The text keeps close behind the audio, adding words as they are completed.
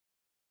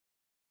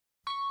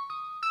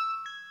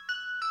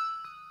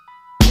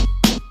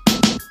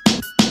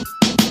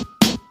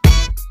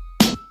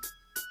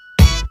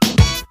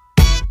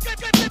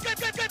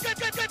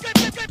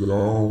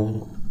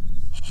Don't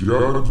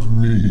judge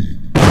me.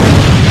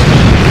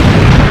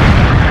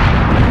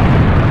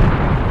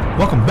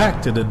 Welcome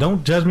back to the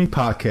Don't Judge Me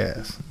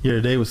podcast. Here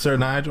today with Sir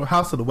Nigel,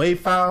 House of the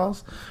Wave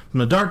Files, from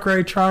the Dark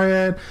Gray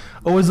Triad.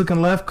 Always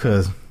looking left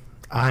because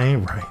I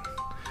ain't right.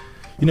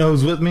 You know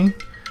who's with me?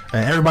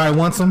 And everybody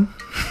wants him.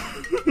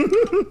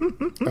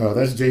 Oh,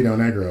 that's J Del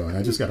Negro, and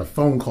I just got a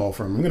phone call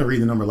from him. I'm going to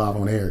read the number live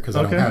on air because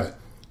I don't have it.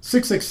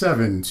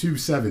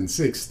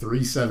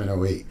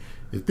 667-276-3708.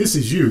 If this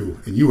is you,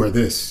 and you are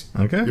this,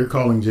 you're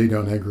calling J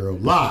Del Negro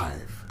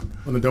live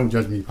on the Don't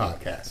Judge Me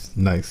podcast.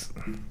 Nice.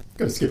 Going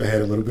to skip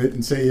ahead a little bit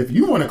and say if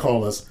you want to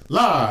call us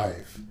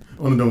live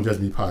on the Don't Judge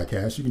Me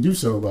podcast, you can do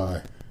so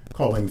by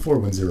calling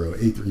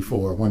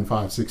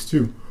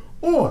 410-834-1562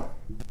 or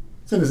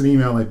send us an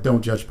email at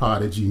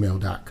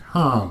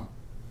don'tjudgepod@gmail.com.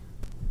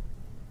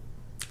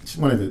 Just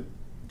wanted to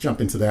jump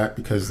into that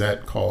because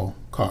that call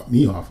caught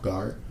me off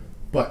guard.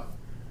 But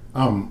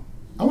I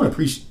want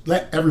to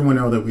let everyone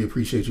know that we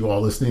appreciate you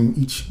all listening.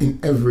 Each and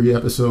every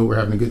episode, we're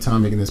having a good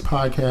time making this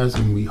podcast,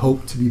 and we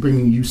hope to be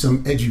bringing you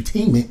some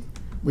edutainment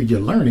where you're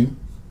learning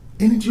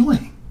and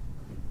enjoying.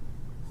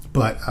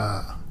 But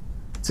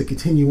to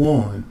continue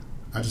on,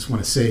 I just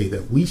want to say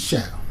that we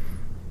shall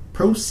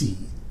proceed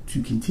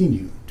to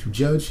continue to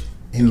judge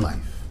in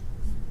life.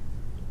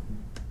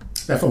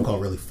 That phone call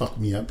really fucked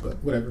me up,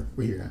 but whatever.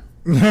 We're here now.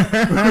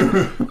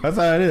 That's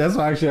how it is. That's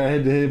why actually I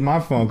had to hit my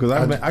phone because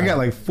I got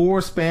like 4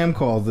 spam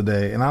calls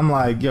today, and I'm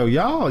like, yo,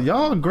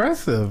 y'all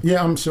aggressive.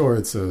 Yeah, I'm sure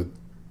it's a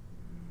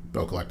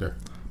bill collector.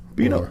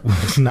 You know,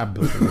 it's not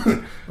bill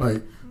collector.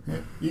 Like,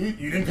 you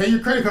didn't pay your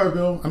credit card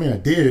bill. I mean, I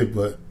did,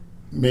 but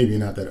maybe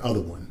not that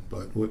other one.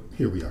 But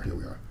here we are.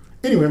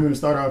 Anyway, I'm going to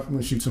start off. I'm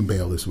going to shoot some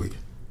bail this week.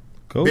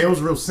 Cool. Bail's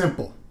real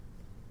simple.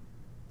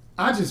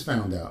 I just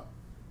found out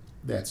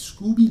that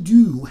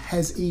Scooby-Doo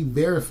has a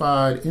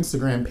verified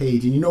Instagram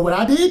page. And you know what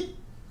I did?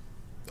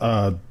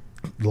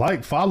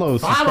 Follow,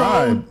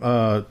 subscribe,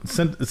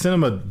 send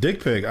him a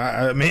dick pic.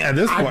 I mean, at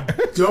this point, I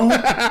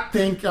don't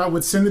think I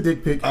would send a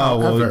dick pic.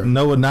 Well,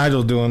 know what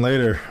Nigel's doing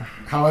later.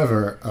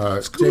 However, J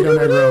Del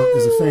Negro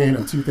is a fan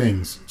of 2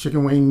 things: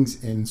 chicken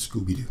wings and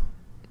Scooby-Doo.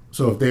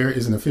 So if there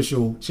is an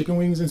official Chicken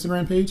Wings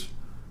Instagram page,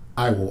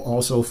 I will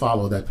also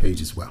follow that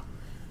page as well.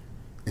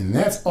 And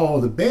that's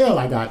all the bail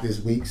I got this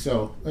week,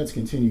 so let's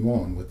continue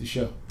on with the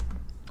show.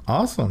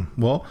 Awesome.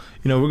 Well,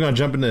 we're going to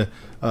jump into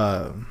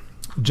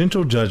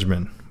gentle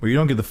judgment, where you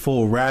don't get the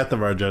full wrath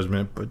of our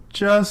judgment, but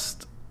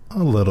just a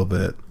little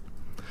bit.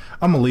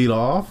 I'm going to lead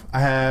off. I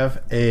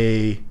have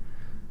a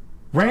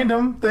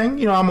random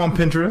thing. I'm on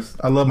Pinterest.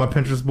 I love my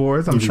Pinterest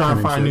boards. I'm trying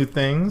to find new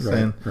things.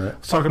 Right. I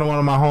was talking to one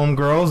of my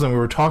homegirls, and we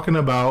were talking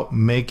about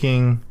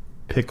making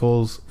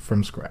pickles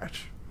from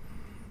scratch.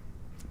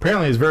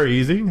 Apparently, it's very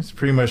easy. It's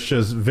pretty much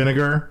just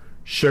vinegar,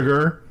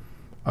 sugar,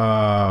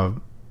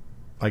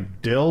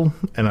 like dill,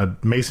 and a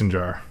mason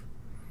jar.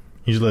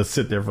 You just let it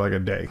sit there for like a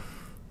day.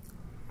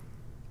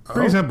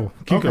 Pretty simple.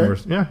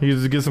 Cucumbers. Okay. Yeah, you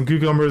just get some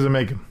cucumbers and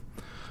make them.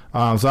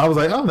 So I was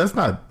like, oh, that's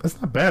not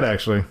bad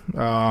actually.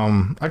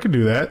 I could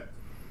do that.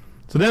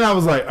 So then I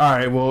was like, all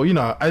right, well,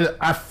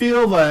 I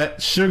feel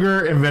that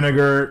sugar and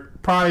vinegar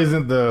probably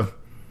isn't the.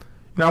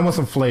 I want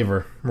some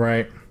flavor,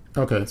 right?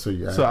 Okay,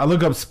 so I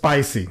look up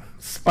spicy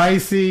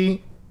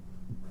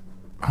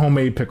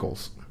homemade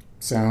pickles.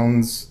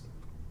 Sounds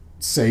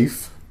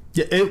safe.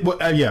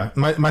 Yeah,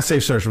 my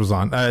safe search was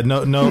on.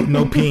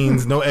 No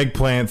peas, no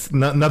eggplants,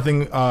 nothing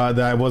that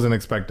I wasn't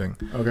expecting.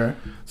 Okay.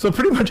 So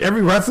pretty much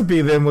every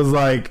recipe then was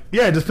like,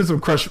 just put some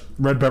crushed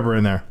red pepper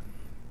in there.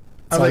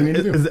 I was like,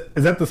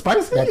 is that the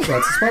spicy? That's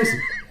the spicy.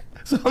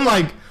 So I'm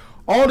like,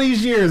 all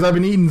these years I've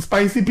been eating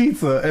spicy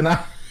pizza, and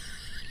I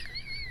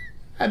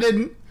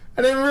didn't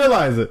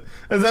realize it.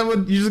 Is that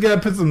what you just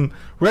gotta put some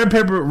red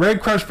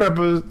crushed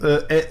peppers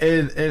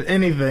in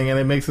anything, and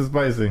it makes it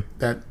spicy?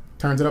 That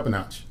turns it up a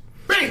notch.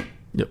 Bang.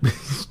 Yep.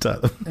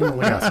 And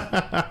what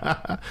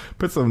else?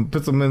 Put some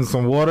in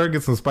some water.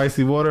 Get some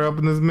spicy water up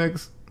in this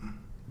mix.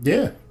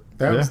 Yeah,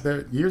 that was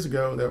there years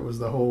ago. That was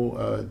the whole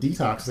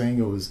detox thing.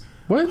 It was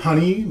what?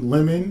 Honey,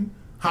 lemon,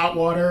 hot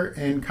water,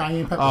 and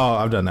cayenne pepper. Oh,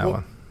 I've done that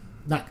one.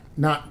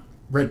 Not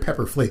red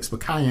pepper flakes, but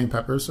cayenne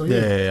pepper. So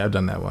yeah, I've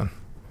done that one.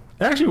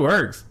 It actually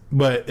works,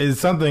 but it's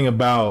something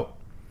about.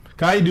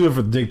 How you do it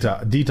for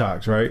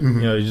detox, right?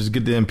 Mm-hmm. You just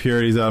get the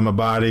impurities out of my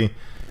body,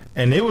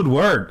 and it would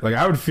work. Like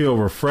I would feel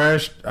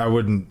refreshed. I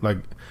wouldn't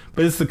but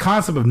it's the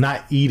concept of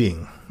not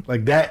eating.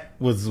 Like that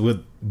was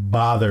what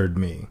bothered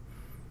me.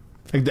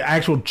 Like the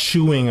actual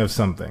chewing of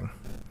something.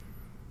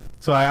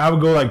 So I would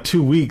go like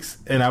 2 weeks,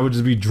 and I would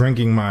just be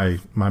drinking my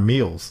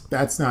meals.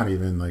 That's not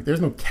even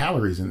there's no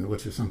calories in it,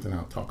 which is something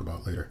I'll talk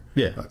about later.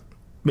 Yeah,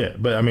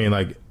 but I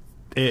mean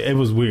it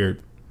was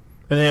weird.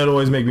 And they would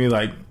always make me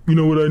like, you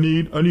know what I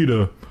need? I need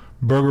a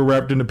burger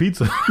wrapped in a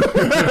pizza.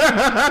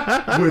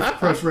 With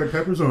crushed red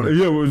peppers on it.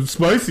 Yeah, with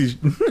spicy.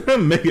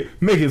 make it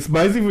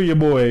spicy for your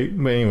boy.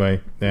 But anyway,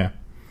 yeah.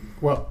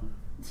 Well,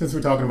 since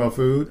we're talking about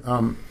food,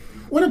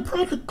 when a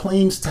product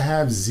claims to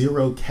have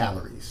 0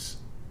 calories,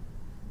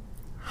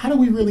 how do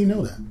we really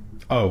know that?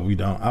 Oh, we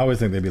don't. I always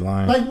think they'd be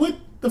lying. Like, what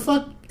the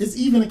fuck is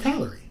even a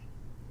calorie?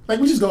 Like,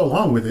 we just go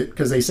along with it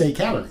because they say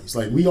calories.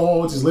 Like, we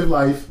all just live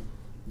life,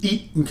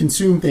 eat and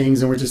consume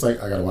things, and we're just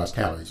like, I gotta watch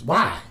calories.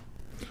 Why?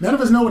 None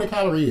of us know what a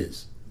calorie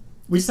is.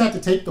 We just have to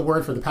take the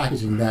word for the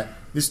packaging that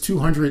this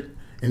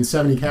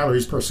 270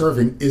 calories per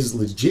serving is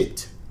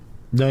legit.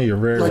 No, you're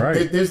very Like,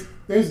 right.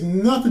 there's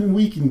nothing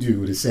we can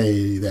do to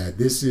say that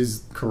this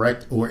is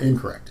correct or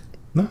incorrect.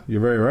 No,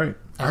 you're very right.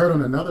 I heard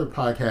on another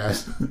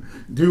podcast,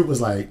 dude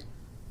was like,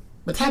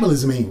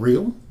 metabolism ain't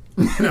real.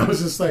 And I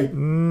was just like,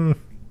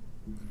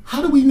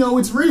 how do we know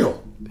it's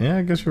real? Yeah,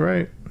 I guess you're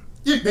right.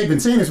 Yeah, they've been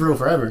saying it's real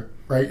forever,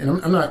 right?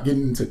 And I'm not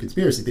getting into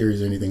conspiracy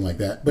theories or anything like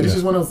that, but it's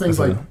just one of those things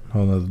That's like a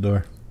whole nother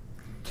door.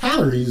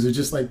 calories are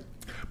just like,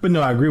 But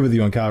no, I agree with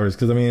you on calories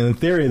because I mean, in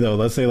theory, though,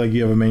 let's say like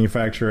you have a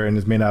manufacturer and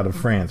it's made out of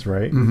France,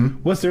 right?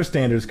 What's their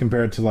standards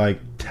compared to like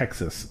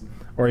Texas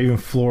or even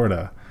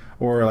Florida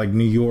or like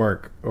New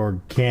York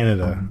or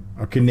Canada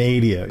or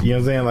Canada? You know what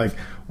I'm saying? Like,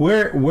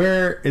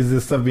 where is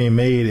this stuff being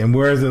made and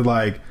where is it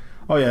like?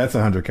 Oh yeah, that's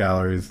 100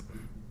 calories.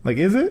 Like,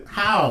 is it?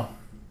 how?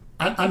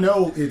 I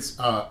know it's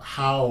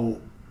how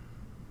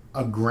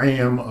a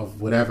gram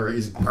of whatever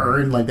is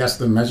burned. Like, that's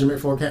the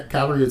measurement for a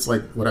calorie. It's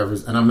like whatever.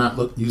 And I'm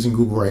not using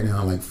Google right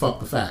now. Like,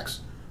 fuck the facts.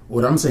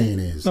 What I'm saying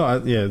is,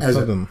 No, yeah, it's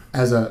something.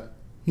 as a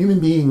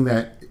human being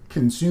that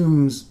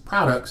consumes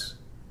products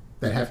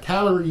that have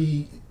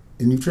calorie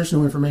and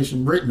nutritional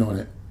information written on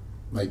it,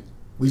 like,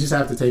 we just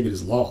have to take it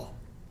as law.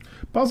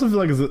 But I also feel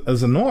like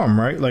as a norm,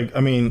 right? Like, I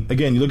mean,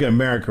 again, you look at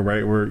America,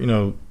 right? Where,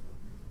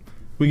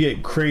 we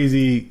get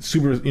crazy,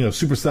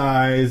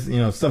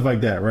 supersize, stuff like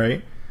that,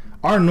 right?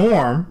 Our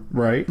norm,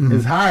 right,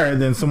 is higher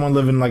than someone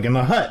living like in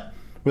a hut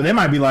where they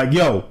might be like,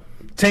 yo,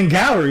 10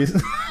 calories,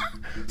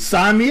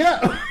 sign me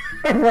up,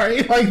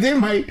 right? Like that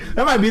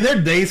might be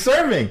their day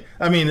serving.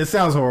 I mean, it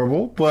sounds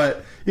horrible,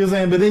 but you know what I'm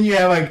saying? But then you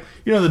have like,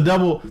 the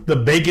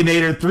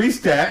Baconator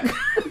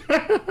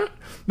 3-stack.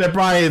 That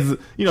probably is,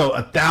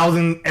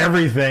 1,000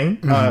 everything,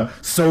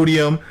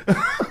 sodium,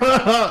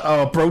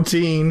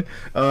 protein,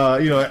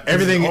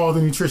 everything, All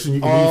the nutrition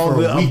you can all eat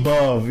for the a week.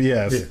 above.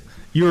 Yes, Yeah.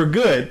 you were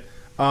good.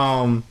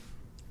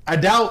 I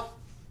doubt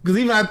because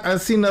even I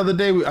seen the other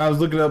day I was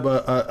looking up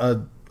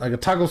a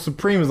taco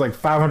supreme is like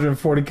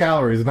 540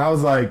 calories, and I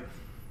was like,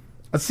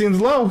 that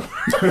seems low.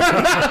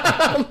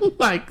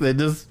 Like they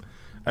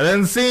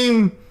don't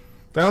seem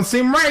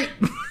right.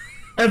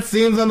 That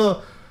seems on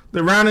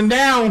the rounding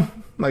down.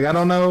 Like, I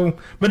don't know.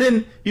 But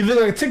then you look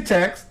like Tic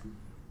Tacs,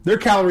 they're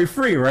calorie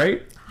free,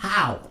 right?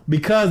 How?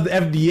 Because the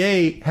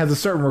FDA has a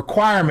certain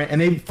requirement and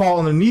they fall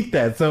underneath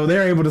that. So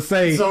they're able to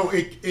say. So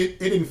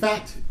it in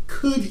fact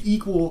could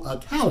equal a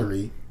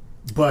calorie,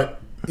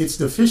 but it's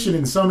deficient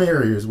in some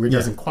areas where it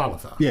doesn't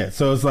qualify. Yeah,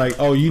 so it's like,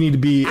 oh, you need to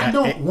be. I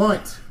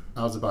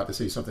was about to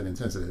say something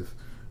insensitive.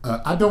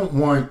 I don't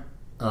want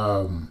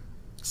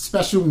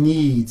special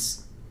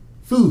needs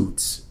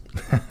foods.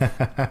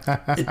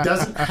 It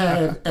doesn't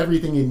have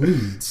everything it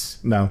needs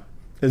No.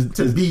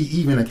 to be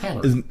even a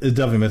calorie. It's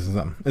definitely missing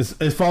something.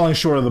 It's falling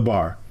short of the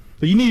bar.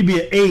 So you need to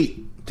be an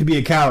 8 to be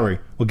a calorie.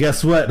 Well,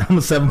 guess what? I'm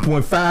a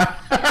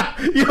 7.5.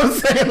 You know what I'm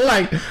saying?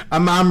 Like,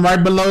 I'm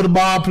right below the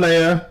bar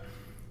player.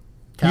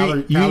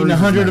 You eating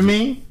 100 of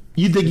me?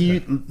 You think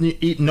you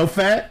eat no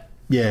fat?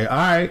 Yeah, all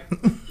right.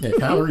 Yeah,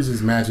 calories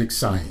is magic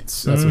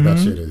science. That's what that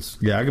shit is.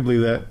 Yeah, I can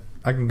believe that.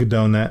 I can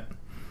condone that.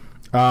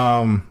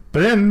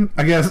 But then,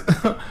 I guess,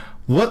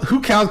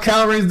 who counts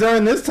calories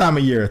during this time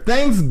of year?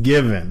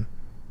 Thanksgiving.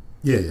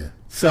 Yeah.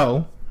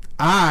 So,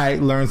 I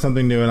learned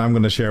something new and I'm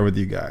going to share with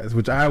you guys,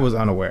 which I was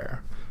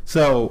unaware.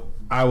 So,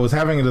 I was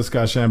having a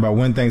discussion about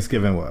when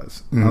Thanksgiving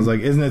was. I was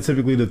like, isn't it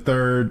typically the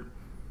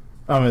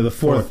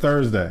fourth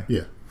Thursday?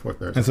 Yeah, fourth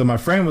Thursday. And so my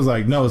friend was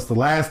like, no, it's the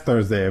last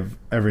Thursday of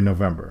every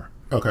November.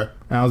 Okay.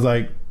 And I was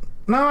like,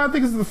 no, I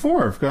think it's the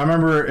 4th, because I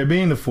remember it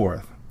being the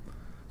 4th.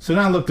 So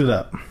then I looked it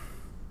up.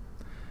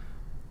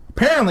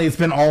 Apparently, it's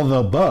been all the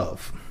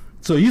above.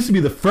 So it used to be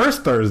the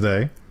first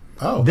Thursday,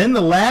 then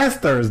the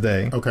last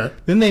Thursday. Okay.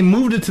 Then they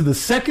moved it to the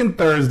second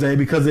Thursday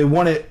because they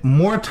wanted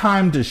more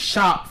time to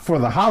shop for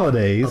the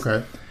holidays.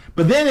 Okay.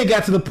 But then it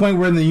got to the point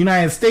where in the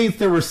United States,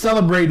 they were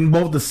celebrating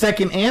both the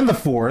second and the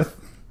 4th.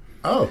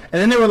 Oh.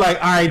 And then they were like,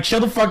 all right,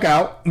 chill the fuck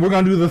out. We're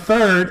going to do the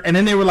 3rd. And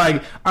then they were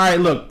like, all right,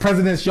 look,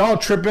 presidents, y'all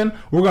tripping.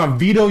 We're going to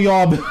veto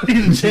y'all ability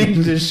to change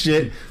this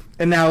shit.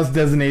 And now it's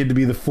designated to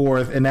be the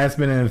 4th. And that's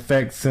been in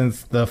effect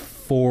since the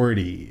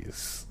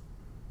 40s.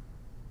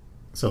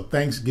 So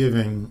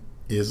Thanksgiving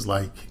is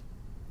like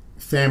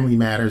Family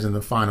Matters in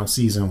the final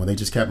season when they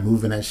just kept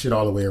moving that shit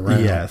all the way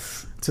around.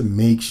 Yes. To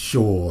make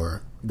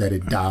sure that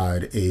it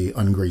died a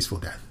ungraceful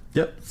death.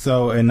 Yep.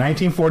 So in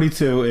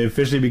 1942, it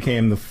officially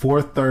became the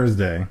 4th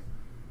Thursday.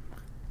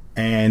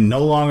 And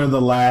no longer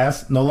the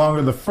last, no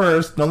longer the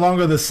first, no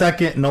longer the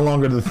second, no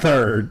longer the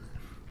 3rd,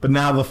 but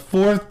now the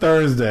 4th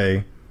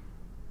Thursday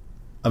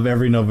of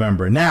every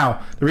November.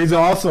 Now, the reason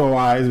also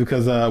why is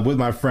because with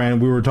my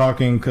friend, we were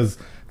talking, because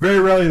very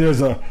rarely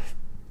there's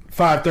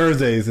 5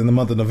 Thursdays in the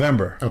month of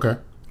November. Okay.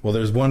 Well,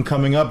 there's one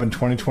coming up in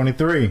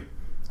 2023.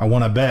 I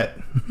want to bet.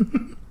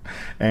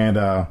 And,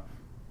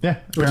 yeah.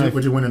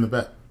 What'd you win in the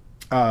bet?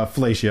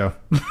 Fellatio.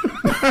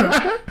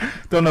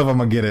 Don't know if I'm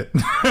gonna get it.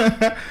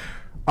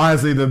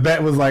 Honestly, the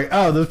bet was like,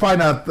 oh, there's probably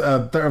not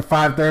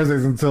 5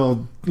 Thursdays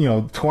until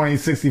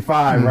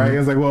 2065, right? It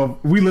was like, well,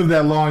 if we live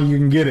that long, you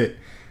can get it.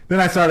 Then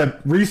I started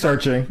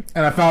researching,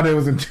 and I found it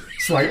was in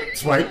Swipe.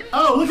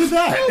 Oh, look at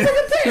that. look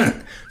at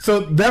that.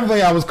 So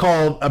definitely, I was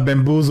called a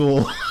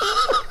bamboozle.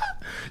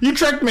 You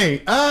tricked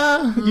me.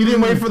 You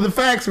didn't wait for the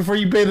facts before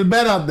you paid the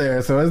bet out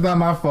there. So it's not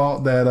my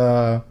fault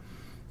that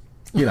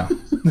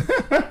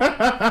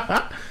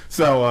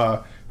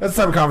So that's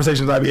the type of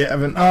conversations I be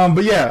having.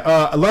 But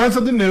yeah, I learned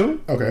something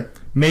new. Okay.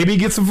 Maybe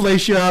get some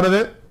fellatio out of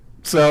it.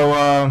 So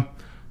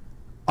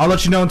I'll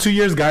let you know in 2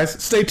 years,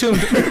 guys. Stay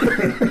tuned.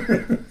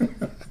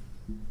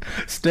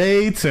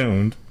 Stay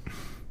tuned.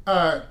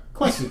 Another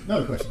question.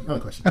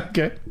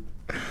 Okay.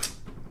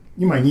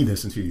 You might need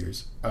this in 2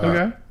 years.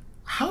 Okay.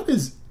 How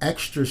does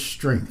extra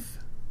strength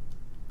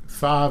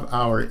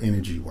 5-hour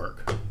energy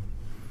work?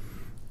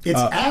 It's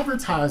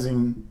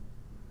advertising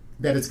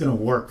that it's going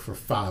to work for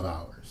 5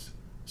 hours.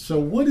 So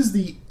what does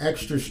the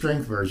extra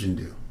strength version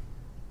do?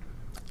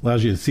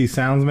 Allows you to see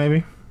sounds,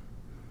 maybe.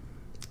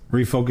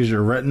 Refocus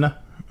your retina.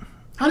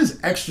 How does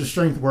extra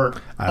strength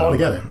work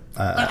altogether?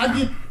 I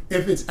get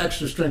if it's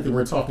extra strength and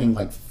we're talking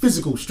like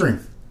physical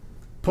strength.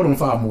 Put on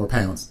 5 more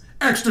pounds.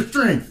 Extra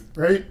strength,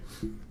 right?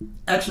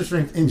 Extra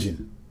strength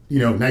engine.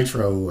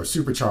 Nitro or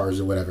supercharged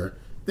or whatever.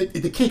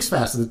 The kick's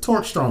faster, the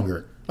torque's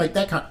stronger. Like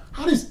that kind.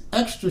 How does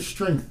extra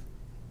strength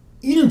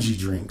energy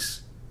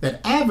drinks that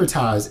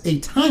advertise a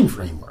time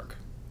frame work?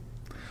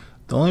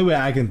 The only way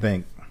I can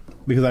think,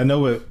 because I know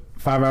with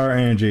 5-hour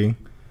energy,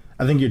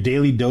 I think your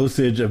daily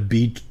dosage of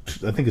I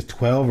think it's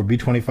 12 or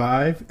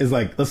B25 is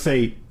like, let's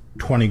say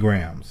 20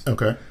 grams.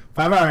 Okay.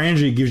 5-hour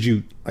energy gives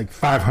you like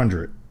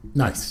 500.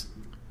 Nice.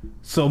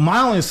 So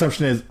my only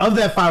assumption is, of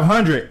that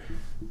 500,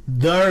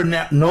 they're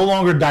no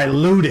longer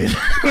diluted.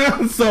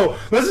 So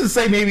let's just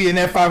say maybe in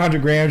that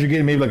 500 grams, you're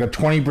getting maybe like a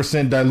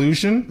 20%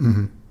 dilution.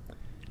 Mm-hmm.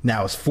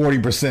 Now it's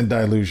 40%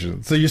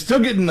 dilution. So you're still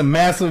getting a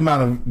massive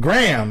amount of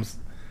grams,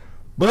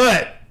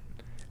 but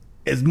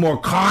it's more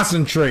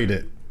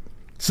concentrated.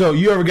 So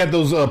you ever get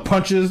those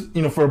punches,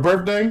 for a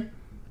birthday,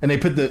 and they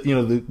put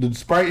the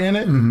Sprite in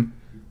it? Mm-hmm.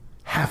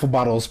 Half a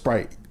bottle of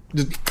Sprite.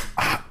 Just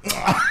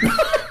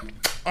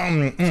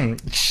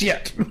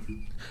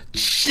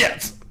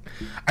shit.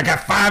 I got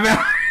 5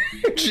 hours.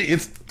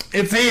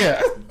 It's here.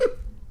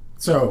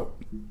 So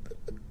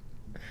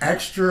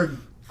extra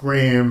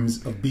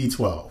grams of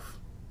B12.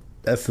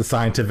 That's the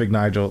scientific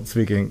Nigel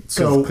speaking.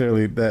 So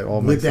clearly that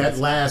all would makes that sense.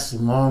 last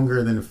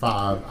longer than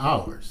 5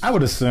 hours? I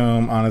would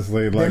assume,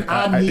 honestly, like Then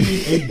I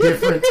need a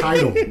different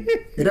title.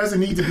 It doesn't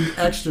need to be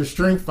extra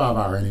strength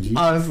 5-hour energy.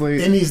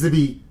 Honestly, it needs to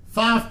be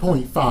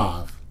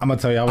 5.5. I'm gonna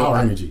tell you,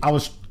 energy.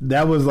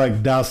 That was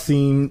like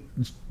Dalcine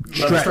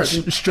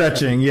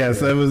stretching.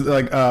 Yes, it was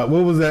like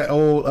what was that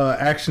old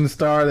action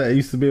star that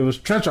used to be? It was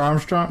Stretch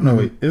Armstrong. No,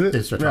 wait, is it?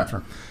 It's Stretch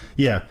Armstrong.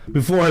 Yeah,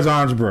 before his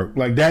arms broke,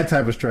 like that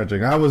type of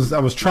stretching. I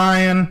was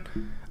trying.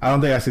 I don't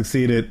think I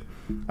succeeded.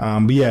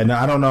 But yeah, no,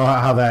 I don't know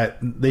how that.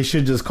 They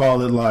should just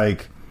call it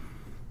like,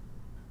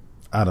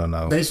 I don't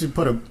know. They should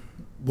put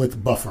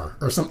with buffer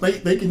or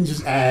something. They can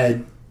just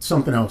add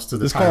something else to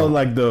the Let's title. call it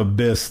like the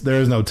abyss. There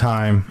is no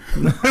time.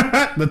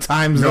 The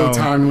time zone. No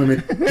time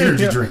limit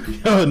energy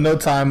drink. No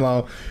time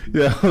law.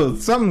 Yeah,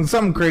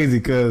 something crazy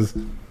because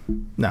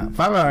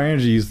 5-hour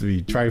energy used to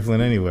be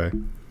trifling anyway.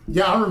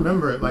 Yeah, I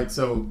remember it. Like,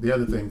 so the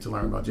other thing to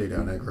learn about J.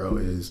 Del Negro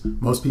is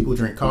most people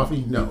drink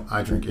coffee. No,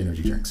 I drink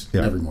energy drinks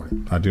every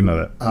morning. I do know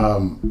that.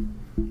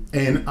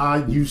 And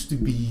I used to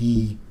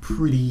be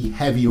pretty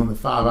heavy on the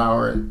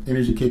 5-hour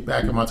energy kick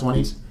back in my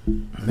 20s.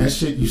 And that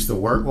shit used to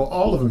work. Well,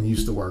 all of them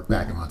used to work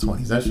back in my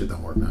 20s. That shit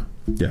don't work now.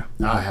 Yeah.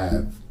 I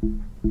have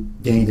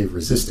gained a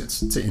resistance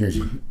to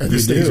energy at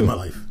this stage of my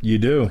life. You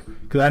do.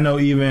 Because I know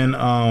even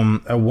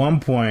at one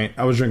point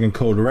I was drinking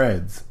Code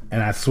Reds.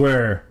 And I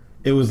swear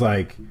it was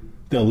like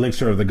the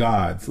elixir of the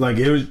gods. Like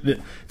it was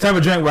the type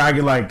of drink where I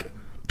could like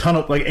ton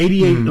up like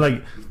 88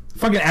 like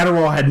fucking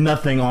Adderall had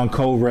nothing on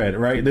Code Red,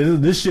 right?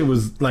 This shit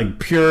was like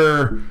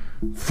pure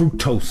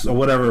fructose or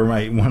whatever it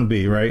might want to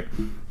be, right?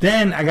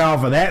 Then I got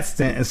off of that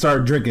stint and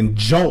started drinking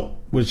Jolt,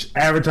 which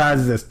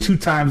advertises as 2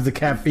 times the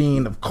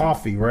caffeine of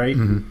coffee, right?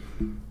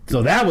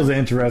 So that was an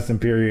interesting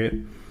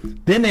period.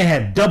 Then they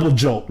had Double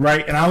Jolt,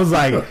 right? And I was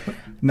like,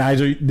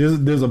 Nigel,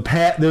 there's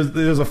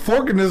a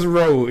fork in this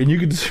road, and you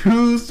can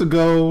choose to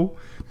go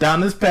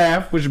down this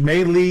path, which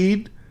may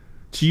lead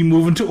to you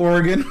moving to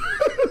Oregon,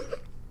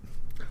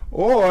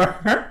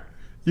 or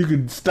you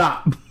could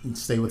stop and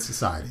stay with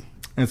society.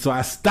 And so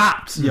I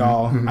stopped,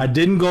 y'all. I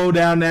didn't go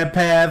down that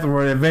path,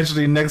 where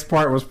eventually the next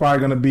part was probably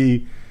going to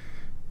be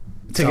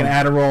taking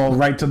Adderall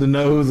right to the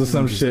nose or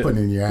some shit. Putting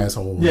it in your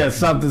asshole. Yeah,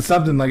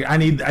 something like I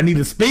need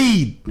the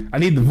speed. I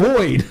need the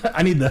void.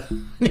 I need the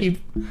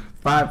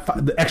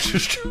extra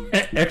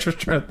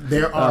strength.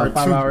 There are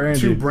 5-hour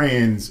energy. 2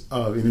 brands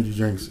of energy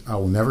drinks I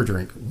will never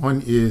drink.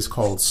 One is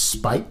called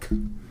Spike.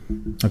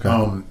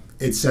 Okay.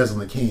 It says on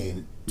the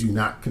can, "Do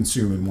not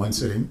consume in one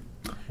sitting."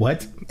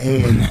 What?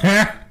 And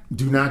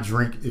Do not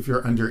drink if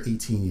you're under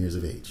 18 years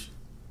of age.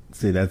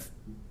 See,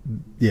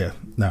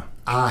 no.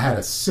 I had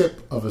a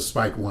sip of a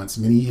Spike once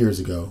many years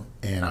ago,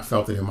 and I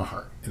felt it in my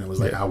heart. And it was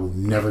like, I will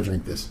never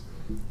drink this.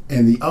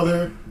 And the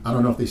other, I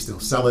don't know if they still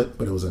sell it,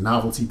 but it was a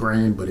novelty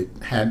brand, but it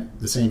had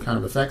the same kind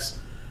of effects.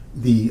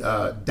 The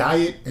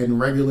diet and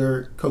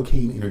regular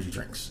cocaine energy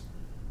drinks.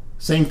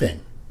 Same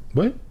thing.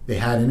 What? They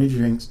had energy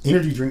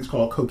drinks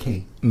called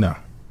cocaine. No.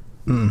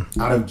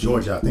 Out of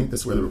Georgia. I think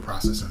that's where they were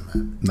processing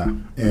them at. No.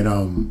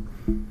 And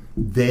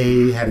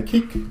they had a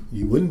kick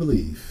you wouldn't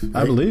believe.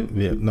 Right? I believe.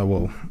 Yeah. No.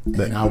 Well.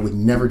 And I would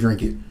never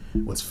drink it.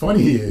 What's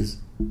funny is,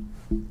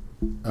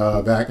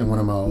 back in one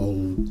of my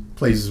old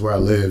places where I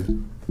lived,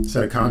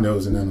 set of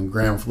condos, and then on the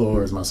ground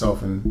floor is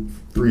myself and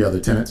 3 other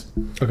tenants.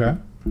 Okay.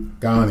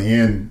 Guy on the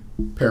end,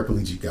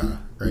 paraplegic guy,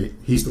 right?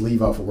 He used to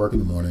leave out for work in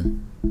the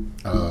morning,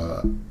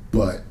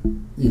 but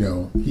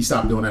he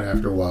stopped doing that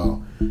after a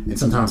while. And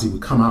sometimes he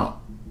would come out.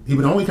 He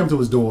would only come to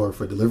his door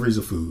for deliveries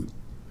of food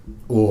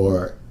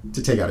or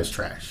to take out his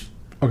trash.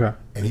 Okay.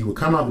 And he would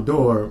come out the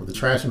door with the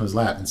trash in his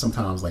lap and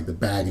sometimes like the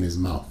bag in his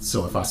mouth.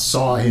 So if I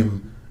saw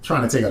him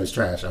trying to take out his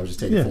trash, I would just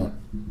take it for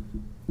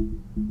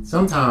him.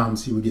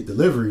 Sometimes he would get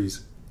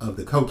deliveries of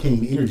the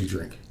cocaine energy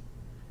drink.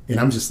 And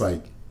I'm just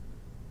like,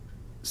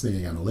 this nigga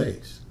ain't got no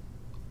legs.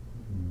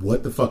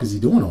 What the fuck is he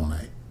doing all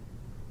night?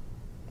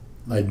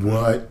 Like,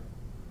 what?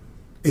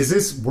 Is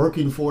this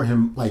working for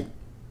him? Like,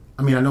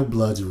 I mean, I know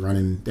blood's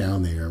running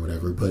down there or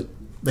whatever, but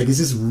like, is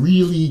this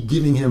really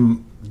giving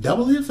him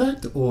double the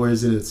effect, or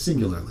is it a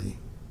singularly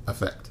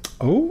effect?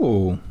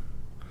 Oh,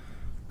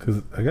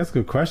 because I guess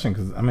good question.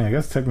 Because I mean, I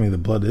guess technically the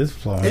blood is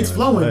flowing. It's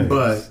flowing,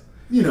 but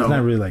it's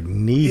not really like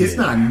needed. It's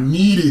not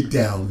needed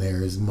down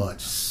there as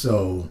much.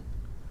 So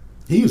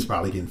he was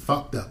probably getting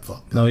fucked up.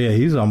 No, yeah,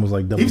 he's almost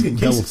like double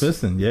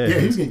fisting. Yeah,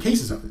 he was getting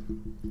cases of it,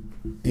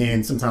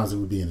 and sometimes it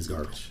would be in his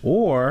garbage.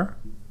 Or,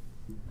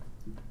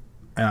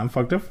 and I'm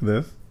fucked up for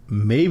this.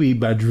 Maybe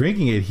by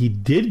drinking it, he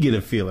did get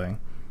a feeling.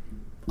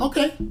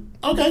 Okay.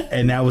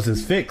 And that was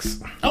his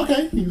fix.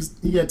 Okay.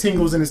 He had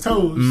tingles in his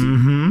toes.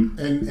 Mm-hmm.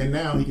 And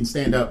now he can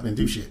stand up and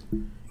do shit.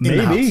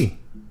 Maybe.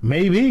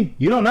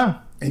 You don't know.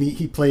 And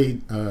he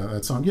played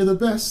that song, "You're the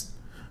Best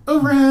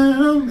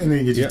Around," and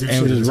then he just do shit.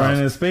 And was just running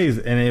in his face.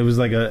 And it was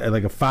like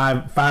a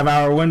 5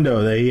 hour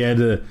window that he had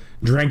to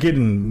drink it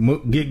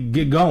and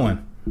get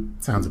going.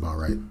 Sounds about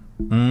right.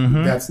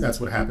 Mm-hmm. That's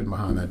what happened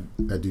behind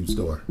that dude's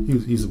door.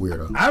 He's a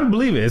weirdo. I would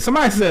believe it. If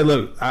somebody said,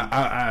 "Look,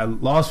 I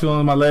lost feeling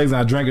in my legs and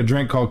I drank a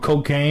drink called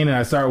cocaine and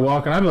I started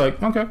walking," I'd be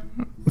like, "Okay."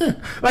 Yeah.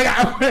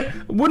 Like,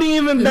 wouldn't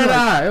even bet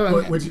eye.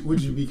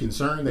 Would you be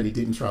concerned that he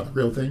didn't try the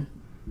real thing?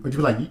 Would you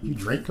be like, you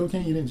drank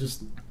cocaine? You didn't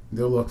just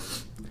do a little,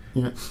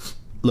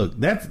 Look,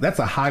 that's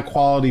a high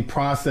quality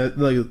process.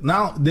 Like,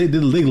 now they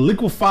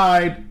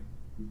liquefied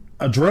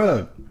a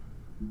drug.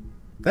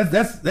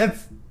 That's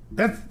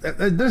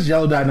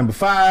yellow dye number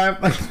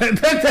 5. Like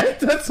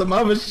that's some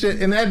other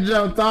shit in that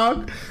junk,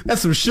 dog.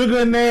 That's some sugar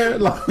in there.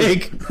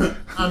 Like,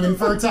 I'm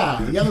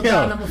infertile. Yellow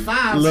dye number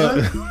 5.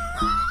 Look, son.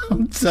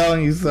 I'm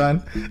telling you,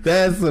 son.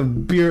 That's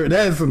some beer.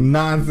 That's some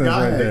nonsense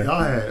there.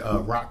 Y'all had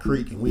Rock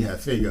Creek and we had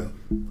Faygo.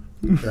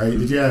 Right?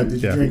 Did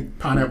you drink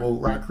pineapple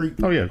Rock Creek?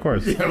 Oh yeah, of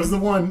course. Yeah, that was the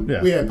one.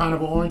 Yeah. We had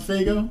pineapple orange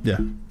Faygo. Yeah,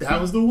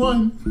 that was the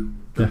one.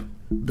 Yeah,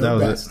 that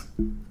was best.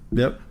 It.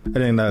 Yep.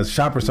 And then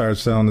Shopper started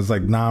selling this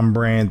like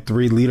non-brand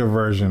 3-liter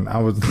version. I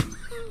was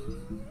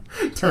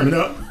turn it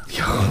up.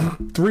 Yo,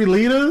 3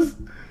 liters?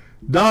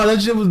 Dog,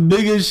 that shit was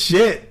big as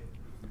shit.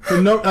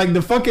 For no, like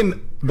the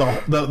fucking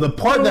the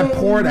part that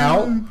poured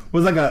out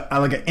was like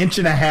an inch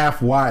and a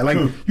half wide. Like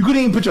you couldn't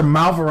even put your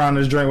mouth around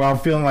this drink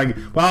without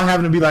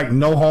having to be like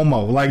no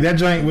homo. Like that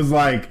drink was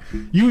like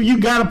you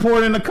gotta pour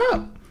it in a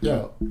cup.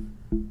 Yo,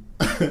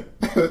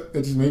 that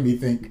just made me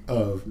think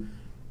of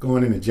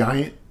going in a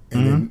Giant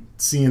and then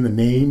seeing the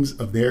names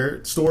of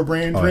their store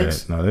brand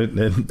drinks. Yeah. No,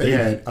 they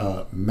had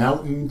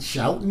Mountain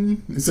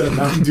Shoutin' instead of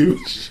Mountain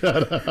Dew.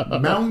 Shut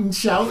up. Mountain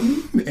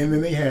Shoutin', and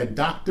then they had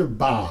Dr.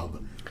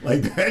 Bob.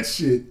 Like that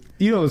shit.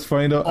 You know what's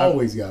funny though?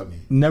 Always got me.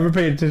 Never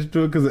paid attention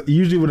to it because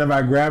usually whenever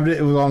I grabbed it,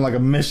 it was on like a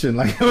mission.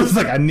 Like it was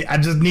like I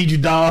just need you,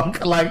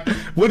 dog. Like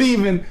wouldn't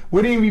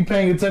even be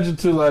paying attention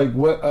to like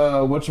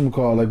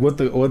whatchamacallit, like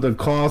what the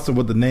cost or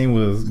what the name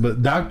was.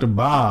 But Dr.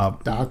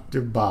 Bob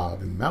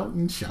and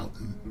Mountain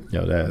Shoutin'.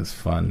 Yo, that is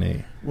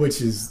funny.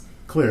 Which is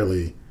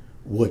clearly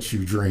what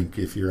you drink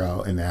if you're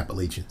out in the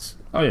Appalachians.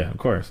 Oh yeah, of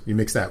course. You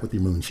mix that with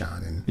your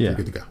moonshine and you're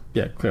good to go.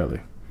 Yeah, clearly.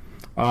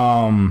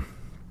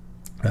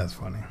 That's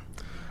funny.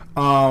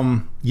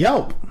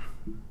 Yelp.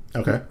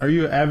 Okay. Are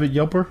you an avid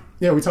Yelper?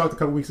 Yeah, we talked a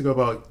couple weeks ago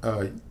about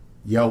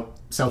Yelp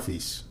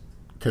selfies.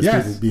 Because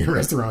people be in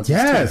restaurants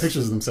and take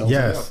pictures of themselves.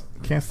 Yes.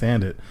 Can't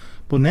stand it.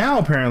 But now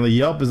apparently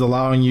Yelp is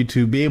allowing you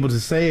to be able to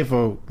say if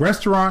a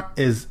restaurant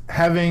is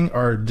having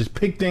or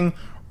depicting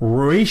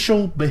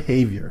racial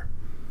behavior.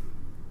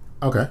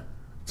 Okay.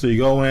 So you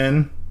go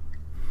in.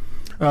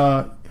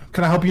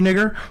 Can I help you,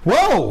 nigger?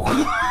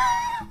 Whoa!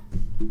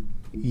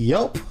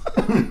 Yelp.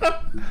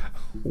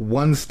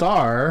 1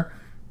 star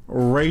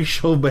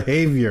racial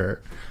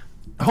behavior.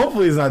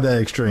 Hopefully it's not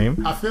that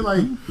extreme. I feel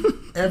like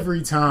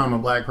every time a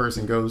black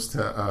person goes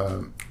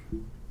to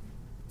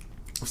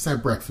what's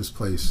that breakfast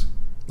place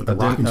with the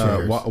rocking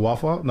chairs?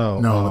 Waffle? No,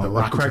 with the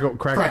rocking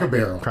Cracker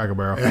Barrel. Cracker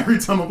Barrel. And every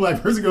time a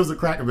black person goes to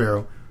Cracker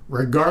Barrel,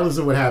 regardless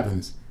of what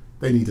happens,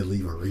 they need to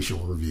leave a racial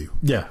review.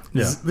 Yeah.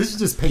 This is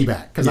just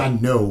payback because I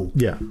know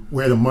Yeah.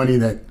 where the money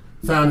that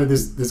founded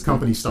this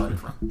company started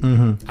from.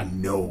 Mm-hmm. I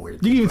know where. You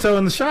can even tell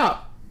in the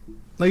shop.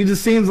 Like, it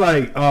just seems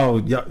like, oh,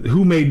 yeah,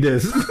 who made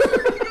this?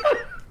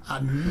 I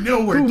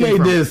know where Who it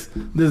came made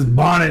from. this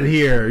bonnet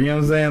here? You know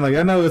what I'm saying? Like,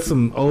 I know it's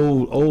some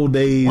old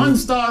days.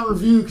 1-star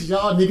review because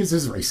y'all niggas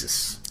is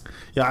racist.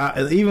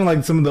 Yeah, even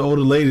like some of the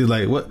older ladies,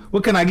 like,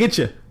 what can I get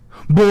you,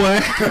 boy?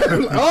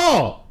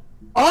 oh,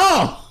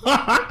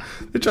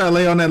 they try to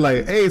lay on that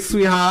like, hey,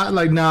 sweetheart,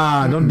 like,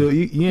 nah, don't do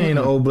it. You ain't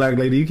an old black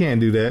lady, you can't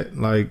do that.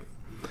 Like,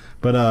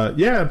 but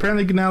yeah,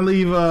 apparently you can now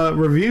leave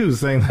reviews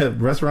saying that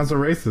restaurants are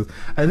racist.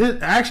 I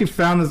actually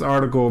found this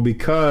article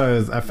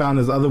because I found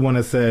this other one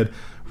that said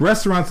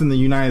restaurants in the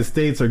United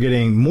States are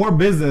getting more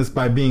business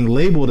by being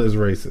labeled as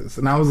racist,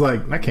 and I was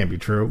like, that can't be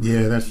true.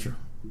 Yeah, that's true.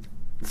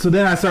 So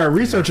then I started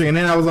researching, and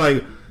then I was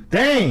like,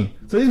 dang.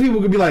 So these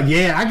people could be like,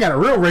 yeah, I got a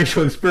real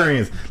racial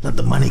experience. Let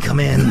the money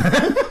come in.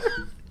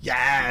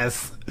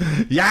 Yes.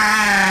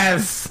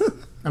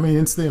 I mean,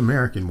 it's the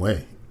American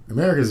way.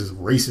 America's a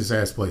racist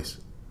ass place.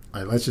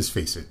 Like, let's just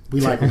face it. We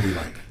like what we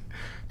like.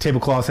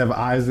 Tablecloths have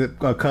eyes that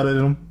cut in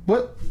them.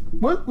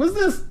 What's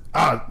this?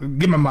 Ah,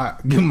 give me my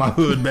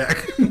hood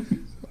back.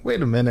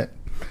 Wait a minute.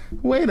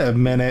 Wait a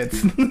goddamn minute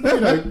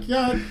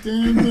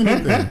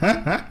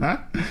then.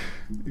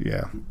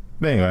 Yeah.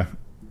 But anyway.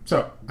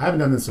 So, I haven't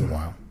done this in a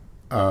while.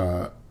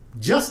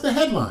 Just the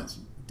headlines.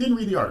 Didn't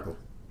read the article.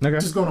 Okay.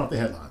 Just going off the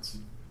headlines.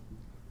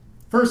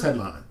 First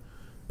headline.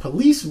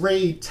 Police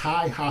raid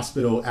Thai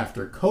hospital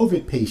after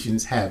COVID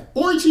patients have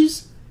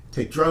orgies,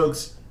 take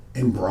drugs,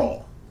 and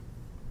brawl.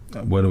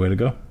 What a way to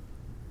go.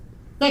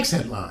 Next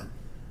headline.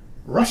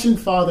 Russian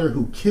father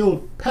who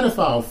killed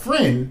pedophile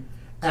friend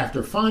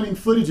after finding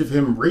footage of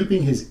him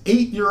raping his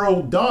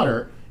 8-year-old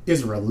daughter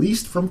is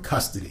released from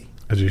custody.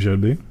 As you should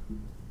be.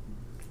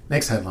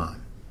 Next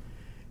headline.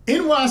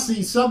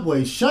 NYC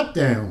subway shut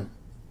down,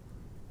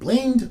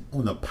 blamed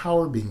on the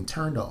power being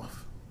turned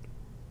off.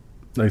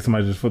 Like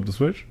somebody just flipped the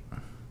switch?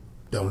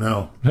 Don't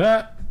know.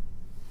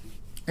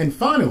 And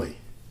finally,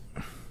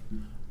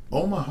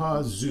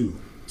 Omaha Zoo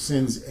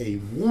sends a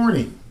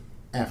warning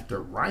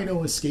after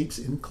rhino escapes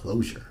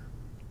enclosure.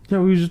 Yeah,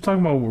 we were just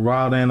talking about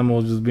wild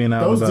animals just being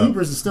out Those and about.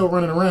 zebras are still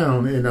running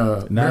around in Now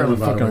the Maryland,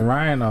 by the fucking way.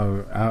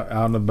 rhino out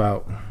and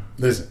about.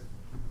 Listen.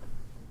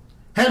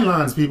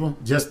 Headlines, people.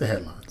 Just the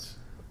headlines.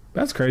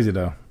 That's crazy,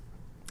 though.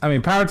 I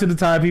mean, power to the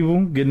Thai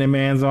people getting their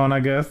mans on,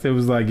 I guess. It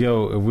was like,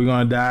 yo, if we're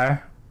going to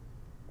die,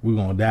 we're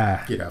going to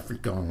die. Get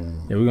Africa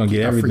on. Yeah, we're going to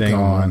get everything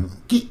on.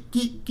 Get.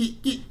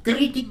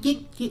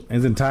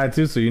 It's in Thai,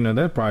 too, so, you know,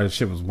 that probably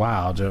shit was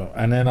wild, Joe.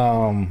 And then,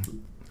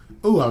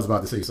 Ooh, I was about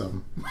to say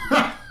something.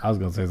 I was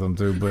going to say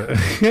something, too, but...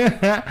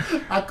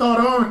 I caught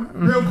on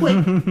real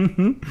quick.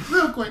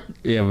 Real quick.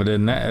 Yeah, but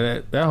then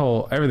that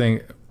whole,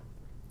 everything...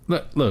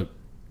 Look.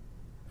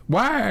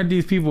 Why are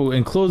these people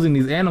enclosing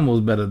these animals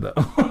better, though?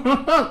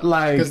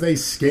 Like... Because they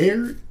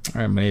scared.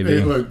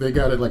 Maybe. They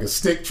got it like a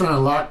stick trying to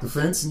lock the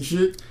fence and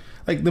shit.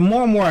 Like, the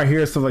more and more I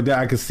hear stuff like that,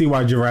 I can see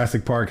why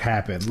Jurassic Park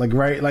happened. Like,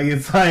 right? Like,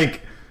 it's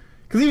like...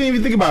 Because even if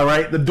you think about it,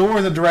 right? The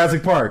doors at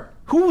Jurassic Park.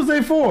 Who was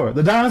they for?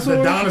 The dinosaurs?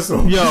 The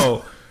dinosaurs.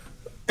 Yo.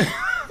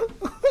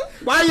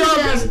 Why y'all...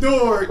 Big ass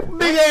door.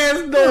 Big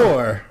ass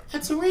door. A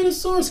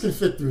Tyrannosaurus can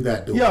fit through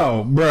that door.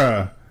 Yo,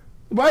 bruh.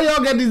 Why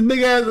y'all got these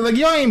big ass... Like,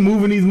 y'all ain't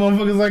moving these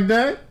motherfuckers like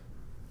that.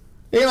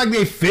 It ain't like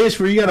they fish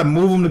where you gotta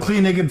move them to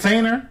clean their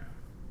container.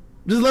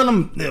 Just let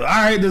them... All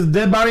right, there's a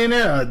dead body in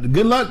there.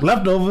 Good luck.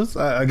 Leftovers,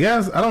 I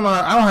guess. I don't know.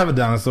 I don't have a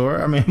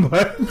dinosaur. I mean,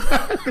 but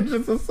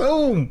just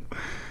assume.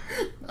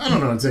 I don't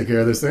know how to take care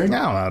of this thing.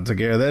 I don't know how to take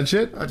care of that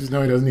shit. I just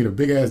know he doesn't need a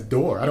big ass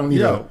door. I don't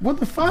need a What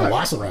the fuck?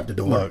 velociraptor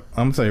door. Look,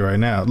 I'm gonna tell you right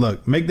now.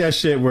 Look, make that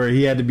shit where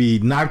he had to be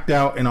knocked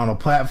out and on a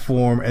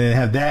platform, and then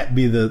have that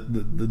be the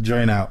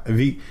drain out. If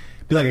he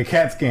be like a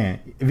CAT scan.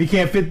 If he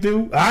can't fit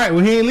through, all right,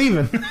 well he ain't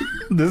leaving.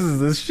 This is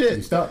this shit.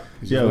 He's stuck.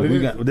 Yo,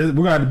 we're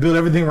gonna have to build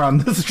everything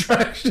around this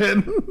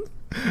attraction.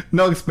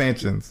 No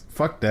expansions.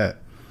 Fuck that.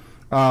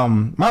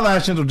 My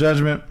last gentle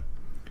judgment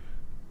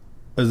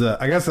is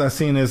I guess I've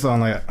seen this on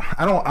like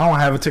I don't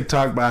have a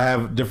TikTok, but I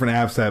have different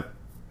apps that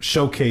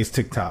showcase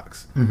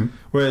TikToks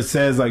where it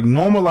says like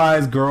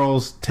normalize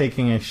girls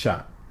taking a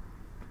shot,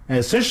 and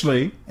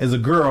essentially is a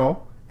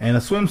girl in a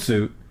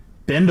swimsuit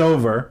bend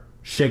over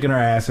shaking her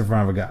ass in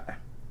front of a guy,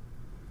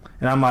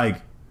 and I'm like,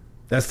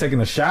 that's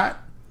taking a shot.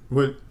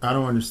 What? I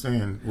don't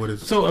understand. What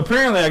is? So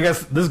apparently, I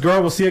guess this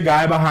girl will see a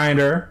guy behind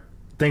her,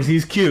 thinks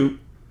he's cute,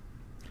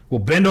 will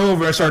bend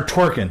over and start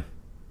twerking.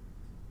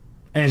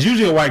 And it's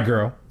usually a white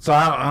girl, so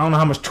I don't know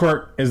how much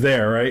twerk is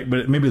there, right?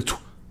 But maybe it's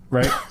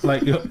right,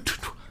 like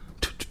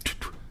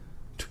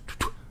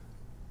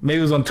maybe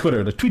it was on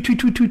Twitter, the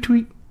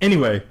tweet.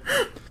 Anyway,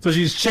 so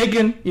she's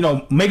shaking,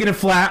 making it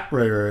flap,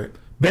 Right.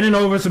 bending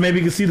over so maybe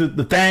you can see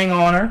the thing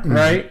on her,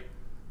 right?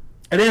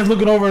 And then it's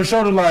looking over her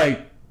shoulder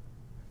like,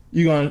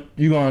 You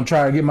gonna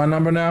try to get my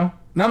number now?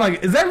 And I'm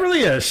like, is that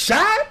really a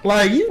shot?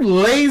 Like, you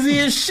lazy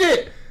as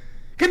shit.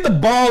 Get the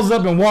balls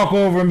up and walk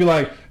over and be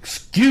like,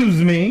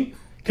 excuse me,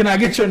 can I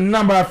get your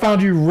number? I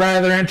found you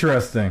rather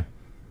interesting.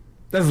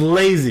 That's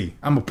lazy.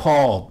 I'm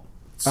appalled.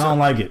 I don't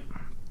like it.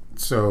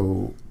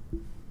 So,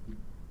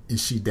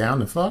 is she down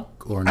to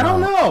fuck or no? I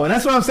don't know. And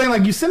that's what I'm saying.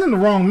 Like, you're sending the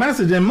wrong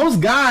message. And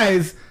most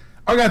guys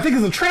are going to think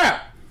it's a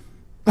trap.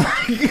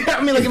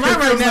 I mean, like, if I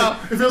right now...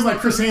 it feels like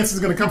Chris Hansen's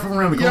going to come from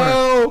around the corner.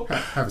 Yo.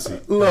 Have a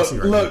seat.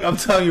 Look, I'm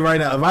telling you right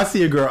now, if I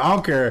see a girl, I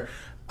don't care,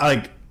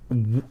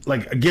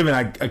 like given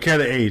I care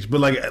the age, but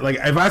like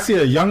if I see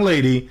a young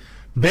lady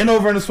bent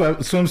over in a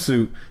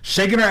swimsuit,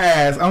 shaking her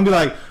ass, I'm going to be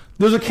like,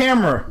 there's a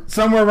camera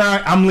somewhere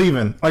around, I'm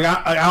leaving. Like,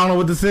 I don't know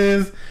what this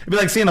is. It'd be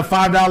like seeing a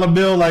 $5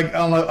 bill, like,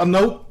 I'm like,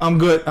 nope, I'm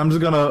good. I'm just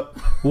going to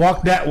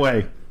walk that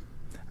way.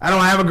 I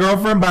don't have a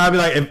girlfriend, but I'd be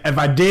like, if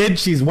I did,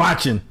 she's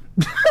watching.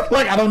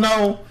 Like, I don't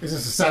know. Is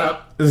this a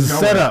setup? It's a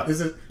setup.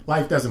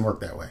 Life doesn't work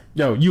that way.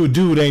 Yo, you a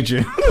dude, ain't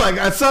you?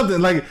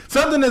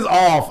 something is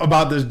off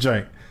about this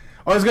joint.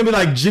 Or it's gonna be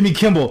like Jimmy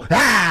Kimmel.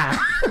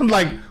 Ah! I'm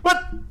like,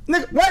 what?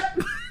 Nigga, what?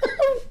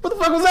 What the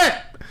fuck was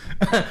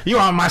that? You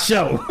on my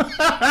show.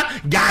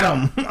 Got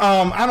him.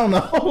 I don't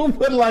know.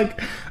 But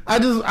like,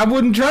 I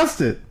wouldn't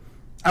trust it.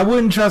 I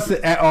wouldn't trust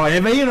it at all.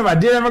 Even if I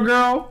did have a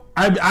girl,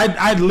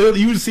 I'd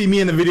literally, you would see me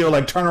in the video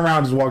like turn around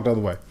and just walk the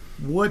other way.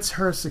 What's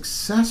her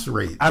success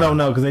rate? I don't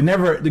know,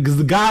 because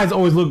the guys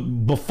always look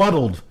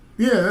befuddled.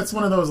 Yeah, that's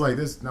one of those like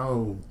this.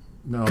 No.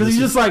 Because he's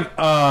just like,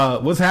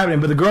 what's happening?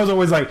 But the girl's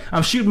always like,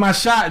 I'm shooting my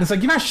shot. And it's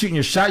like, you're not shooting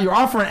your shot. You're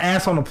offering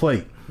ass on the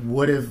plate.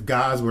 What if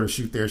guys were to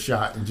shoot their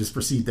shot and just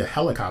proceed to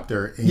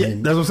helicopter? And yeah,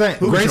 that's what I'm saying.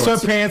 Gray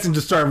sweatpants and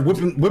just start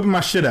whipping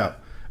my shit out.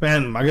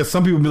 Man, I guess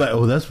some people would be like,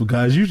 oh, that's what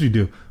guys usually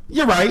do.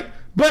 You're right,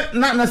 but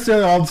not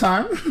necessarily all the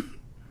time.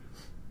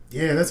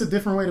 Yeah, that's a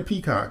different way to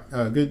peacock.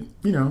 Good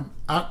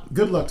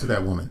luck to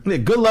that woman. Yeah,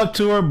 good luck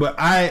to her, but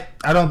I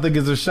don't think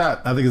it's a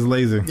shot. I think it's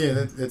lazy.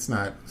 Yeah, it's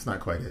not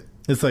quite it.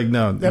 It's like,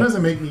 no. That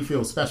doesn't make me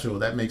feel special.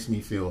 That makes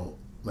me feel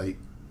like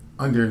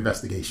under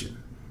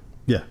investigation.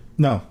 Yeah.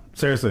 No,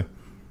 seriously.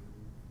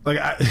 Like,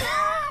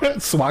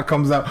 SWAT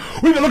comes out.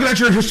 We've been looking at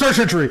your search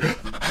history.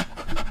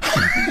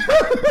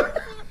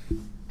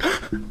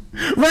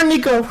 Run,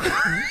 Nico.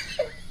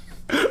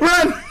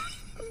 Run.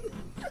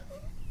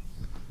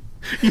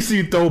 You see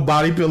you throw a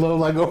body pillow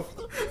like over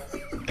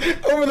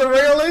the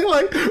railing,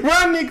 like,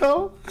 run,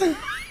 Nico.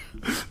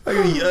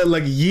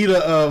 Like yeet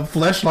a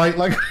fleshlight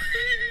like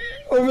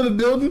over the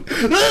building.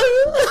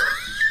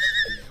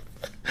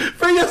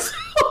 For yourself.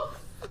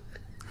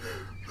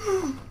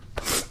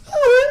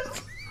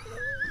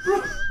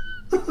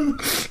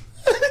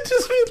 It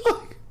just be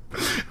like,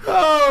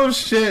 oh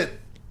shit.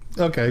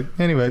 Okay,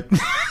 anyway.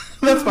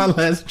 That's my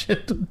last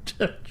gentle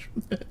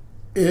judgment.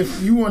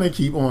 If you want to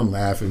keep on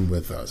laughing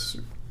with us,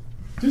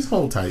 just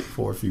hold tight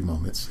for a few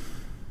moments.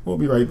 We'll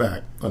be right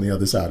back on the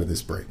other side of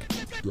this break.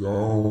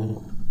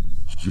 Don't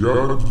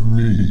judge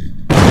me.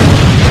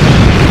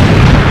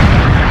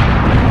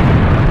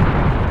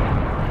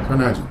 So,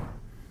 Nigel.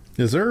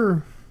 Yes,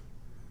 sir.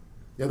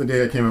 The other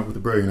day I came up with a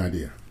brilliant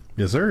idea.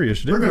 Yes, sir.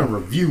 Yes, you did. We're going to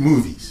review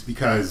movies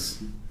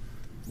because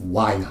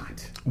why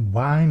not?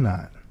 Why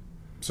not?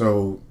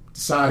 So,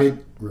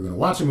 decided we're going to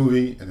watch a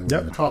movie and then we're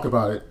going to talk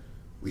about it.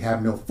 We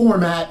have no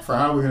format for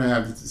how we're going to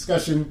have this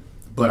discussion,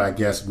 but I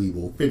guess we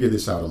will figure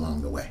this out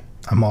along the way.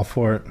 I'm all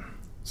for it.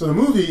 So the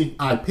movie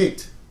I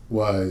picked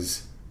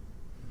was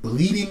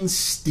Bleeding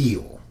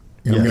Steel.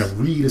 And I'm going to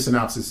read a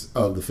synopsis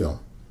of the film.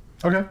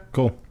 Okay,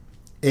 cool.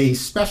 A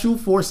special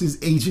forces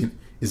agent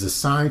is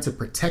assigned to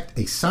protect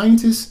a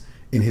scientist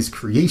and his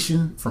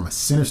creation from a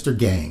sinister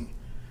gang.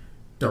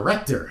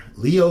 Director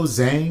Leo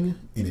Zhang,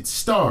 and it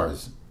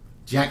stars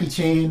Jackie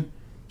Chan,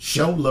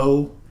 Shou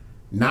Lo,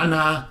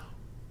 Nana.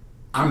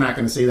 I'm not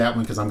going to say that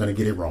one because I'm going to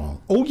get it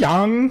wrong. Oh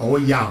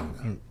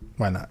Yang.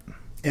 Why not?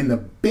 And the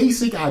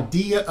basic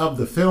idea of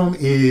the film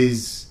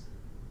is,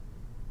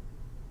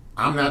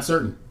 I'm not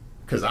certain.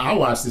 Because I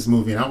watched this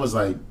movie and I was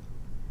like,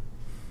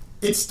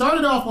 it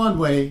started off one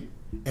way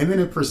and then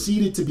it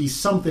proceeded to be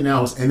something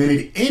else and then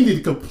it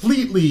ended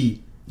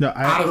completely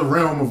out of the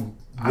realm of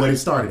what it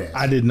started as.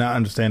 I did not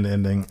understand the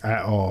ending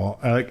at all.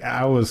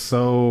 I was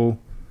so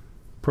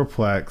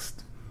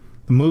perplexed.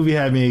 The movie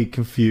had me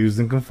confused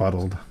and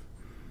confuddled.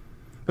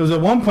 There was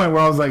at one point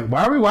where I was like,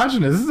 why are we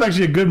watching this? This is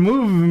actually a good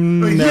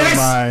movie. Never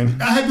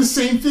mind. I had the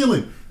same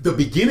feeling. The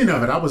beginning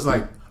of it, I was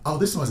like, oh,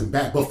 this wasn't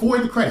bad. Before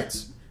the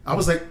credits, I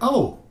was like,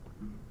 oh,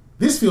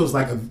 this feels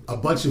like a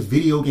bunch of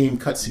video game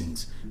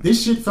cutscenes.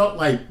 This shit felt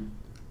like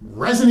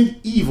Resident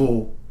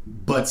Evil,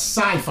 but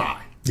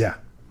sci-fi. Yeah.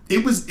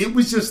 It was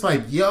just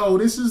like, yo,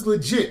 this is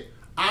legit.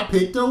 I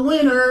picked a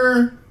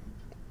winner.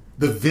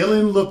 The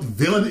villain looked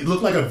It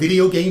looked like a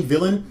video game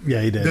villain.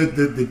 Yeah, he did.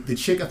 The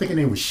chick, I think her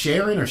name was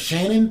Sharon or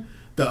Shannon.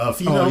 The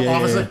female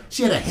officer. Yeah.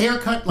 She had a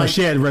haircut like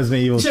she had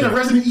Resident Evil. She had a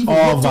Resident Evil.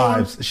 All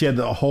vibes. She had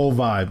the whole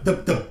vibe.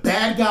 The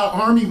bad guy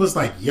army was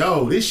like,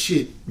 yo, this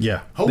shit.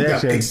 Yeah. Hold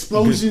up.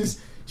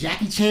 Explosions.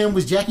 Jackie Chan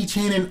was Jackie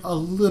Chan in a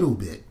little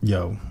bit.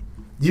 Yo.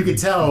 You could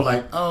tell,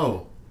 like,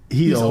 oh,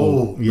 He's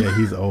old. Yeah,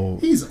 he's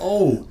old. He's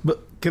old.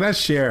 But can I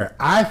share?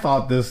 I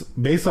thought this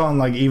based on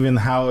like even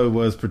how it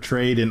was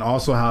portrayed and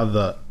also how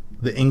the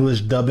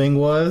English dubbing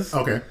was.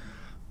 Okay.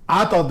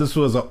 I thought this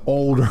was an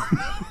older.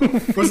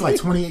 It was like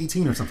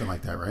 2018 or something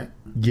like that, right?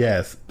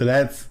 Yes, but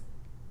that's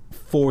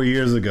 4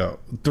 years ago,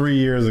 3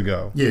 years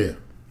ago. Yeah.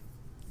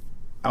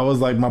 I was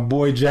like, my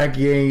boy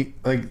Jackie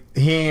ain't like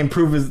he ain't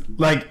improved his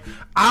like.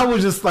 I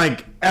was just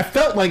like, I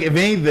felt like if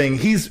anything,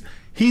 he's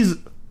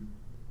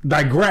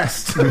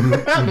digressed.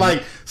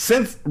 Like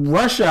since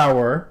Rush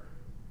Hour,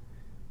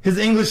 his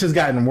English has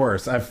gotten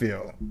worse. I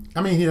feel.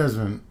 I mean, he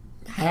doesn't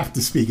have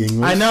to speak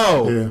English. I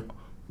know, Yeah.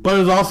 but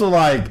it's also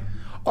like,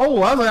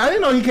 oh, I was like, I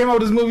didn't know he came out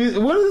with this movie.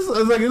 What is this? I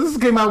was like, this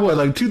came out what,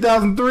 like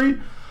 2003,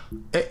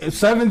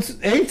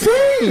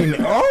 18?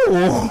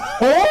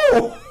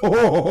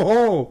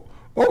 Oh.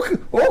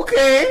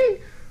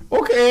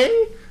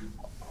 Okay.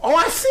 Oh,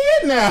 I see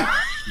it now.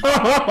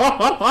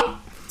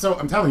 So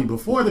I'm telling you,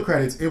 before the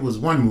credits, it was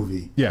one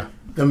movie. Yeah.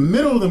 The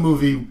middle of the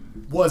movie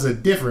was a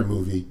different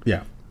movie.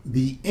 Yeah.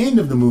 The end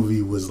of the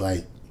movie was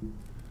like,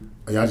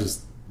 y'all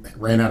just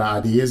ran out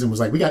of ideas and was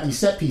like, we got these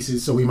set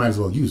pieces, so we might as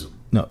well use them.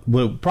 No,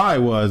 what it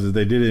probably was is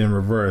they did it in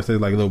reverse. They're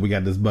like, look, we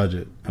got this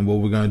budget, and what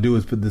we're gonna do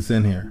is put this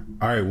in here.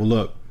 All right, well,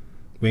 look,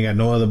 we ain't got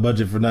no other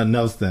budget for nothing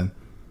else. Then,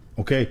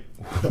 okay.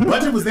 The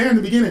budget was there in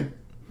the beginning.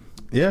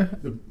 Yeah,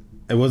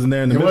 it wasn't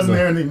there in the It middle. wasn't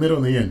there in the middle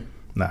and the end.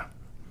 Nah.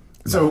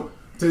 So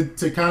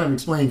to kind of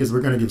explain, because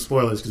we're going to give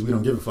spoilers because we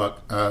don't give a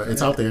fuck.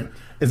 It's out there.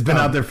 It's been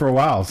out there for a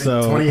while.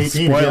 So 2018. If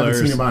you haven't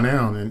spoilers. seen it by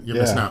now, then you're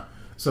missing out.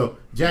 So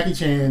Jackie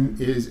Chan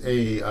is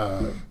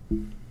a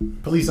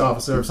police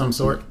officer of some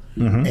sort,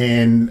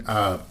 and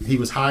he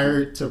was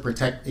hired to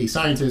protect a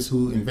scientist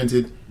who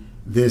invented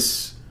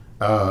this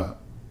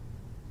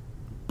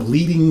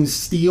bleeding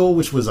steel,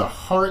 which was a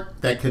heart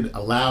that could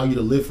allow you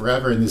to live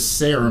forever, and this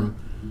serum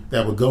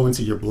that would go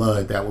into your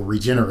blood that will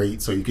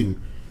regenerate so you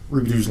can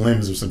reproduce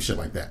limbs or some shit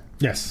like that.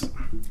 Yes.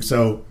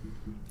 So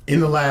in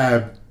the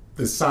lab,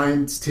 the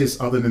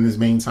scientists other than his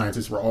main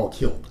scientists were all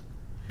killed.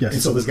 Yes.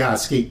 And so this guy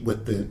escaped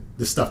with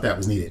the stuff that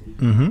was needed.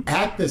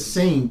 At the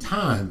same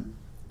time,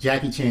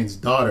 Jackie Chan's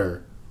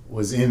daughter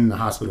was in the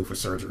hospital for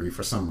surgery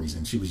for some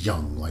reason. She was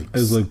young, like It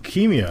was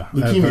leukemia.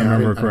 If I leukemia. remember I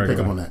didn't correctly.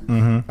 pick up on that.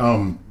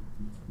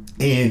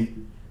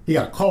 And he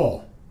got a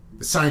call.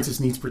 The scientist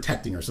needs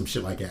protecting or some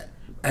shit like that.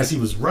 As he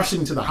was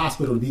rushing to the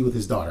hospital to be with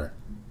his daughter,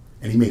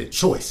 and he made a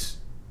choice.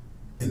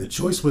 And the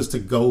choice was to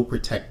go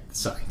protect the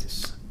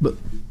scientist. But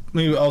let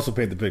me also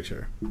paint the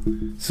picture.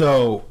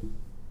 So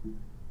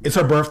it's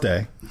her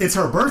birthday. It's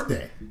her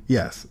birthday.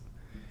 Yes.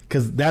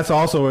 Because that's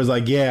also where it's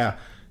like, yeah,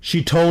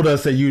 she told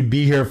us that you'd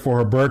be here for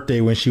her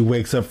birthday when she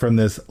wakes up from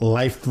this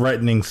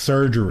life-threatening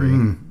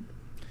surgery.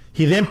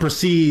 He then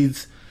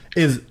proceeds,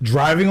 is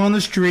driving on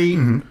the street,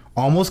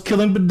 almost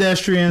killing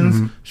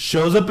pedestrians,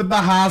 shows up at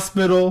the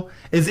hospital,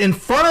 is in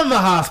front of the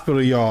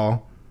hospital,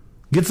 y'all,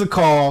 gets a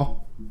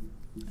call,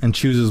 and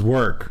chooses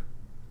work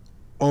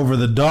over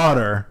the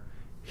daughter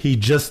he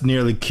just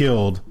nearly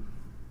killed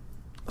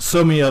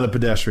so many other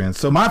pedestrians.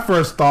 So my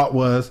first thought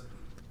was,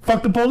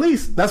 fuck the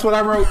police. That's what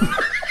I wrote.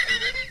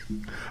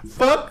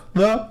 Fuck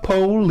the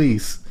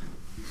police.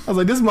 I was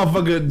like, this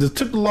motherfucker just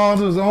took the law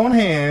into his own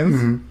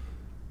hands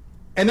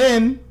and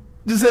then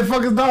just said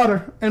fuck his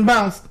daughter and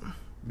bounced.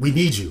 We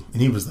need you.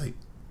 And he was like,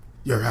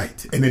 you're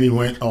right. And then he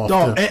went off.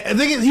 Dog, to, I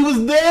think he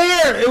was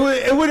there.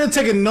 It would have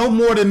taken no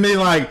more than me,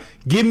 like,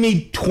 give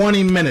me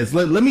 20 minutes.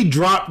 Let me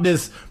drop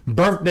this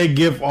birthday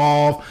gift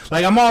off.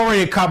 Like, I'm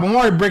already a cop. I'm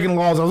already breaking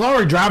laws. I was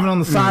already driving on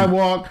the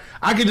sidewalk.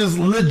 I could just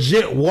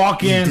legit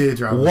walk in,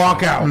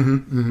 walk out.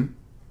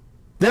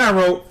 Then I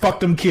wrote, fuck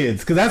them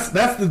kids. Because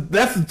that's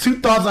the two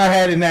thoughts I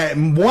had in that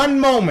one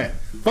moment.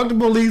 Fuck the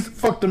police,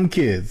 fuck them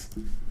kids.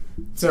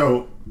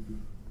 So,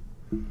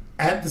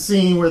 at the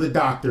scene where the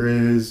doctor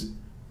is,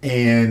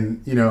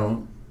 and, you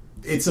know,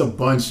 it's a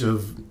bunch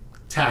of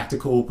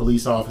tactical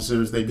police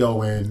officers. They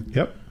go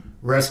in,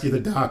 rescue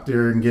the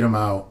doctor and get him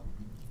out.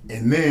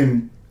 And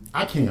then,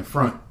 I can't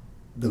front.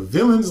 The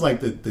villains, like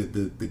the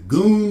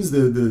goons,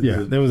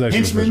 that was actually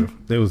henchmen, official.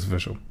 That was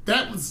official.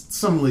 that was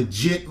some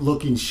legit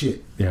looking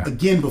shit. Yeah.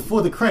 Again,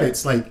 before the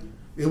credits, like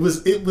it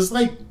was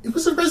like it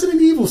was a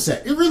Resident Evil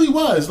set. It really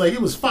was. Like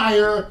it was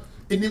fire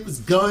and it was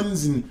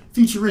guns and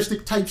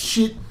futuristic type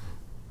shit.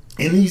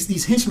 And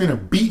these henchmen are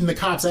beating the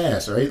cops'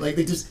 ass, right? Like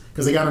they just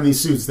because they got on these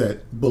suits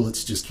that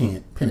bullets just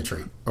can't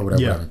penetrate or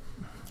whatever. Yeah.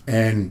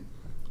 And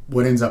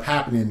what ends up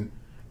happening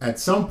at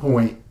some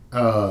point,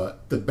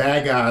 the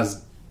bad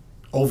guys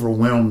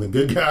overwhelm the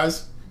good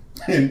guys,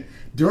 and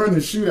during the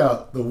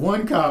shootout, the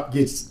one cop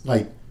gets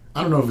like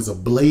I don't know if it's a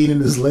blade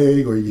in his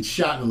leg or he gets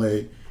shot in the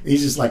leg. And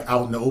he's just like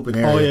out in the open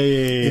area. Oh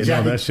yeah. And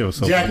Jackie, No, that shit was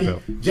so Jackie,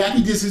 fucked up.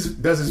 Jackie does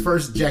his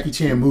first Jackie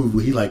Chan move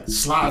where he like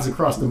slides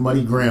across the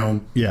muddy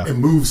ground and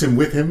moves him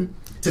with him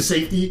to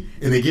safety,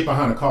 and they get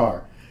behind a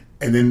car.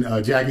 And then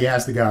Jackie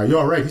asks the guy, "You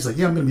all right?" He's like,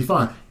 "Yeah, I'm gonna be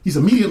fine." He's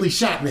immediately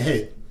shot in the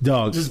head.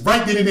 Dog. Just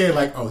right then and there,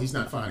 like, oh, he's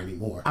not fine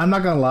anymore. I'm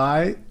not gonna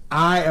lie.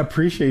 I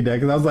appreciate that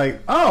because I was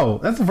like, oh,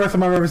 that's the first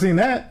time I've ever seen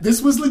that.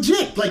 This was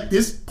legit. Like,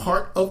 this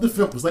part of the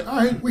film was like, all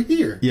right, we're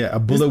here. Yeah, a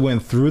bullet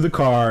went through the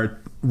car,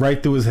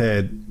 right through his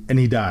head, and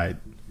he died.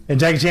 And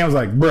Jackie Chan was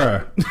like,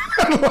 bruh.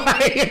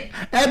 Like,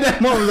 at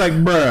that moment, I was like,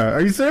 bruh,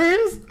 are you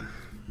serious?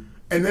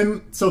 And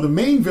then, so the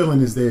main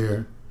villain is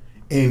there,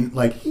 and,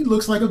 like, he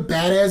looks like a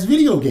badass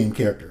video game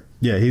character.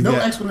 Yeah, he's no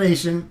got-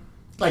 explanation.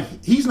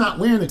 Like, he's not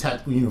wearing the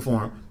tactical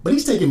uniform, but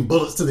he's taking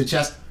bullets to the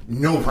chest,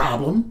 no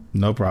problem.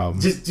 No problem.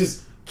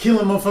 Just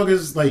killing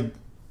motherfuckers, like,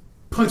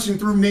 punching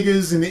through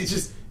niggas, and it's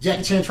just,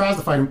 Jackie Chan tries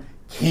to fight him,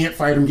 can't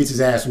fight him, gets his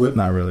ass whipped.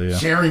 Not really, yeah.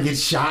 Sharon gets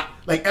shot.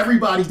 Like,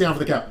 everybody's down for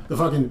the count. The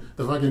fucking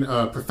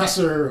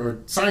professor or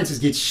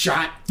scientist gets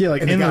shot. Yeah,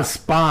 like and in the guy-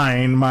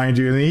 spine, mind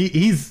you. And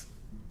he's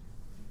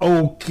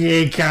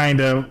okay,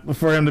 kind of,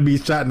 for him to be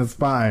shot in the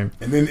spine.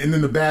 And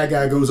then the bad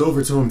guy goes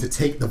over to him to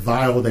take the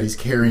vial that he's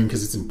carrying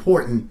because it's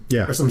important,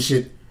 Yeah. or some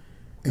shit.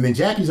 And then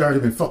Jackie's already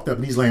been fucked up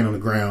and he's laying on the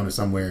ground or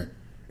somewhere.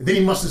 And then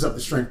he musters up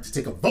the strength to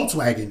take a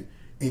Volkswagen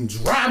and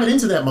drive it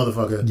into that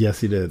motherfucker. Yes,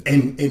 he did.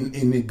 And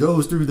it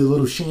goes through the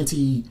little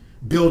shanty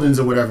buildings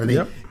or whatever. They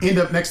Yep. end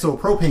up next to a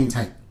propane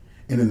tank.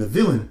 And then the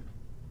villain,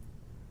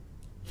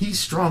 he's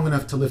strong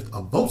enough to lift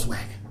a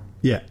Volkswagen.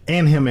 Yeah,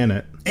 and him in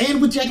it. And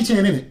with Jackie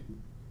Chan in it.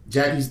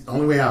 Jackie's the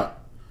only way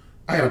out.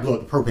 I gotta blow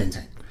up the propane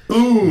tank.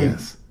 Boom!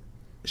 Yes.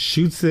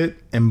 Shoots it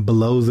and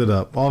blows it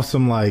up. Off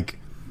some, like,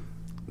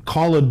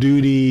 Call of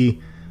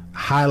Duty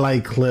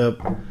highlight clip.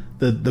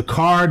 The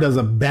car does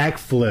a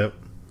backflip.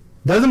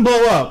 Doesn't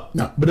blow up.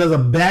 No. But does a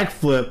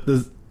backflip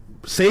to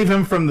save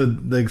him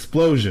from the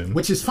explosion.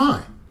 Which is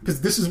fine,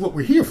 because this is what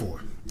we're here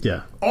for.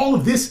 Yeah. All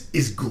of this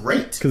is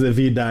great. Because if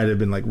he died, it'd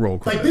been like roll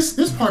credits. Like,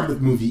 this part of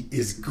the movie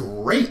is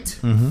great.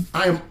 Mm-hmm.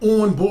 I am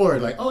on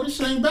board. Like, oh, this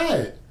shit ain't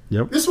bad.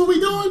 Yep. This what we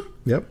doing?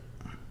 Yep.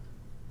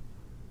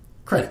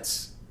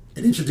 Credits.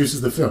 It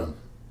introduces the film.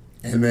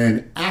 And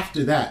then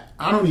after that,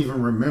 I don't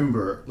even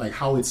remember, like,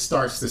 how it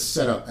starts to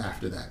set up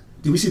after that.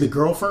 Did we see the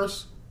girl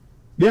first?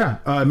 Yeah.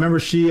 Remember,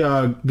 she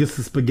gets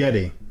the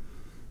spaghetti.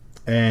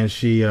 And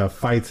she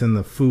fights in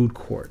the food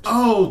court.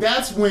 Oh,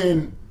 that's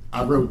when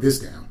I wrote this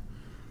down.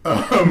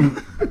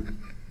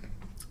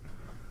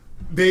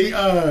 They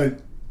a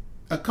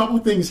couple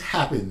things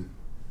happen.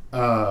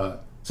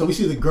 So we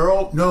see the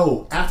girl.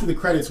 No, after the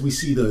credits, we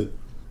see the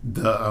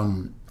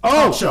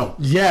talk show.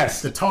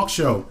 Yes. The talk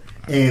show,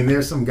 and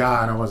there's some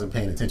guy, and I wasn't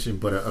paying attention,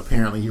 but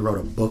apparently he wrote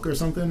a book or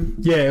something.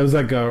 Yeah, it was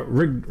like a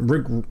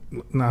Rick. No,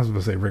 I was going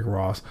to say Rick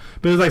Ross,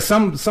 but it was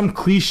like some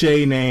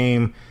cliche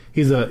name.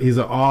 He's an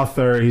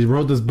author. He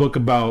wrote this book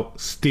about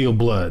Steel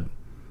Blood,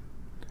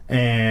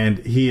 and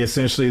he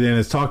essentially then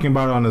is talking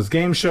about it on his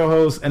game show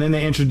host, and then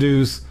they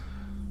introduce,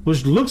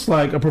 which looks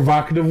like a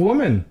provocative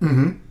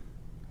woman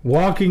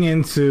walking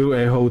into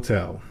a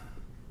hotel.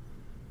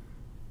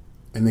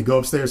 And they go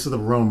upstairs to the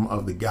room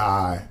of the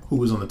guy who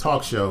was on the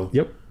talk show.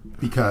 Yep.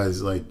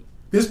 Because, like,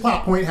 this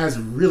plot point has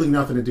really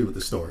nothing to do with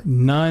the story.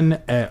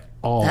 None at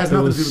all. It has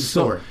nothing to was do with the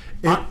story.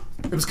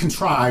 It was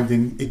contrived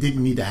and it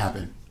didn't need to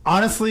happen.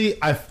 Honestly,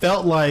 I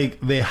felt like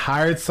they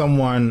hired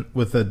someone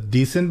with a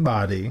decent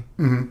body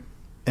and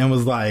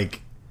was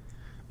like,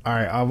 all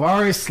right, I've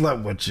already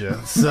slept with you,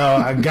 so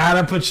I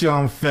gotta put you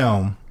on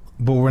film,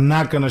 but we're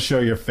not gonna show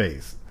your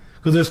face.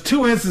 Because there's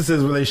 2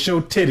 instances where they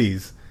show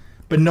titties,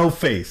 but no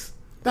face.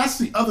 That's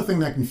the other thing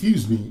that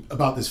confused me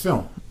about this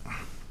film.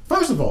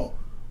 First of all,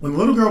 when the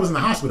little girl was in the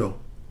hospital,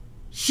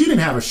 she didn't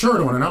have a shirt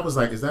on, and I was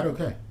like, is that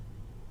okay?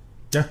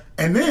 Yeah.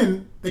 And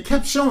then they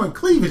kept showing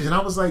cleavage, and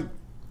I was like,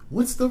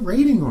 what's the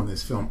rating on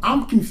this film?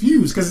 I'm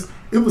confused, because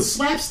it was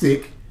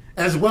slapstick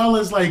as well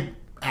as, like,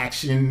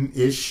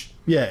 action-ish.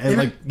 Yeah, and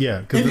like,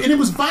 yeah. And it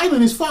was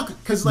violent as fuck,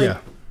 because, like, Yeah.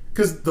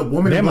 because the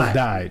woman They in almost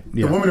black died.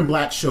 Yeah. The woman in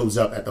black shows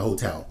up at the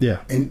hotel. Yeah.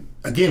 And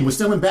again, we're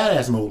still in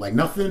badass mode. Like,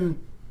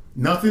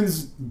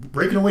 nothing's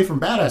breaking away from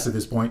badass at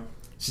this point.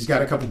 She's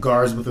got a couple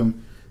guards with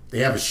them. They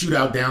have a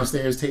shootout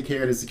downstairs, take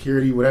care of the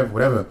security,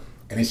 whatever.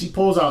 And then she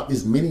pulls out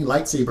this mini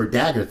lightsaber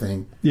dagger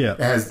thing. Yeah.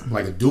 That has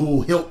like a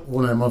dual hilt,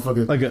 one of them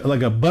motherfuckers.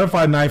 like a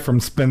butterfly knife from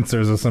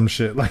Spencer's or some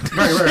shit like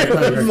that.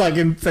 Right. It's like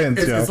intense.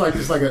 It's like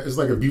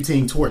a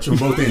butane torch on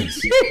both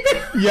ends.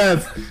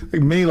 Yes,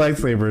 like mini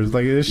lightsabers.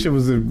 Like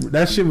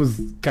that shit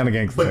was kind of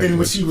gangster. But then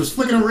when actually. she was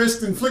flicking her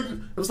wrist and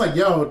flicking, it was like,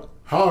 yo,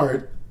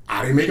 hard.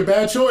 I didn't make a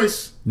bad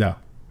choice. No,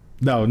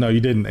 you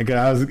didn't. Again,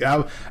 I was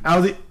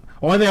the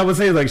only thing I would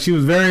say is like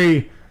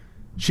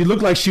she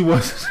looked like she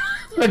was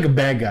like a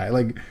bad guy.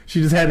 Like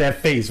she just had that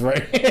face,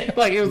 right?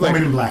 Like it was Woman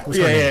like in Black. What's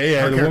her Yeah. name?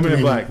 Her The character woman in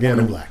name black. is Yeah, Woman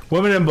in the Black.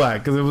 Woman in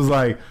black. Because it was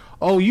like,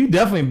 oh, you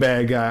definitely a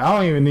bad guy. I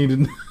don't even need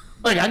to.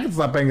 Like I can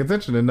stop paying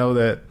attention to know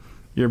that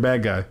you're a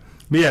bad guy.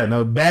 But yeah,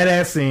 no,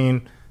 badass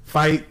scene,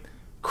 fight,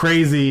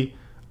 crazy.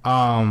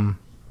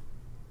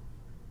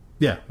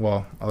 Yeah,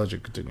 well, I'll let you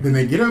continue. Then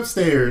they get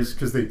upstairs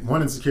because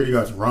one of the security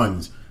guards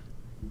runs.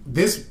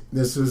 This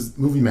is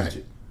movie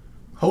magic.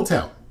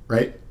 Hotel,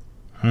 right?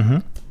 Mm-hmm.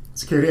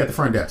 Security at the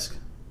front desk.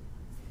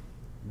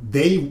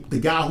 The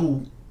guy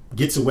who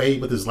gets away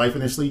with his life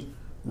initially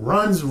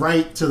runs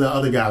right to the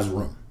other guy's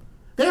room.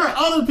 There are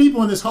other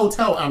people in this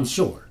hotel, I'm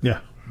sure. Yeah.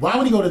 Why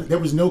would he go to? There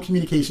was no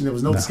communication. There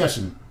was no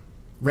discussion.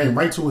 Ran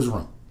right to his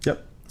room.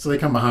 Yep. So they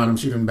come behind him,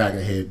 shoot him in the back of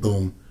the head.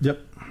 Boom. Yep.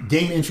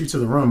 Gain entry to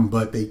the room,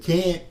 but they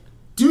can't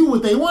do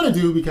what they want to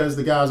do because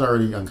the guy's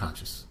already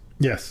unconscious.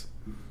 Yes.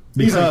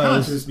 He's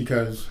unconscious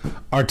because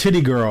our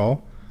titty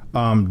girl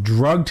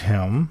drugged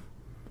him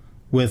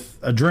with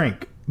a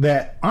drink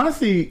that,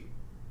 honestly,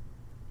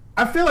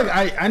 I feel like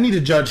I need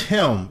to judge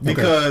him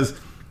because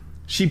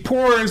she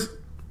pours,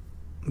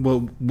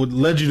 well, what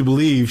led you to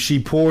believe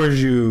she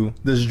pours you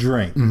this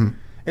drink. Mm-hmm.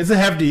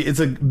 It's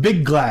a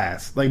big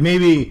glass, like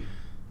maybe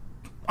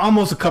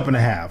almost a cup and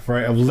a half,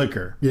 right, of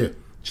liquor. Yeah.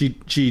 She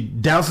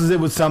douses it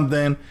with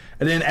something,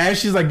 and then as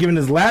she's like giving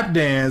this lap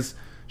dance,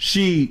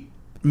 she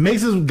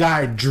makes this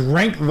guy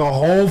drink the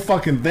whole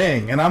fucking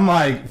thing. And I'm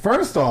like,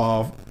 first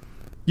off,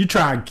 you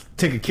try and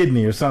take a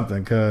kidney or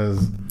something,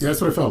 because that's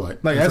what it felt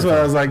like. That's what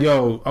I was like,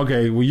 yo,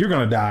 okay, well, you're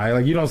gonna die.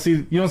 Like, you don't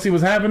see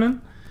what's happening.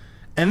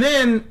 And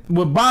then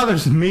what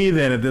bothers me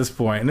then at this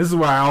point, and this is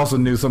where I also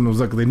knew something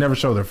was up, because they never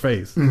show their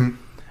face,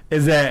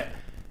 is that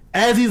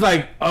as he's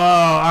like,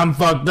 oh, I'm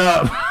fucked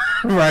up,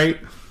 right?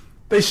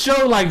 They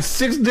show like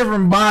 6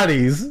 different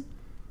bodies.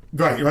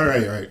 Right.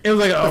 It was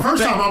like the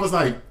first time I was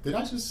like, did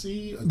I just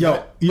see a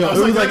gut? It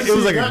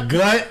was like a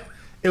gut.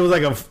 It was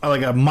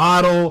like a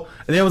model,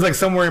 and then it was like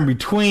somewhere in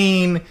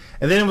between,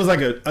 and then it was like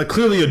a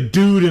clearly a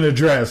dude in a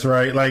dress,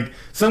 right? Like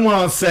someone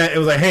on set. It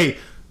was like, hey,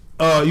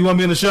 you want to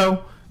be in the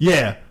show?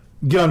 Yeah,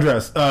 get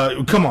undressed.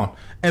 Come on.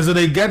 And so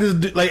they got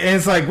this like, and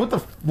it's like,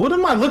 what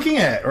am I looking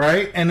at,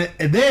 right? And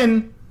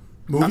then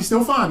movie's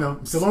still fine though.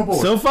 Still on board.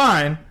 Still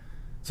fine.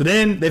 So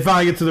then they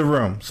finally get to the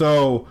room.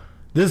 So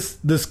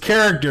this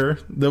character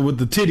with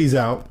the titties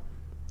out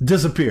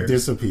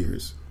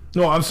disappears.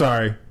 No, I'm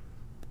sorry.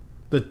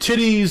 The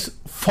titties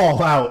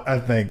fall out, I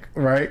think,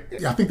 right?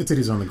 Yeah, I think the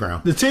titties are on the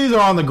ground. The titties are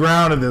on the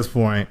ground at this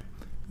point.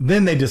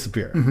 Then they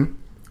disappear.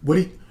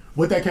 Mm-hmm.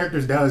 What that character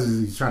does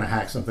is he's trying to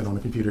hack something on the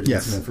computer to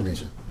get some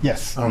information.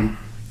 Yes.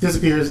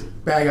 Disappears.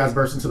 Bad guys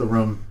burst into the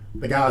room.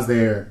 The guy's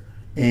there,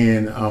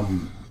 and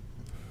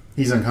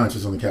he's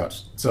unconscious on the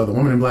couch. So the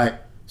woman in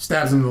black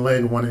stabs him in the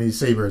leg with one of these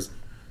sabers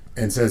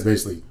and says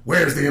basically,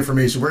 where's the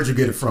information? Where'd you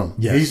get it from?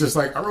 Yes. And he's just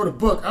like, I wrote a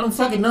book. I don't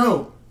fucking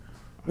know.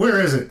 Where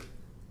is it?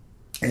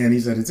 And he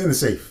said, it's in the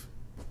safe.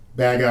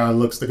 Bad guy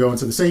looks to go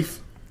into the safe,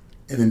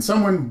 and then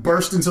someone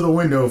burst into the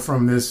window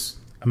from this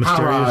a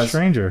mysterious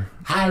stranger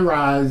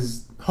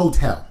high-rise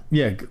hotel.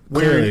 Yeah,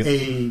 wearing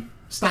a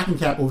stocking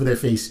cap over their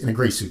face in a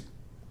gray suit.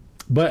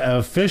 But an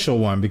official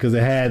one, because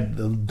it had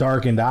the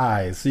darkened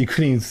eyes, so you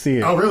couldn't even see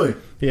it. Oh, really?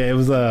 Yeah, it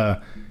was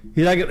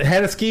he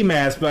had a ski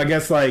mask, but I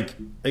guess like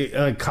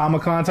a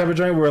Comic-Con type of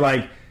joint where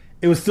like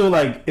it was still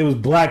like it was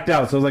blacked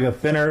out, so it was like a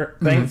thinner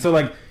thing. So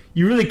like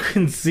you really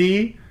couldn't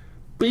see,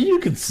 but you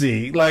could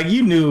see. Like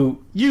you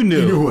knew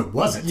who it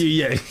wasn't.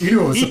 Yeah, you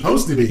knew it was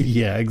supposed to be.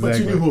 Yeah, exactly. But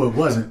you knew who it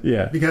wasn't.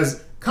 Yeah,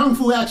 because kung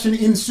fu action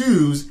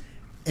ensues,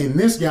 and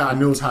this guy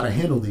knows how to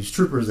handle these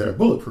troopers that are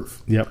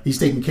bulletproof. Yep, he's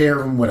taking care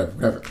of them,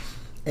 whatever.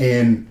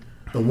 And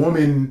the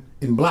woman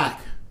in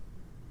black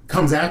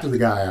comes after the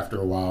guy after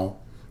a while.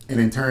 And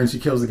in turn, she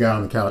kills the guy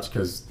on the couch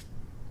because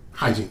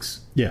hijinks.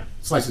 Yeah.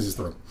 Slices his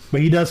throat.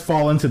 But he does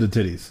fall into the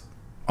titties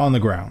on the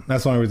ground.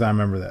 That's the only reason I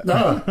remember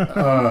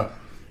that.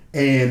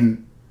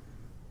 And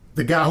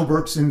the guy who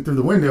bursts in through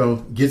the window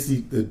gets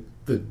the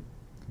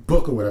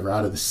book or whatever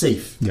out of the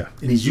safe. Yeah.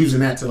 And he's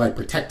using that to like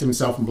protect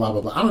himself and blah, blah,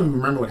 blah. I don't even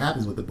remember what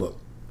happens with the book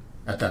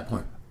at that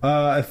point.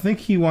 I think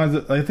he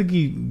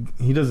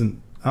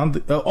doesn't. I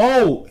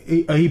don't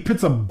he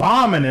puts a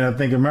bomb in it, I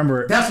think.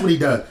 Remember? That's what he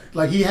does.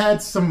 Like, he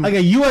had some... Like a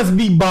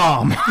USB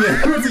bomb.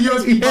 Yeah, it was a USB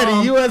bomb. He had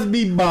a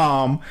USB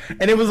bomb.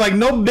 And it was, like,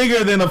 no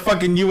bigger than a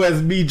fucking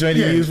USB joint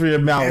you use for your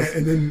mouse.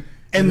 And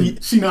then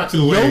she knocks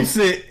it away. Yokes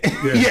it.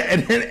 Yeah,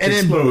 and then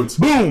explodes.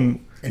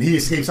 Boom. And he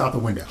escapes out the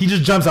window. He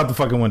just jumps out the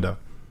fucking window.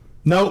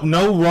 No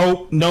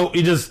rope. No,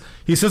 he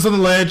sits on the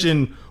ledge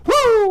and...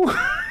 Woo!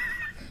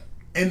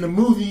 And the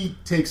movie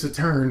takes a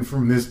turn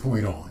from this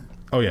point on.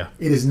 Oh, yeah.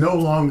 It is no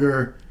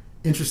longer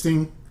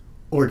interesting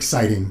or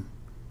exciting.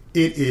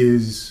 It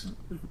is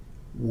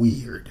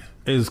weird.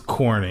 It is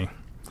corny.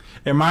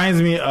 It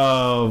reminds me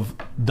of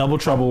Double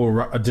Trouble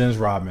with Dennis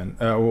Rodman.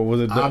 Was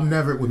it?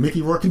 With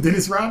Mickey Rourke and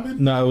Dennis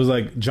Rodman? No, it was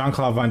like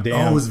Jean-Claude Van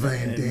Damme. Oh, it was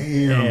Van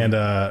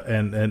Damme.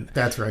 And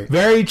that's right.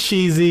 Very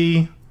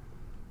cheesy.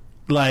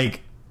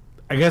 Like,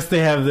 I guess they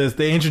have this.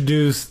 They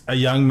introduce a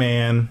young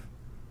man.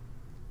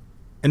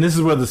 And this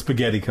is where the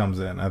spaghetti comes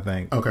in, I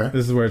think. Okay.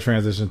 This is where it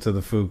transitions to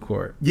the food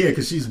court. Yeah,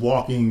 because she's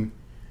walking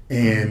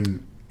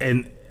and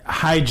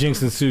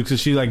hijinks ensues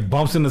because she like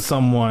bumps into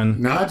someone.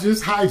 Not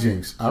just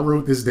hijinks. I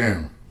wrote this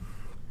down.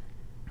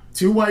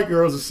 2 white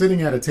girls are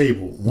sitting at a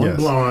table. One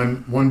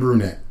blonde, one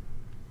brunette.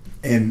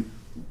 And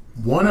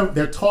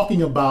they're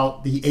talking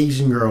about the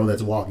Asian girl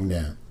that's walking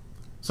down.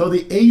 So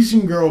the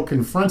Asian girl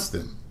confronts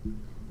them.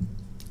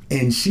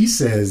 And she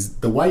says,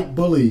 the white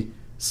bully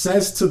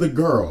says to the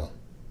girl,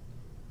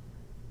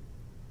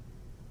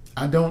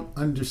 I don't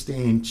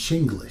understand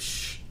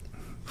Chinglish.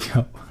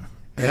 Yo.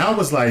 And I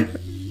was like,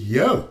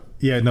 yo.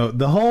 Yeah, no,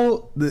 the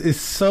whole it's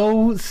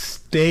so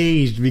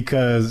staged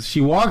because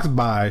she walks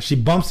by, she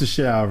bumps the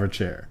shit out of her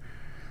chair.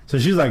 So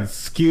she's like,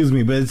 "Excuse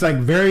me," but it's like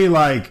very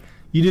like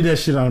you did that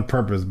shit on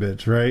purpose,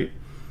 bitch, right?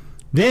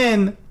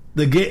 Then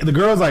the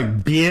girl's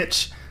like,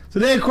 "Bitch." So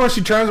then of course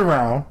she turns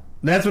around.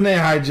 That's when they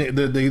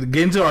get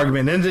into an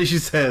argument. And then she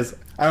says,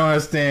 "I don't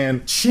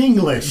understand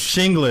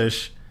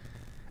Shinglish,"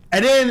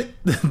 and then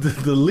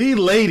the lead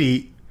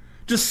lady.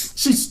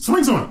 She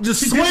swings on him.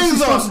 Just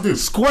swings on,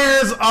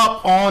 squares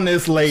up on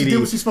this lady. She did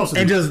what she's supposed to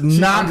do. And just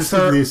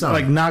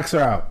knocks her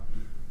out.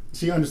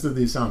 She understood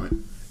the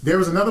assignment. There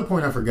was another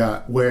point I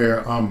forgot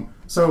where,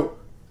 so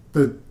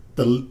the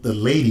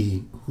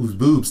lady whose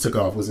boobs took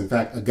off was in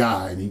fact a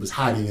guy, and he was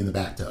hiding in the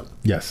bathtub.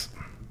 Yes.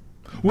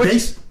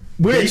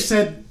 They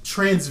said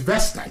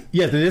transvestite.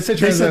 Yeah, they did say transvestite.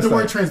 They said the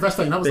word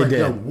transvestite, and I was like,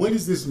 yo, what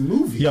is this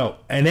movie? Yo,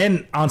 and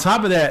then on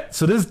top of that,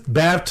 so this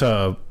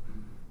bathtub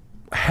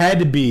had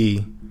to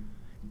be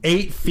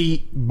 8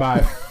 feet by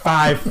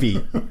 5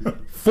 feet,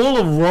 full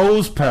of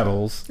rose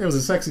petals. It was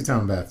a sexy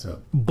time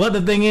bathtub. But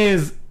the thing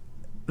is,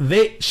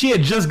 she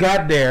had just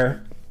got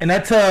there, and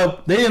that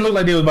tub, they didn't look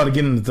like they was about to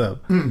get in the tub.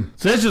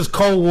 So that's just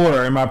cold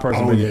water, in my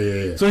personal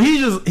opinion. Yeah. So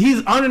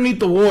he's underneath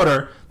the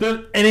water,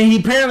 and then he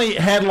apparently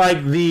had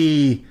like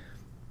the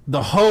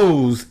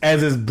hose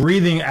as his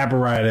breathing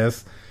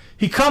apparatus.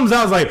 He comes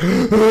out like,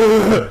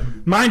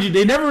 mind you,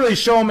 they never really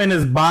show him in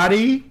his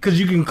body because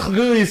you can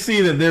clearly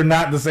see that they're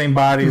not the same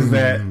bodies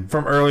that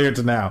from earlier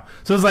to now.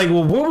 So it's like,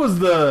 well, what was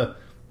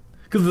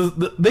because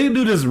they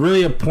do this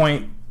really a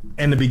point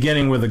in the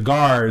beginning where the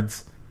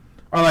guards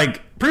are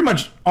like pretty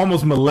much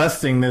almost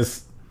molesting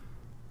this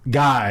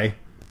guy,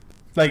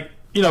 like,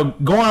 you know,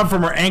 going up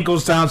from her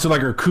ankles down to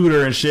like her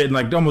cooter and shit, and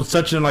like almost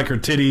touching like her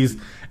titties.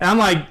 And I'm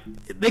like,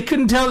 they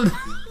couldn't tell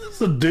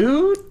it's a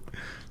dude.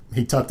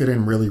 He tucked it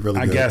in really,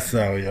 really good. I guess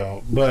so,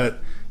 yo. But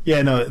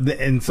yeah, no,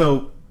 and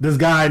so this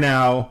guy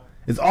now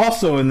is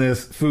also in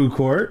this food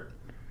court,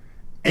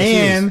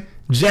 and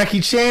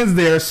Jackie Chan's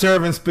there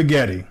serving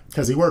spaghetti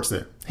because he works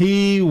there.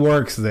 He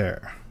works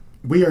there.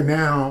 We are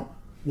now.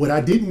 What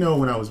I didn't know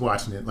when I was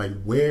watching it,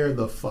 like, where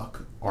the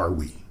fuck are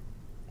we?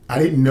 I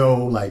didn't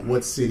know like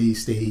what city,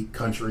 state,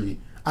 country.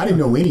 I didn't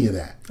know any of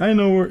that. I didn't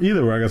know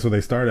where I guess where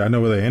they started. I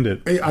know where they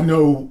ended. I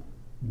know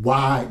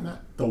why.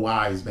 Not the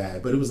why is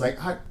bad, but it was like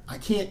I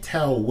can't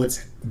tell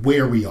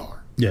where we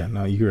are. Yeah,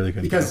 no, you really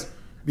couldn't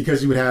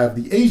because you would have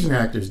the Asian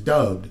actors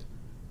dubbed,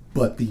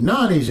 but the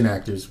non-Asian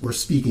actors were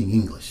speaking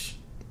English.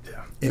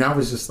 Yeah, and I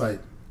was just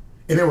like,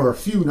 and there were a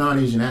few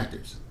non-Asian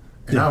actors,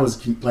 and I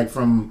was like,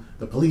 from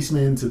the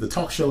policeman to the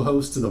talk show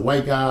host to the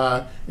white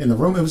guy in the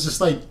room. It was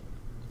just like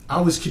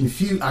I was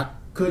confused. I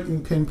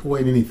couldn't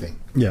pinpoint anything.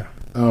 Yeah.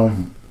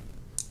 And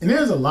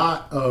there's a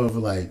lot of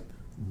like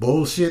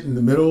bullshit in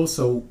the middle.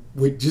 So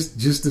we just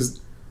to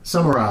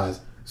summarize.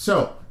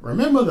 So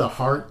remember the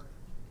heart,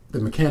 the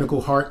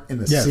mechanical heart and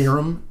the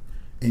serum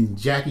in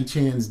Jackie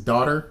Chan's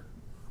daughter?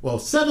 Well,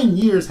 7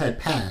 years had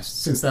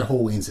passed since that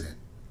whole incident.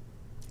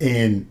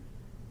 And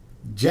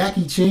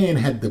Jackie Chan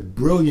had the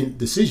brilliant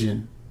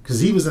decision, because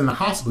he was in the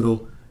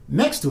hospital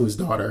next to his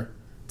daughter,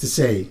 to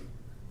say,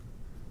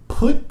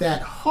 put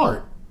that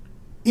heart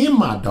in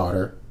my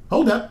daughter.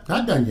 Hold up,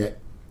 not done yet.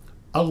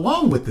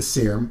 Along with the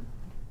serum.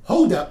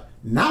 Hold up,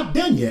 not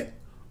done yet.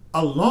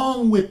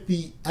 Along with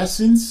the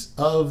essence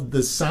of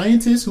the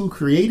scientist who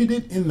created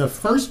it in the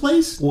first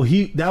place. Well,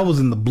 that was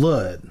in the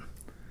blood.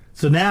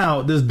 So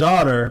now this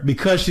daughter,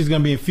 because she's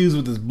going to be infused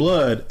with this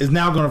blood, is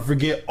now going to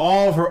forget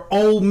all of her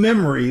old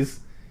memories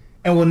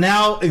and will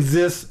now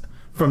exist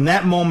from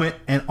that moment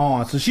and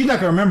on. So she's not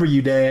going to remember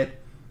you, Dad.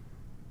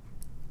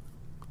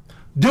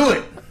 Do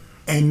it.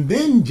 And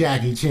then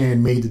Jackie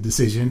Chan made the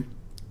decision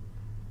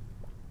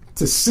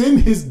to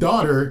send his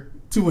daughter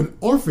to an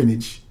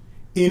orphanage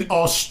in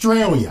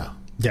Australia.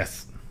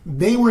 Yes.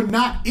 They were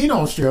not in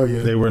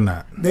Australia. They were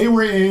not. They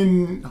were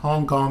in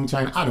Hong Kong,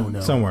 China. I don't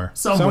know.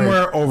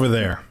 Somewhere over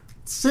there.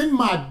 Send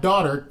my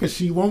daughter, because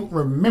she won't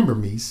remember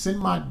me, send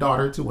my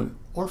daughter to an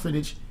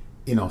orphanage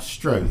in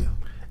Australia.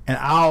 And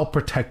I'll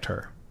protect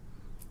her.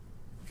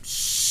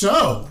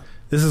 So,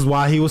 this is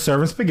why he was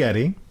serving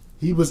spaghetti.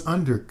 He was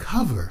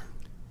undercover.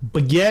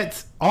 But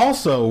yet,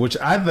 also, which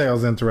I thought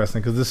was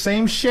interesting, because the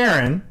same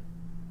Sharon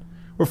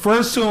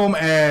refers to him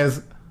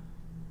as,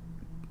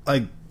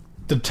 like,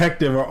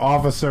 detective or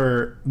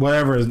officer,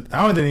 whatever.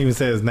 I don't even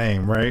say his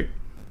name, right?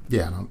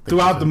 Yeah, I don't think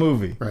throughout the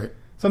movie. Right.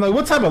 So I'm like,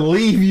 what type of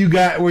leave you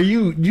got where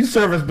you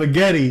serving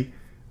spaghetti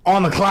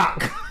on the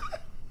clock?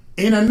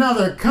 In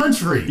another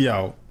country.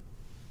 Yo.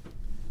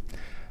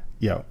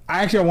 I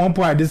actually, at one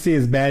point, I did see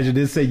his badge. It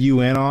did say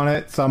UN on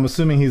it. So I'm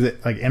assuming he's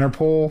at, like,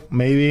 Interpol,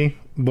 maybe.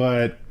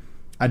 But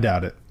I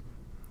doubt it.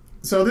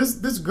 So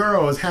this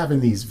girl is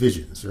having these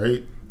visions,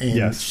 right?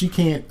 And she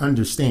can't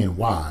understand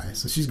why.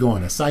 So she's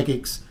going to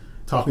psychics,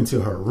 talking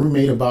to her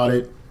roommate about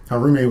it. Her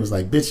roommate was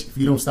like, bitch, if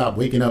you don't stop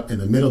waking up in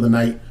the middle of the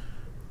night,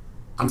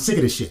 I'm sick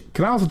of this shit.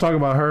 Can I also talk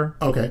about her?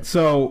 Okay.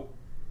 So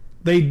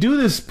they do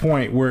this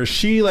point where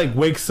she, like,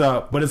 wakes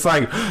up, but it's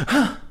like,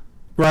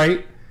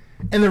 right?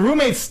 And the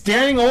roommate's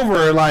staring over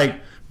her like,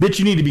 Bitch,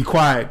 you need to be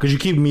quiet because you're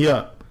keeping me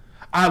up.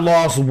 I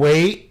lost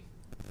weight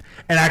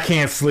and I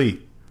can't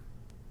sleep.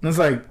 And it's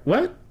like,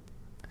 what?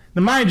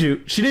 Now, mind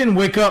you, she didn't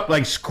wake up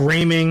like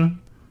screaming,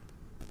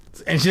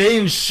 and she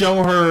didn't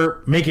show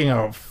her making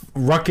a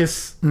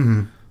ruckus.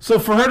 Mm-hmm. So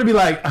for her to be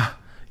like,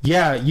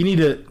 yeah, you need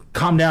to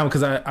calm down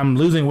because I'm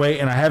losing weight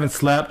and I haven't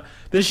slept.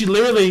 Then she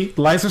literally,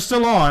 lights are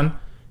still on,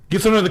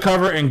 gets under the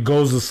cover and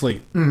goes to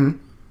sleep. Mm-hmm.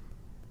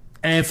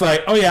 And it's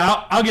like, oh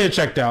yeah, I'll get it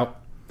checked out.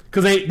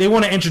 Because they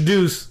want to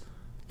introduce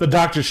the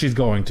doctor she's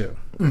going to,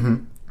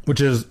 which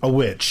is a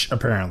witch,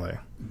 apparently.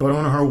 But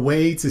on her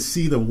way to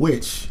see the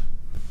witch,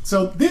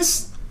 so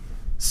this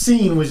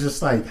scene was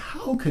just like,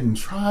 how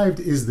contrived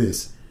is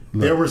this?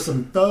 Look. There were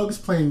some thugs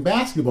playing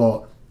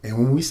basketball, and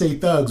when we say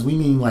thugs, we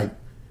mean like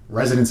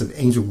residents of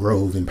Angel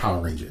Grove and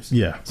Power Rangers.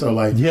 Yeah. So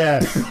like,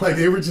 like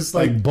they were just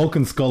like Bulk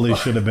and Scully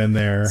should have been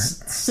there.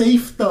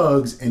 Safe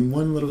thugs and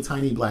one little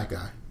tiny black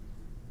guy.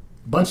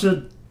 Bunch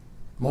of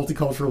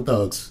multicultural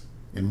thugs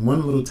and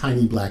one little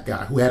tiny black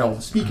guy who had all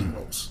the speaking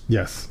roles.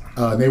 Yes.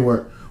 They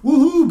were,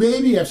 woohoo,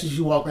 baby, after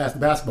she walked past the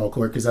basketball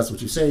court, because that's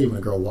what you say when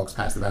a girl walks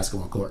past the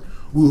basketball court.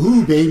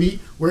 Woohoo, baby,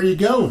 where are you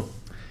going?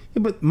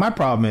 Yeah, but my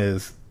problem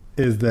is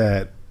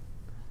that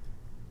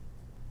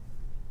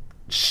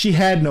she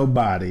had no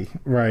body,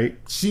 right?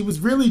 She was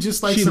really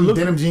just like some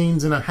denim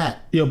jeans and a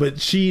hat. Yeah, but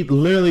she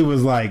literally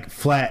was like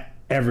flat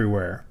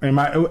everywhere.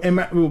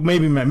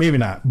 Maybe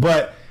not.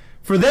 But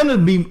for them to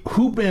be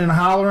hooping and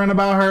hollering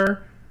about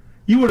her,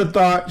 you would have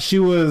thought she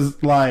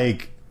was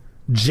like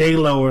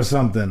J-Lo or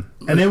something.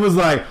 And it was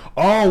like,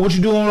 oh, what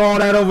you doing with all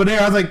that over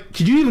there? I was like,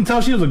 could you even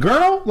tell she was a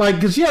girl? Like,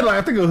 because she had, like,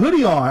 I think, a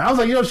hoodie on. I was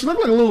like, yo, she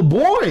looked like a little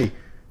boy.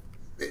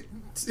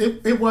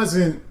 It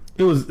wasn't.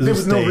 There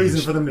was no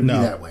reason for them to be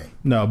that way.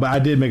 No, but I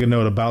did make a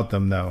note about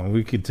them, though.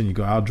 We continue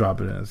going. I'll drop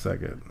it in a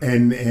second.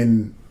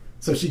 And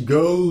so she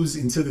goes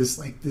into this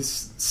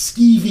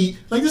skeevy,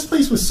 like this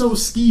place was so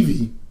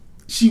skeevy.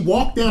 She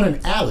walked down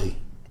an alley,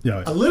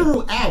 a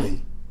literal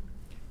alley,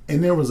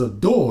 and there was a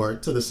door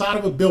to the side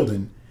of a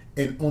building,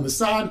 and on the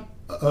side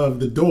of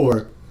the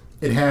door,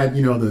 it had,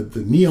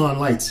 the neon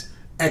lights,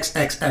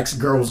 XXX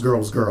girls,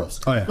 girls, girls.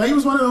 Oh, yeah. Like, it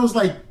was one of those,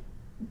 like,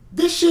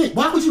 this shit,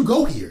 why would you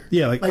go here?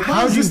 Yeah, like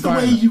how is this the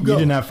way you go? You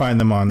did not find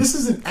them on this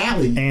is an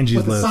alley Angie's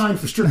with list. A sign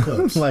for strip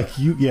clubs.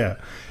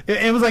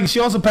 It was like she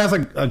also passed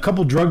like a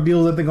couple drug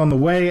deals, I think, on the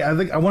way.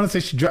 I want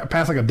to say she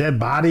passed like a dead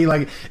body.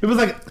 Like, it was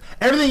like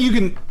everything you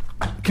can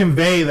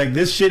convey, like,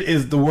 this shit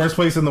is the worst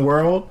place in the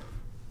world.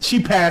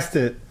 She passed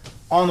it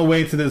on the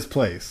way to this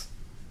place.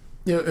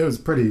 Yeah, it was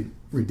pretty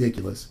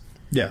ridiculous.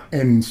 Yeah.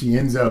 And she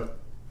ends up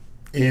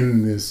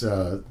in this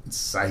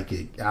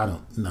psychic, I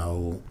don't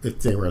know if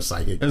they were a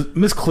psychic.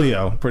 Miss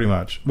Cleo, pretty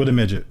much, with a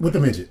midget.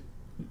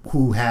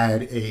 Who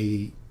had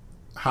a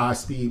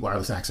high-speed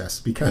wireless access,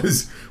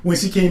 because when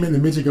she came in, the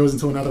midget goes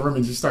into another room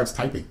and just starts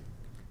typing.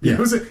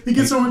 Yeah. He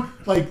gets on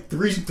like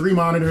three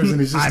monitors and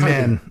it's just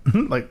typing.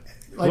 like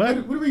what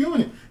are we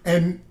doing?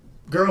 And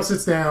girl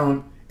sits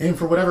down, and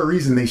for whatever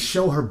reason, they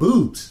show her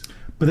boobs.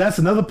 But that's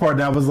another part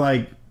that was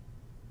like,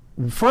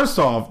 first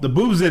off, the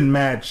boobs didn't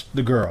match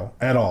the girl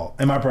at all,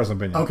 in my personal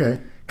opinion. Okay.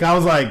 I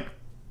was like,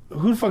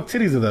 who the fuck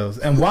titties are those?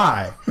 And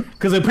why?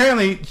 Because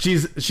apparently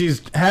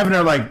she's having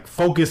her like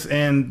focus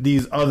in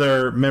these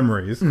other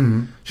memories.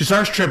 Mm-hmm. She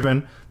starts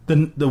tripping.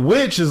 The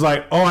witch is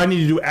like, oh, I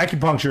need to do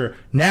acupuncture.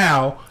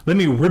 Now, let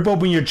me rip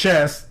open your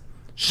chest,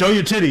 show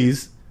your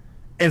titties,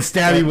 and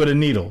stab you with a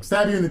needle.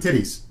 Stab you in the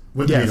titties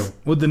with the needle.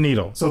 With the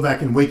needle. So that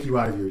can wake you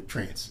out of your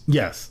trance.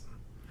 Yes.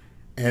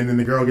 And then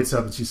the girl gets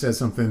up and she says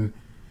something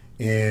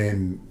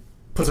and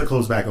puts her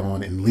clothes back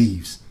on and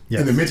leaves.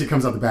 Yes. And the midget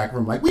comes out the back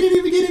room like, we didn't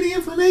even get any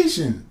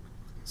information.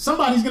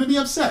 Somebody's going to be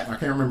upset. I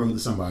can't remember who the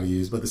somebody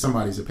is, but the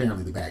somebody's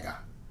apparently the bad guy.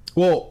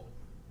 Well,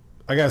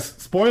 I guess,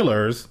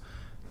 spoilers,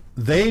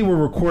 they were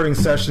recording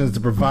sessions to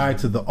provide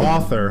to the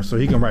author so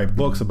he can write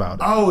books about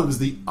it. Oh, it was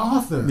the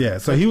author. Yeah,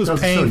 so he was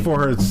paying for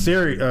her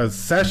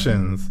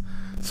sessions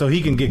so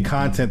he can get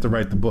content to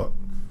write the book.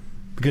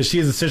 Because she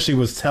essentially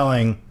was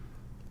telling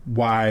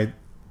why...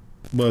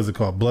 What was it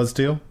called?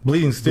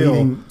 Bleeding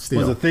Steel was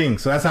a thing.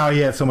 So that's how he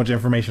had so much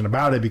information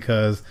about it,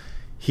 because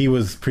he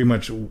was pretty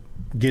much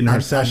getting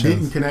her sessions. I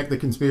didn't connect the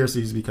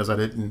conspiracies because I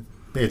didn't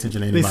pay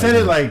attention to anybody. They said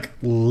it like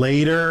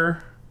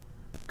later,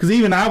 because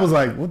even I was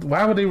like,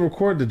 why would they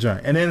record the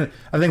joint? And then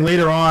I think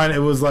later on it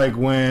was like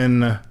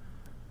when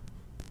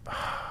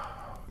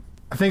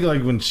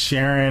when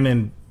Sharon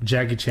and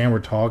Jackie Chan were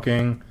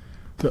talking.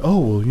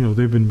 Oh, well,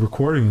 they've been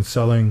recording and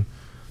selling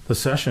the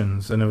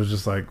sessions, and it was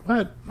just like,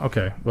 what?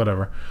 Okay,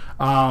 whatever.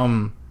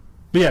 But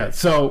yeah,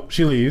 so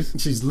she leaves.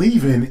 She's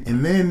leaving,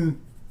 and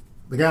then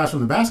the guys from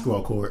the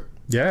basketball court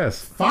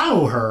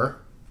follow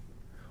her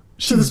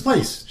to this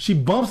place. She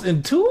bumps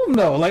into them,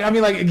 though. Like, I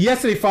mean, like,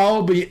 yes, they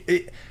followed, but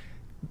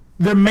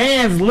their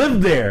mans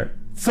lived there.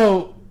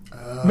 So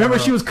Remember,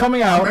 she was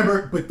coming out.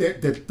 Remember, but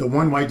the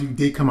one white dude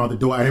did come out the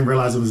door. I didn't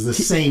realize it was the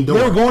same door.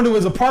 They were going to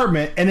his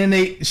apartment, and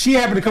then she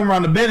happened to come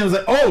around the bend and was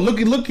like, "Oh,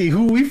 looky,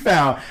 who we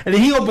found." And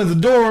then he opens the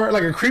door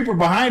like a creeper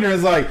behind her and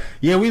is like,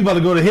 "Yeah, we about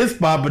to go to his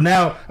spot, but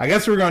now I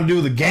guess we're going to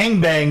do the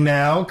gangbang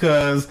now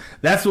because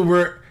that's what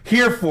we're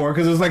here for."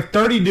 Because there's like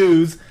 30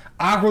 dudes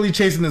awkwardly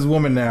chasing this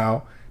woman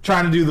now,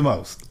 trying to do the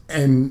most.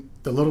 And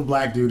the little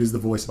black dude is the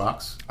voice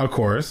box. Of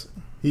course.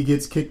 He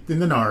gets kicked in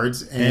the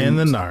nards.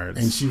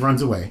 And she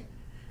runs away.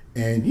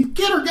 And you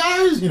get her,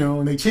 guys,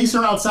 and they chase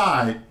her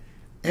outside.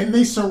 And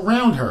they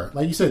surround her.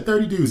 Like you said,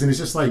 30 dudes. And it's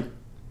just like,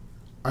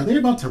 are they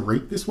about to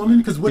rape this woman?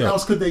 Because what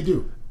else could they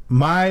do?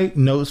 My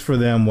notes for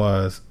them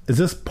was, is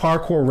this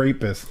parkour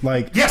rapist?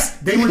 Like, yes,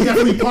 they were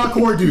definitely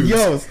parkour dudes.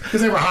 Yo. Because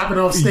they were hopping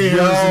off stairs.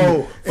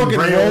 Fucking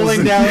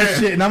rolling down and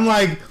shit. And I'm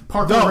like,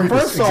 parkour rapists,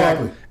 first off,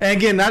 exactly. And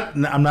again,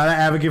 I'm not an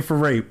advocate for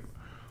rape.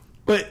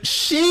 But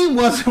she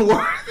wasn't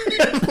worth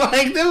it.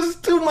 Like, there was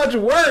too much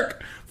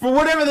work for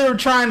whatever they were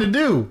trying to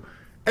do.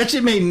 That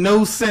shit made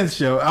no sense,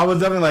 yo. I was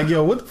definitely like,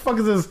 yo, what the fuck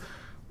is this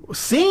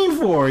scene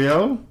for,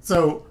 yo?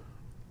 So,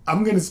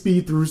 I'm going to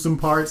speed through some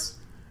parts.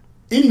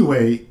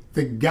 Anyway,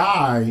 the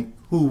guy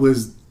who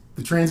was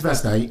the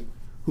transvestite,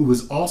 who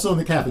was also in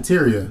the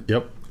cafeteria,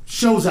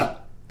 shows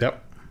up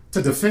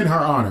to defend her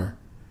honor.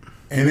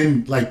 And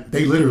then, like,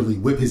 they literally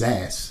whip his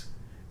ass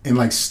and,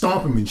 like,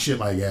 stomp him and shit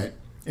like that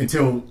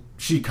until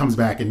she comes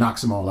back and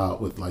knocks them all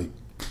out with, like,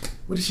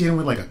 what did she hit him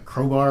with, like a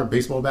crowbar,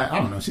 baseball bat? I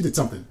don't know. She did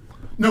something.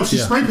 No, she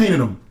spray painted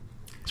them.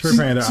 She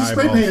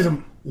spray painted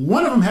them.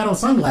 One of them had on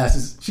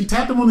sunglasses. She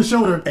tapped him on the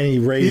shoulder. And he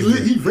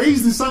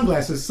raised his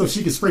sunglasses so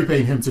she could spray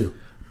paint him too.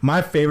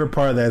 My favorite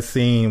part of that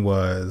scene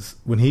was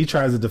when he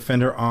tries to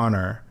defend her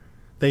honor.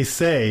 They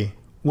say,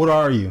 "What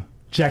are you,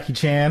 Jackie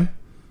Chan?"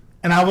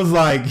 And I was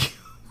like,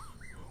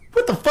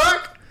 "What the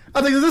fuck?"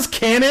 I was like, "Is this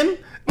canon?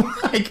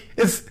 Like,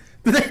 is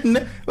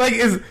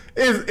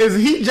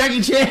he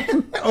Jackie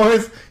Chan, or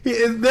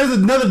there's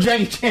another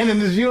Jackie Chan in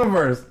this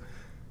universe?"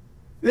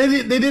 They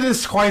did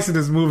this twice in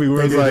this movie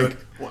where it's like,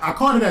 I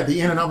caught it at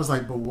the end and I was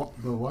like, but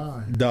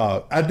why?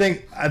 Dog, I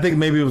think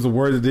maybe it was a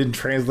word that didn't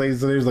translate,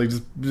 so they was like,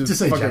 just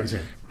say Jackie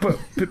Chan. Put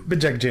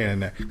Jackie Chan in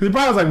there. Because it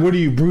probably was like, what are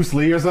you, Bruce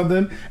Lee or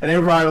something? And they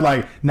were probably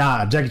like,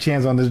 nah, Jackie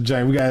Chan's on this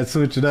joint. We gotta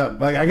switch it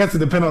up. Like, I guess it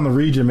depends on the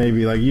region,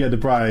 maybe. Like, you had to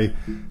probably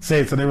say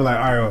it. So they were like,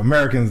 all right, well,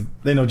 Americans,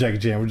 they know Jackie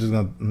Chan. We're just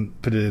gonna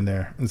put it in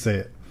there and say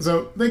it.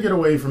 So they get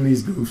away from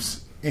these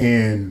goofs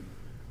and,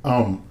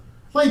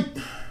 like,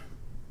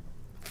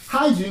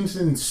 hijinks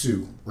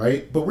ensue,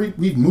 right? But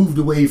we've moved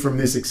away from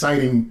this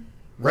exciting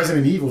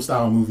Resident Evil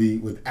style movie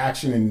with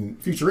action and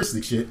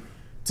futuristic shit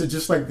to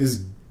just like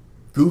this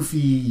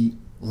goofy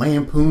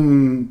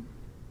lampoon,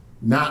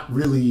 not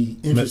really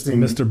interesting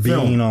Mr.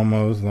 film. Bean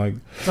almost like.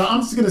 So I'm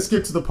just gonna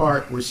skip to the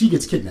part where she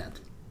gets kidnapped,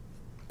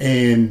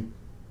 and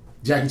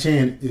Jackie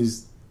Chan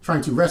is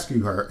trying to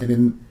rescue her, and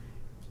then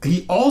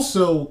he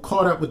also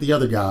caught up with the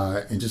other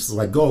guy and just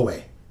like, go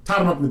away.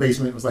 Tied him up in the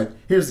basement. Was like,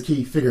 here's the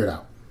key, figure it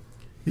out.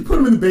 He put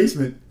him in the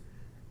basement,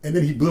 and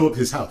then he blew up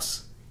his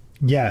house.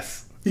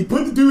 Yes. He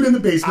put the dude in the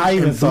basement. I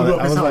even saw that.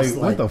 I was house.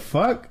 like, what the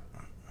fuck?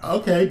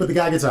 Okay, but the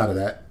guy gets out of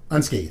that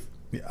unscathed.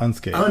 Yeah,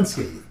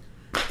 unscathed.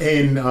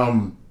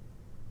 And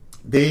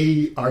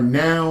they are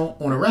now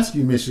on a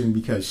rescue mission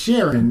because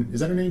Sharon, is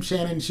that her name?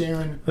 Sharon?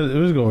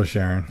 Let's go with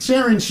Sharon.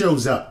 Sharon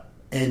shows up,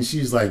 and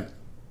she's like,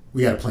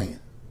 we got a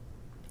plan.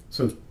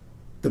 So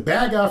the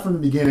bad guy from the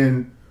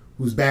beginning,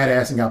 who's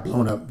badass and got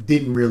blown up,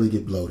 didn't really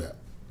get blown up.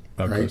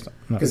 Right?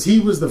 Because he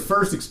was the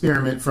first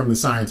experiment from the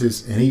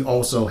scientists, and he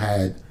also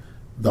had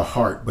the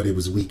heart, but it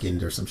was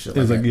weakened or some shit. It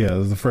was like it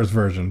was the first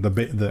version, the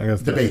beta. Yeah,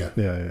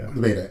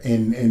 the beta,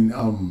 and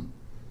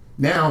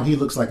now he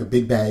looks like a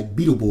big bad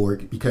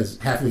Beetleborg because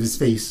half of his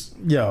face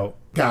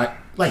got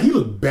like he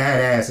looked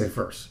badass at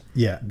first.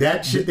 Yeah,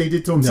 that shit they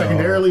did to him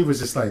secondarily was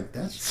just like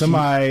that's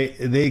somebody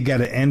cheap. They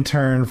got an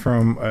intern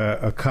from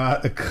a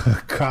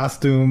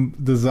costume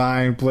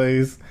design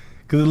place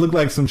because it looked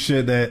like some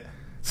shit that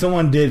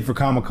someone did for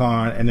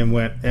Comic-Con and then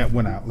went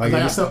out. Like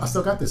I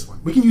still got this one.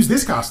 We can use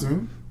this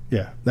costume.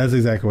 Yeah, that's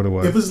exactly what it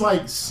was. It was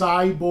like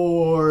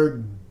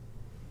Cyborg,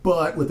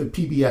 but with a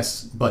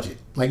PBS budget.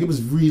 Like it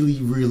was really,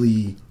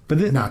 really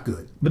not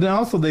good. But then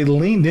also they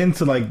leaned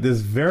into like this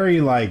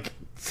very like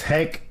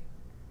tech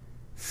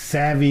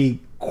savvy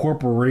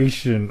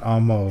corporation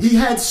almost. He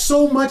had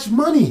so much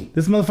money.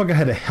 This motherfucker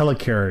had a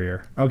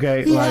helicarrier.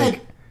 Okay,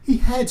 he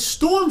had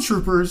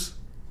stormtroopers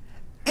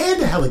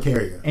and a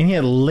helicarrier. And he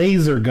had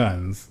laser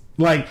guns.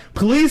 Like,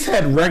 police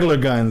had regular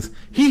guns.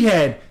 He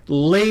had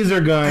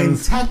laser guns.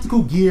 And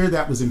tactical gear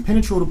that was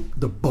impenetrable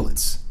to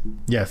bullets.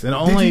 Yes, and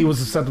only was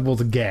susceptible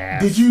to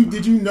gas.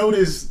 Did you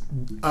notice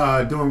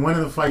during one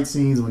of the fight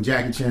scenes when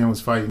Jackie Chan was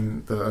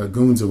fighting the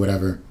goons or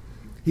whatever,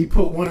 he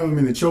put one of them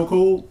in the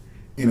chokehold,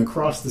 and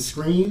across the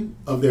screen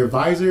of their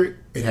visor,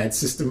 it had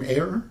system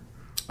error.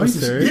 Are you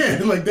serious?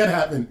 Yeah, like that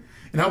happened.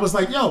 And I was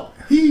like, yo,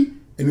 and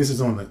this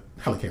is on the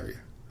helicarrier.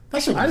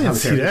 That shit I didn't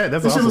see that.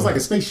 That shit was like a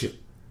spaceship.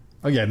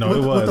 Oh yeah, no, with,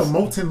 it was with the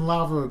molten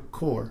lava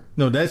core.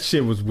 no. That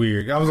shit was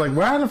weird. I was like,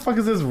 why the fuck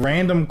is this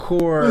random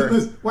core?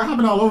 Listen, we're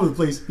hopping all over the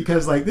place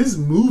because like this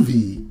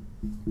movie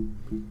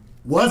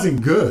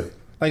wasn't good.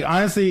 Like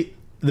honestly,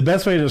 the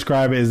best way to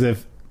describe it is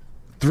if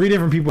 3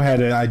 different people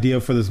had an idea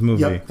for this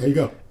movie, Yep, there you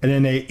go. and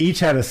then they each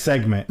had a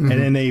segment, and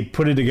then they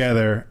put it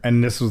together,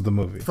 and this was the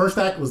movie. First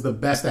act was the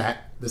best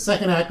act. The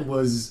second act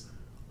was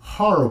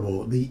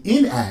horrible. The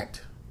end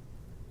act,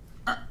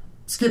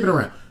 skip it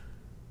around.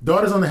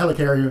 Daughter's on the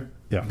helicarrier.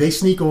 Yeah. They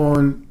sneak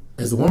on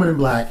as the woman in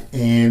black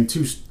and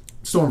 2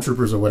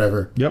 stormtroopers or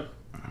whatever, Yep.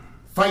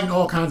 fighting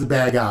all kinds of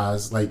bad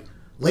guys, like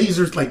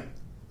lasers. Like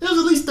there's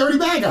at least 30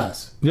 bad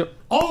guys. Yep.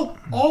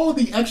 All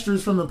the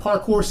extras from the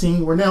parkour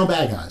scene were now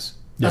bad guys.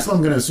 That's what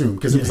I'm going to assume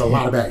because it was a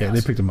lot of bad guys. Yeah,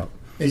 they picked them up.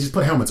 They just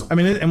put helmets on. I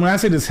mean, and when I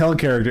say this hell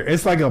character,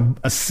 it's like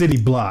a city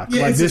block.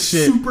 Yeah, like it's this a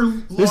shit. super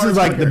This is large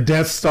like the character.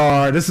 Death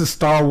Star. This is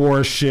Star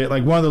Wars shit.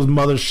 Like one of those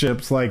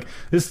motherships. Like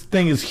this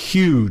thing is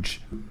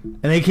huge, and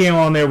they came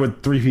on there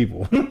with 3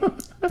 people,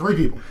 3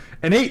 people.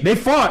 and they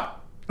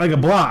fought like a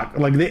block.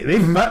 Like they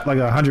fought like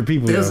 100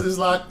 people. There's There's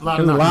a lot a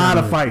knocking lot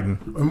of around.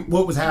 fighting.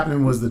 What was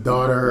happening was the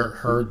daughter,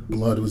 her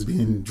blood was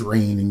being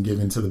drained and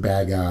given to the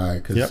bad guy.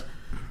 Cause, Yep.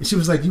 And she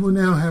was like, "You will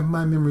now have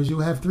my memories. You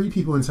will have 3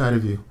 people inside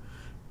of you."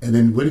 And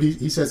then what did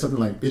he said something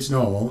like, "Bitch,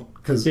 no, I won't."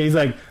 Because Yeah, he's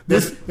like,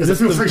 There's a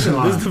filtration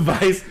line. This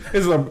device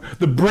is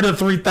the Brita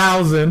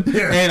 3000,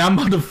 Yeah. and I'm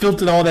about to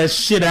filter all that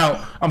shit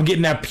out. I'm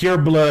getting that pure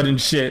blood and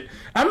shit.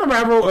 I remember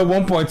I wrote at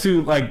one point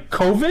too, like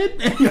COVID,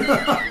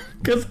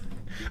 because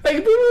like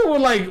people were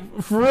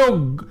like for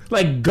real,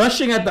 like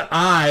gushing at the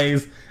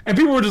eyes, and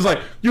people were just like,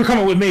 "You're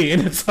coming with me,"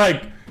 and it's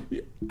like,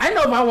 I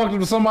know if I walked up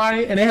to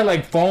somebody and they had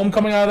like foam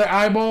coming out of their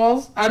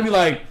eyeballs, I'd be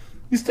like,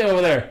 "You stay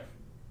over there."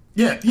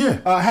 yeah.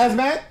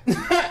 Hazmat,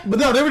 but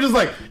no, they were just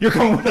like, "You're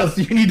coming with us.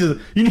 You need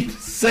to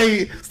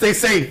stay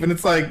safe." And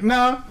it's like,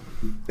 no.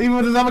 Even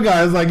with this other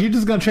guy, it's like, "You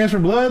just gonna transfer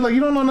blood? Like you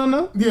don't know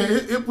nothing." Yeah,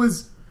 it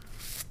was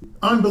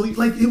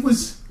unbelievable. Like it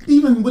was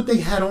even what they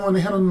had on.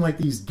 They had on like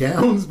these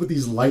gowns with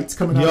these lights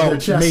coming out of Yo, their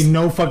it chest. made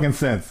no fucking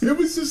sense. It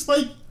was just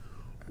like,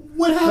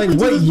 what happened? Like, to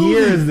what this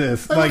year movie? is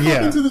this? Like, Like, what yeah.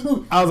 happened to this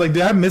movie? I was like,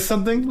 did I miss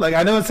something? Like,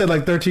 I know it said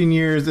like 13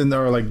 years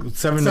or like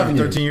 7 7 or years.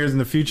 13 years in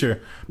the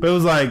future, but it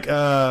was like,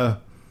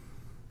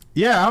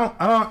 yeah,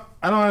 I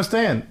don't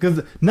understand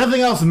because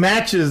nothing else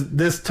matches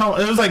this tone.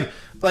 It was like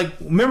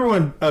remember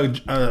when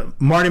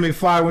Marty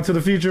McFly went to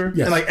the future,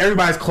 Yes. and like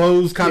everybody's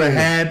clothes kind of Yeah.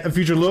 had a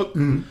future look.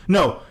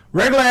 No,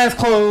 regular ass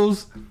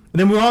clothes. And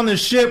then we're on this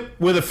ship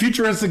with a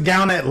futuristic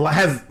gown that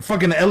has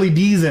fucking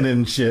LEDs in it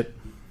and shit.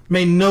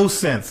 Made no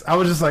sense. I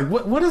was just like,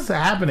 what is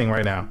happening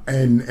right now?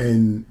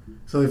 And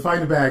so they fight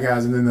the bad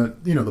guys, and then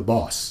the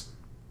boss,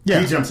 Yeah.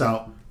 he jumps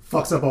out,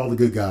 fucks up all the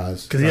good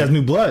guys Because he has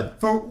new blood.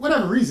 for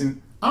whatever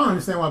reason. I don't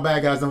understand why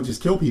bad guys don't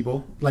just kill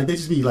people. Like they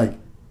just be like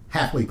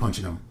halfway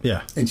punching them.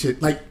 Yeah. And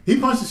shit. Like he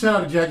punched the shit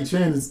out of Jackie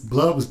Chan. His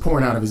blood was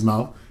pouring out of his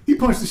mouth. He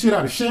punched the shit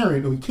out of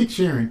Sharon, or he kicked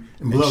Sharon,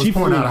 and blood She was flew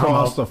pouring out of her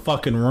across mouth. the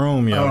fucking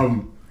room,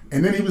 yo.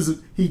 And then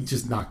he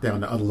just knocked down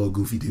the other little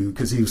goofy dude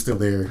because he was still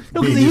there.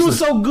 No, being 'cause he was useless.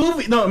 so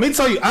goofy. No, let me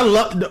tell you,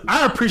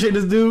 I appreciate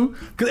this dude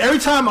because every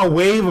time a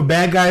wave of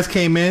bad guys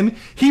came in,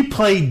 he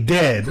played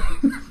dead,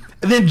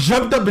 and then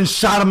jumped up and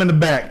shot him in the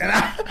back.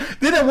 And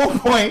then at one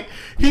point,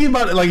 he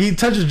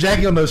touches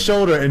Jackie on the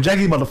shoulder, and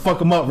Jackie's about to fuck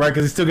him up, right?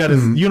 Because he still got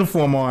his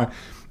uniform on,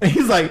 and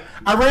he's like,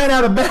 "I ran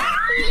out of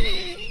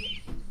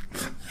battery."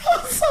 I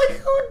was like,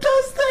 "Who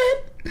does that?"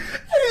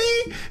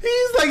 And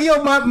he's like,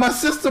 "Yo, my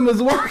system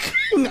is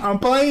working. I'm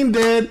playing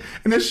dead,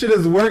 and this shit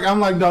is working." I'm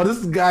like, "No, this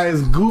guy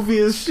is goofy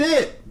as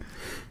shit."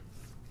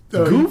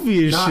 So Goofy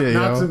he as shit,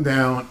 knocks yo. him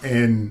down,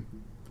 and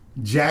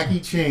Jackie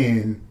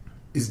Chan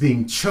is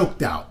being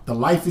choked out. The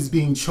life is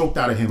being choked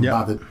out of him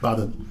Yep. by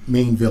the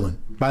main villain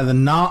By the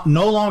no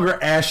longer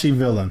ashy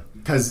villain.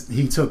 because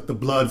he took the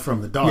blood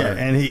from the Yeah, daughter.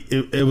 and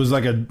it was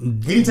like a He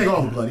didn't take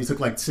all the blood. He took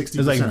like 60%. it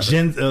was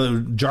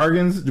like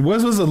Jargons.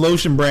 What was a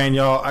lotion brand,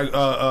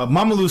 y'all?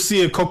 Mama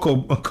Lucia cocoa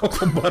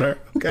butter.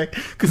 Okay,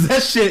 because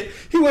that shit,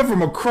 he went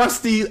from a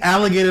crusty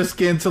alligator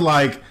skin to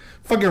like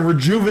fucking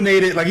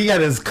rejuvenated. Like he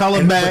got his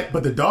color back.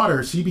 But the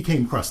daughter, she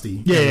became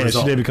crusty. Yeah, as a yeah, she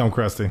result. did become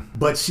crusty.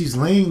 But she's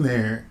laying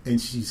there and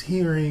she's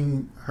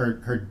hearing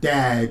her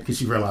dad, because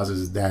she realizes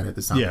his dad at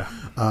the time. Yeah.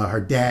 Her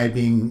dad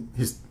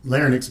his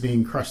larynx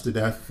being crushed to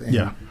death. And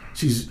Yeah.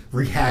 she's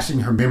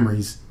rehashing her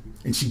memories,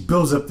 and she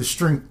builds up the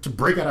strength to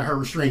break out of her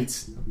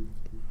restraints,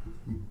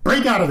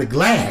 break out of the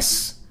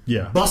glass,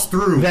 Yeah. bust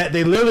through, That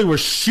they literally were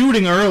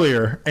shooting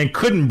earlier and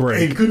couldn't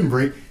break. and couldn't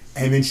break.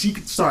 And then she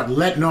could start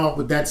letting off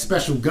with that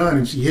special gun,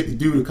 and she hit the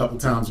dude a couple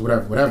times,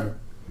 whatever.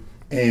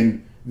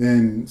 And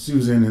then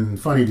Susan and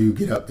Funny Dude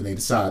get up, and they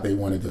decide they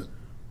wanted to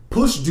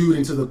push dude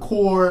into the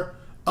core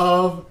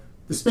of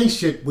the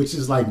spaceship, which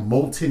is like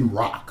molten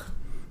rock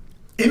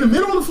in the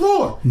middle of the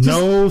floor.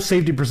 No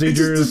safety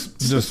procedures.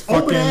 Just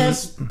open fucking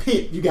ass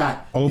pit. You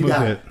got Open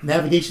pit.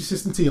 navigation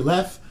system to your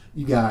left.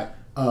 You got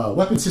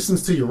weapon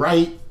systems to your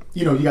right.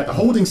 You got the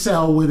holding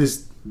cell with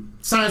his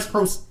science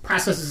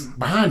processes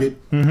behind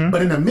it. Mm-hmm.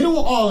 But in the middle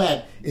of all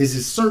that is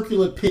this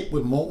circular pit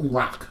with molten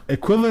rock.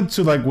 Equivalent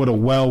to like what a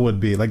well would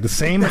be, like the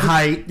same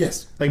height.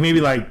 Yes. Like maybe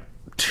like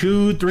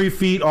 2-3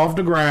 feet off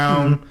the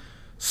ground,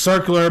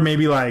 circular,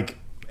 maybe like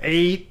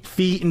 8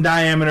 feet in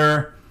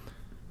diameter,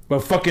 but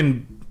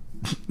fucking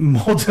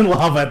molten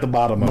lava at the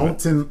bottom of it.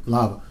 Molten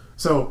lava.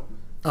 So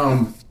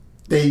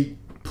they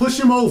push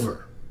him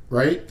over,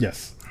 right?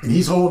 Yes. And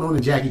he's holding on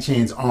to Jackie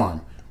Chan's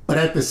arm. But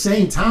at the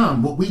same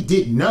time, what we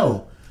didn't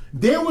know,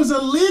 there was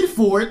a lid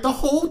for it the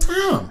whole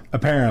time.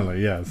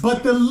 Apparently, yes.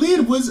 But the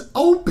lid was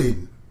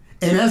open.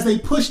 And as they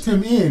pushed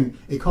him in,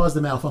 it caused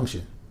a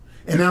malfunction.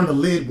 And now the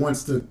lid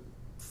wants to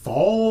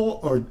fall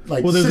or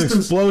like Well, there's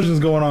systems. explosions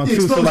going on too.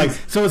 Explosions.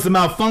 So it's a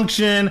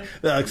malfunction.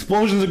 The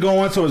explosions are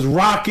going, so it's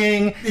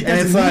rocking, It and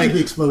doesn't it's need like the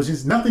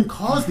explosions. Nothing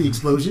caused the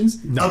explosions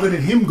other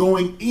than him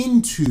going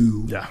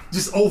into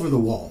just over the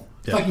wall.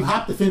 It's Yeah. like you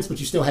hopped the fence, but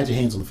you still had your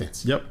hands on the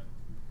fence. Yep.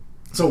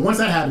 So once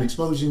that happened,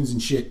 explosions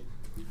and shit.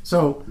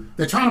 So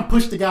they're trying to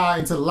push the guy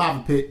into the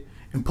lava pit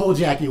and pull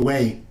Jackie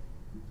away,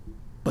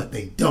 but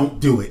they don't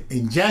do it.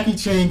 And Jackie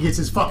Chan gets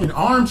his fucking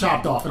arm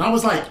chopped off. And I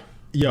was like,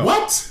 Yo,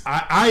 what?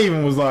 I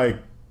even was like,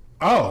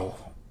 oh,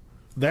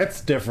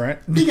 that's different.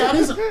 He got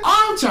his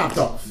arm chopped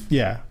off.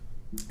 Yeah.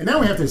 And now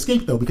we have to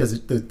escape, though,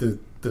 because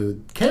the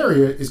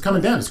carrier is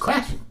coming down. It's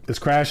crashing. It's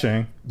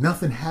crashing.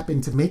 Nothing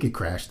happened to make it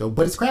crash, though,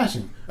 but it's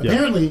crashing.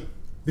 Apparently,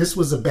 this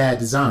was a bad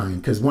design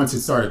because once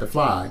it started to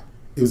fly,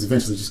 it was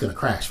eventually just going to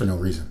crash for no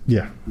reason.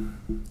 Yeah.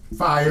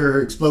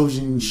 Fire,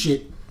 explosion,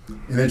 shit,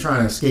 and they're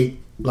trying to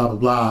escape, blah, blah,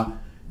 blah.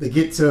 They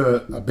get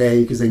to a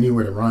bay because they knew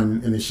where to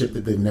run in a ship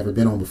that they've never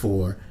been on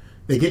before.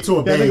 They get to a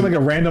Yeah, I bay. think like a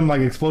random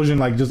like explosion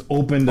like just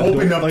opened the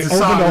Opened door, up like the opened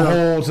side the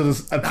of-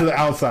 hole to the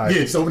outside.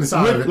 Yeah, just opened the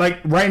side of it. Like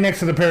right next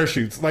to the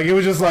parachutes. Like it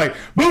was just like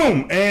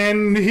boom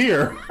and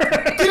here.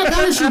 Get a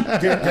parachute.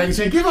 Jackie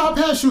Chan, give out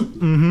a parachute.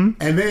 Mm-hmm.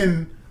 And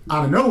then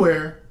out of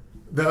nowhere,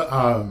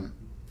 the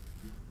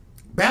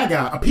bad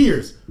guy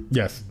appears,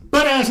 Yes.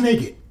 butt ass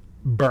naked,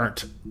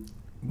 Burnt.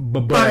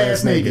 butt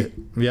ass naked,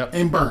 Yep.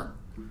 and burnt.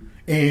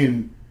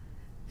 And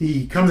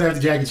he comes after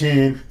Jackie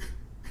Chan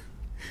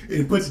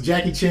and puts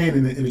Jackie Chan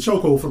in the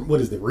chokehold from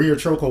what is the rear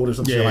chokehold or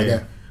some shit like yeah.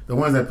 that. The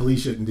ones that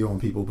police shouldn't do on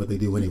people, but they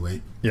do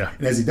anyway. Yeah.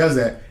 And as he does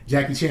that,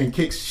 Jackie Chan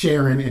kicks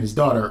Sharon and his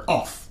daughter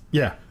off.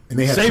 Yeah. And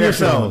they have Save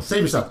yourselves.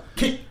 Save yourself.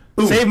 Kick.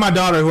 Boom. Save my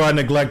daughter who I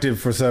neglected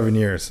for 7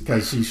 years.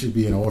 Because she should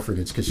be in an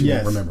orphanage because she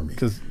Yes. won't remember me.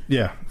 Because fuck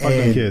them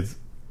And- kids.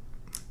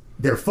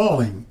 They're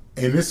falling,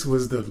 and this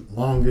was the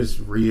longest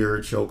rear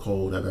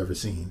chokehold I've ever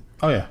seen.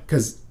 Oh yeah.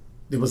 Because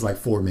it was like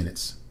 4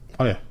 minutes.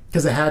 Oh yeah.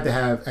 Because it had to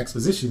have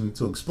exposition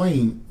to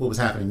explain what was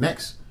happening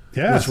next.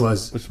 Yeah. Which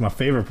was my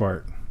favorite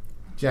part.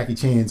 Jackie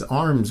Chan's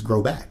arms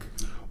grow back.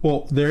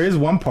 Well, there is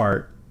one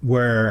part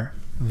where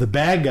the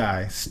bad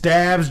guy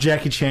stabs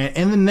Jackie Chan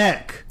in the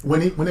neck When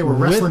they were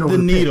wrestling with over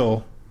the pit.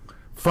 needle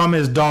from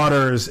his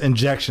daughter's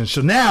injection.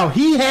 So now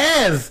he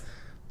has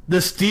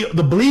the steel,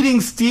 the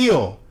bleeding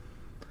steel.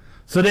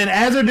 So then,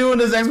 as they're doing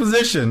this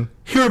exposition,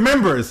 he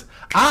remembers,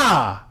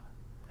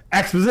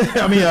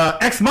 exposition. I mean,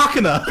 ex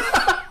machina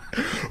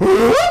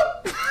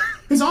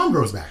His arm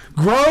grows back.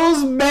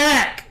 grows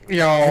back, And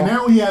y'all.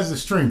 now he has the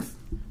strength,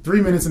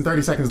 3 minutes and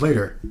 30 seconds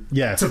later,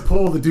 Yes, to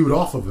pull the dude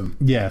off of him.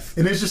 yes,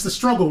 And it's just a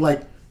struggle.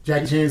 Like,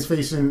 Jackie Chan's they're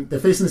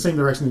facing the same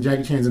direction, and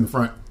Jackie Chan's in the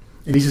front.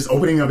 And he's just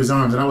opening up his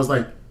arms. And I was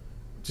like,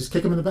 just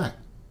kick him in the back.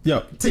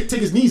 yo. Take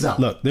his knees out.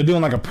 Look, they're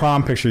doing like a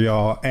prom picture,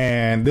 y'all,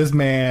 and this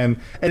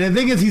man. And the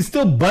thing is, he's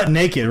still butt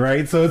naked,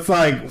 right? So it's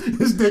like,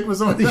 His dick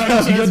was on yo,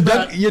 Jackie Chan's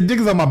back. your dick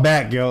is on my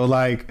back, yo.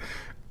 Like,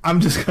 I'm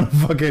just gonna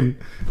fucking.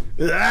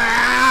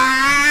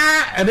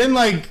 And then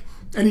like.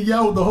 And he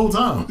yelled the whole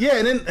time. Yeah,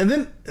 and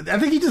then I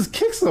think he just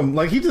kicks him.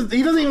 Like he doesn't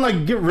even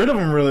like get rid of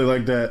him really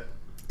like that.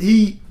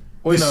 The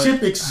no.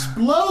 ship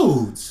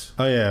explodes.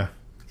 Oh yeah.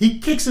 He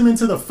kicks him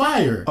into the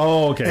fire.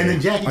 Oh okay. And then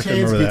Jackie I can Chan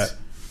remember gets that.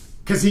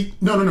 because he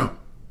no.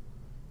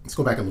 Let's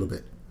go back a little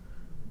bit.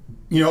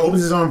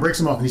 Opens his arm, breaks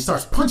him off, and he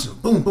starts punching him.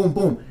 Boom, boom,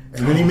 boom.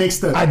 And then he makes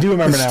the I do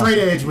remember the now. straight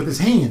edge with his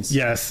hands.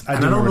 Yes, I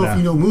And do I don't know remember if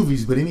you that. know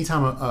movies, but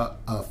anytime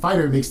a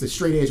fighter makes the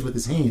straight edge with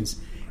his hands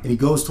and he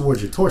goes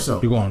towards your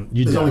torso, You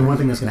there's die. only one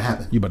thing that's going to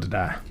happen. You about to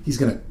die. He's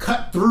going to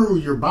cut through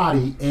your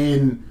body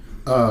and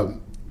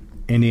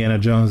Indiana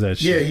Jones, that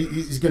shit.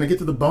 he's going to get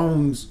to the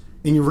bones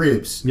in your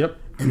ribs. Yep.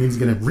 And then he's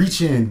going to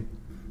reach in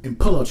and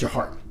pull out your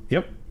heart.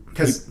 Yep.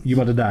 'Cause you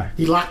about to die.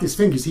 He locked his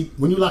fingers.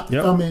 When you lock the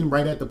Yep. thumb in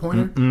right at the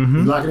pointer,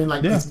 you lock it in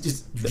like Yeah. it's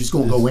just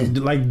going to go in.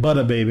 Like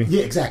butter, baby.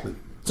 Yeah, exactly.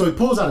 So he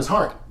pulls out his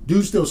heart.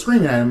 Dude's still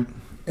screaming at him,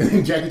 and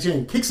then Jackie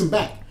Chan kicks him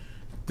back.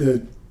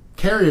 The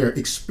carrier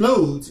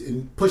explodes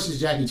and pushes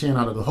Jackie Chan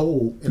out of the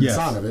hole in Yes.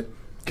 the side of it.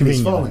 And he's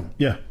Conveniently. falling.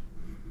 Yeah.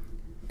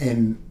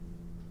 And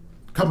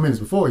a couple minutes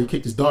before, he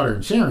kicked his daughter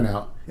and Sharon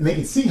out, and they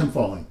can see him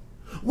falling.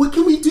 What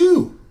can we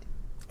do?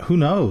 Who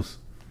knows?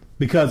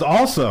 Because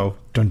also,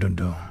 dun dun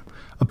dun,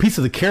 a piece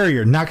of the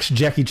carrier knocks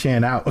Jackie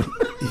Chan out.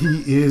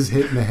 He is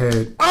hit in the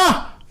head,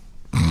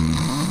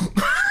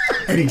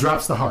 and he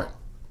drops the heart.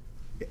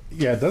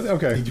 Yeah, does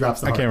okay. He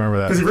drops the I heart. can't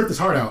remember Because he that. ripped his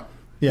heart out,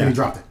 Yeah. and he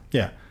dropped it.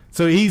 Yeah.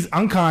 So he's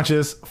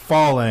unconscious,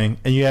 falling,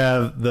 and you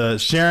have the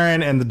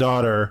Sharon and the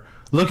daughter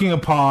looking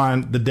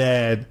upon the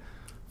dad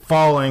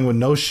falling with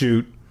no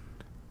chute,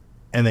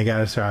 and they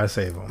gotta try to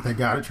save him. They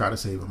gotta try to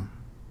save him.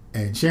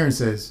 And Sharon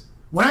says,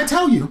 "When I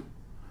tell you,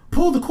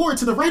 pull the cord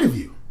to the right of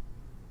you."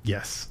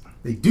 Yes.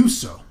 They do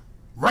so,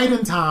 right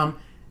in time,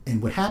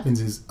 and what happens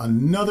is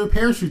another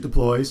parachute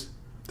deploys,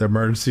 The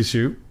emergency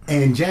chute.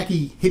 and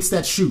Jackie hits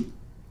that chute,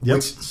 Yep.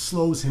 which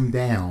slows him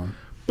down.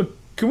 But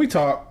can we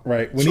talk,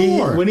 right?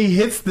 Sure. When he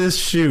hits this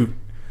chute,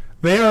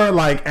 they are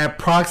like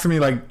approximately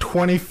like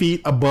 20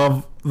 feet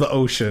above the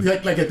ocean.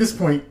 Like at this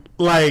point,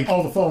 Like,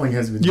 all the falling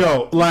has been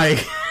yo,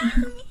 like,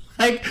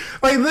 like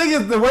the thing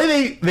is, the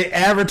way they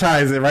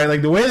advertise it, right?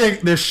 Like the way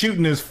they're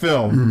shooting this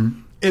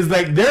film is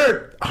like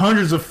they're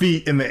hundreds of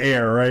feet in the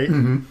air, right?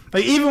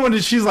 Like even when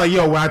she's like,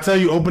 "Yo, when I tell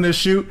you open this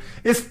chute,"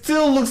 it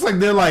still looks like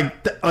they're like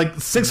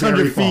 600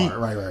 very feet far.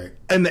 Right.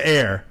 in the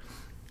air.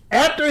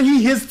 After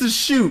he hits the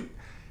chute,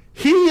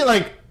 he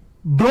like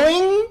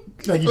bling,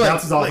 Like he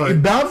bounces off of he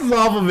it. bounces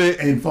off of it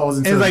And falls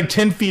into it's it. like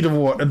 10 feet of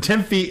water,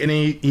 10 feet, and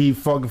he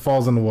fucking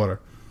falls in the water.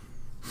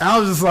 I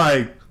was just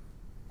like,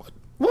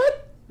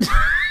 what?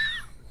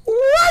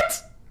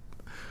 What?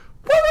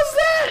 What was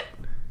that?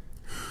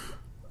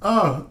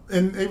 Oh,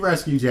 and they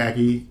rescue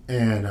Jackie,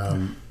 and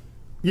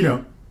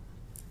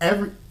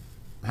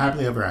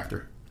happily ever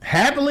after.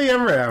 Happily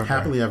ever after.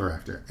 Happily ever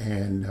after,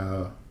 and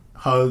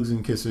hugs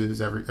and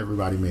kisses.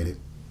 Everybody made it.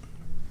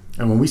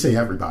 And when we say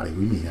everybody,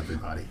 we mean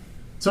everybody.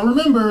 So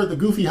remember the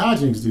Goofy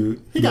Hodgins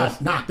dude? He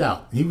got knocked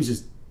out. He was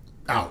just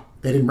out.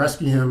 They didn't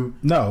rescue him,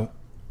 No.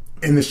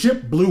 and the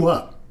ship blew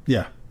up.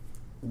 Yeah.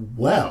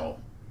 Well,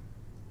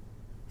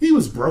 he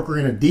was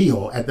brokering a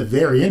deal at the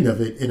very end of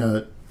it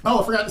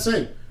I forgot to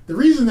say, the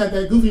reason that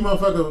goofy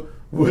motherfucker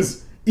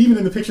was even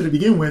in the picture to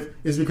begin with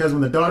is because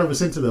when the daughter was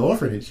sent to the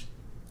orphanage,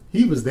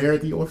 he was there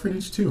at the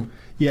orphanage too.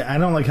 Yeah, I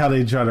don't like how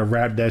they try to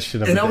wrap that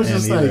shit up And at I was the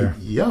just end like, either.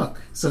 yuck.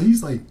 So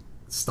he's like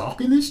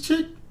stalking this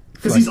chick?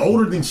 Because Like- he's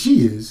older than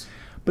she is.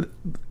 But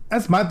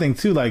that's my thing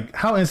too. Like,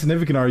 how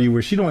insignificant are you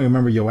where she don't even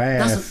remember your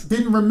ass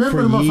Didn't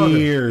remember for the motherfucker.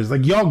 years?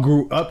 Like, y'all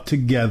grew up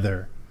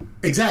together.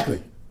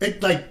 Exactly.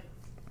 It like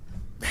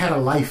had a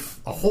life,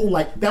 a whole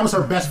life. That was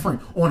her best friend.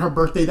 On her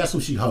birthday, that's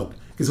what she hugged.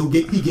 Because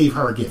he gave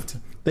her a gift.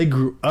 They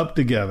grew up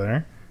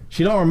together.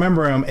 She don't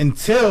remember him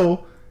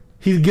until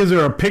he gives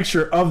her a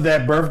picture of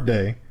that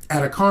birthday.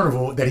 At a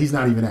carnival that he's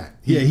not even at.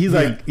 Yeah, he's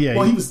like, yeah,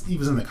 Well, he was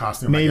in the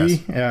costume, I Maybe.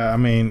 guess. Yeah, I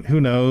mean,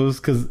 who knows?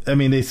 Because, I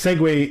mean, they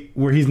segue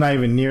where he's not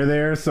even near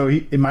there, so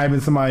it might have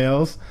been somebody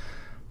else.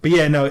 But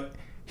yeah, no,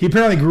 he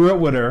apparently grew up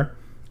with her.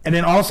 And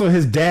then also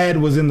his dad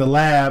was in the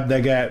lab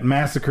that got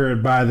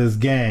massacred by this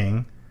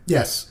gang.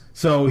 Yes.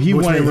 So he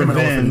Which wanted made him an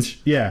revenge.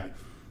 orphanage. Yeah.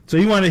 So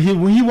he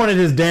wanted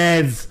his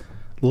dad's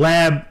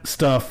lab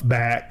stuff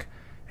back.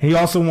 He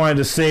also wanted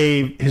to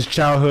save his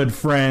childhood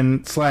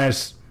friend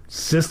 /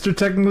 sister,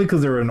 technically,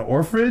 because they were in an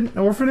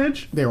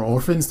orphanage. They were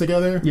orphans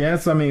together.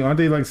 Yes, I mean, aren't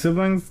they like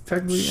siblings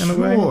technically in a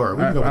way? Sure,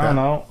 we can go with I don't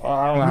that. know.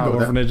 I don't know We can how go with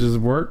that. orphanages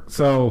work.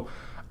 So,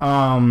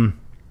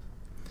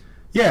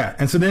 yeah,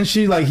 and so then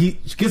he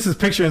gets his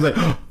picture and is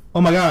like, oh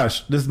my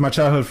gosh, this is my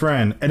childhood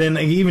friend. And then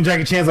even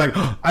Jackie Chan's like,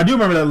 I do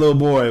remember that little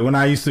boy when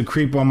I used to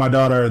creep on my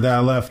daughter that I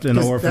left in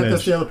the orphanage.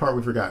 That's the other part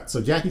we forgot. So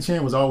Jackie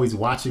Chan was always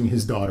watching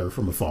his daughter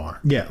from afar.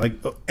 Yeah, like,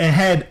 and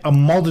had a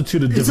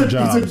multitude of different He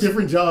jobs. took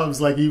different jobs.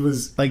 Like he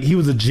was Like, he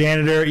was a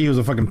janitor, he was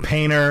a fucking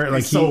painter,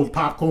 like sold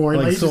popcorn.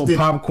 like he just sold did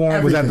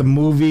popcorn, was at the everything.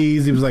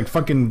 movies, he was like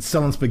fucking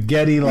selling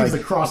spaghetti, He like was the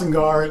crossing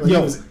guard. Like,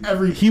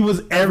 yo, he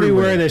was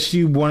everywhere that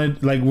she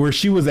wanted, like where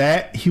she was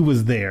at, he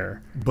was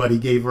there. But he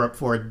gave her up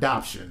for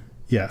adoption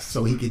Yes.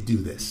 so he could do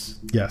this.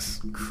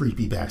 Yes.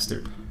 Creepy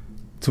bastard.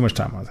 Too much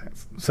time on his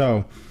hands.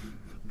 So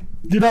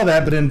did all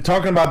that, but then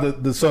talking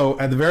about so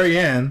at the very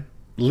end,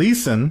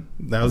 Leeson,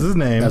 that was his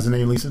name. That's the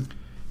name, Lisa.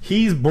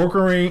 He's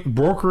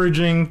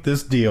brokeraging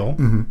this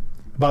deal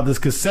about this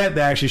cassette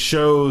that actually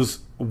shows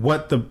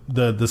what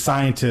the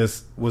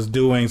scientist was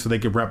doing so they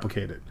could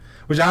replicate it.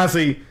 Which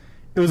honestly,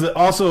 it was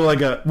also like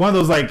one of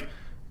those like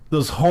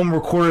those home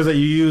recorders that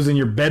you use in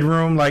your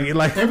bedroom, like It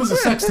was a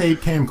sex tape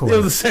camcorder. It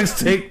was a sex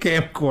tape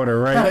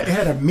camcorder, right? It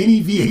had a mini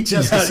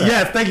VHS cassette.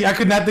 Yes, thank you. I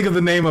could not think of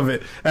the name of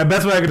it. And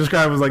best way I could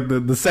describe it was like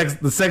the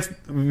sex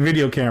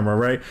video camera,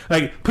 right?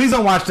 Like, please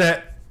don't watch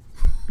that.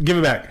 Give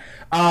it back.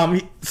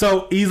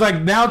 So he's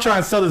like now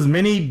trying to sell this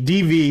mini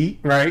DV,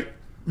 right?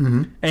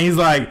 Mm-hmm. And he's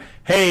like,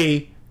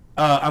 "Hey,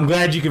 I'm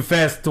glad you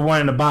confessed to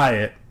wanting to buy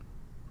it."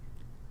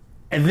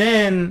 And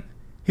then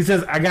he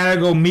says, "I gotta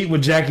go meet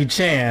with Jackie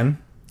Chan."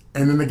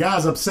 And then the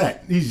guy's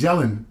upset. He's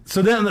yelling.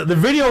 So then the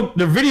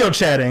video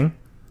chatting.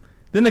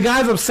 Then the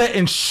guy's upset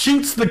and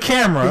shoots the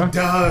camera. He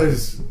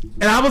does.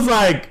 And I was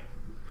like,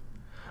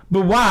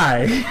 but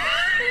why?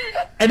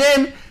 And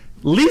then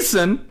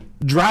Leeson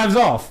drives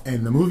off.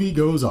 And the movie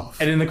goes off.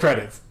 And in the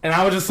credits. And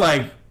I was just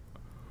like,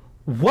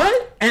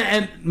 what?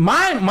 And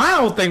my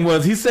whole thing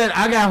was, he said,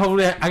 I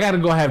gotta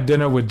go have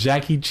dinner with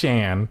Jackie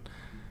Chan.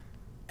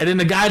 And then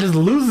the guy just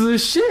loses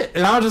his shit.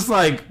 And I was just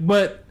like,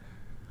 but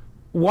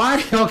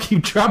why do y'all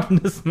keep dropping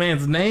this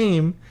man's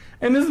name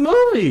in this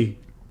movie?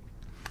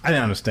 I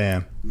didn't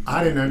understand.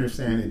 I didn't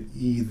understand it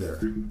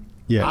either.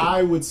 Yeah.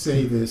 I would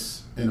say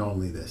this and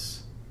only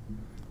this.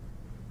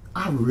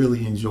 I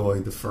really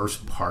enjoyed the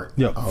first part.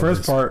 Yeah, of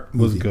first this part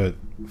was movie. good.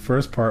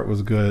 First part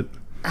was good.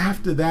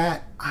 After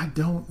that, I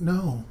don't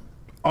know.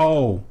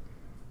 Oh,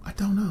 I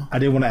don't know. I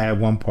did want to add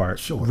one part.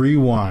 Sure.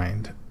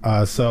 Rewind.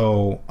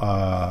 So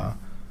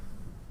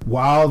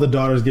while the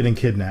daughter's getting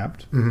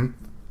kidnapped,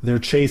 they're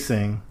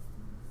chasing.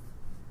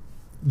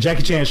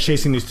 Jackie Chan's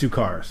chasing these two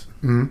cars.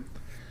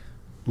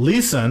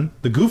 Lee Sun,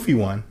 the goofy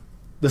one,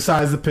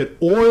 decides to put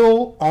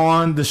oil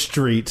on the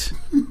street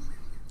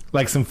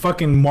like some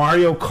fucking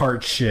Mario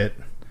Kart shit,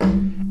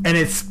 and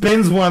it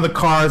spins one of the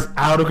cars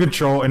out of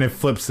control and it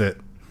flips it.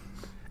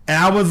 And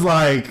I was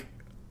like,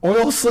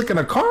 oil slick in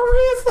a car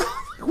race?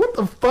 What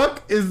the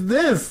fuck is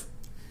this?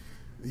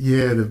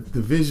 Yeah, the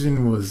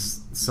vision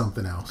was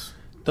something else.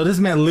 So this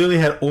man literally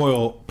had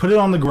oil, put it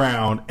on the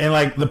ground, and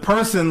like the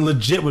person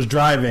legit was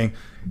driving,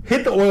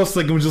 hit the oil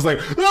slick and was just like,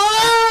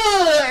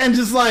 ah! And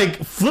just like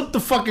flipped the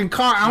fucking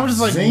car. I was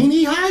just like,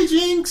 Zany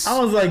hijinks.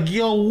 I was like,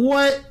 yo,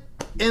 what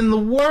in the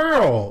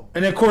world?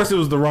 And of course it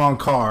was the wrong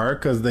car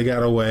because they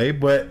got away,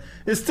 but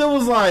it still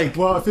was like,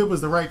 Well, if it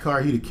was the right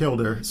car, he'd have killed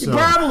her. So.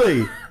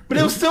 probably. But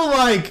it was still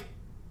like,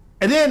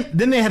 and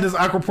then they had this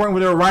awkward point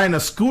where they were riding a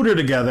scooter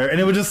together, and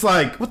it was just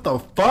like, what the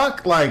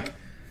fuck? Like,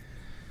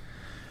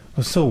 it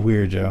was so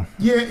weird, Joe.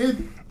 Yeah,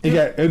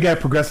 It got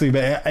progressively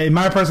bad. In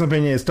my personal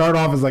opinion, it started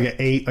off as like an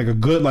 8, like a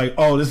good, like,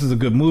 oh, this is a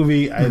good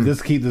movie.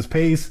 This keep this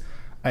pace.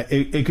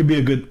 It could be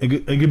a good.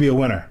 It could be a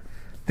winner.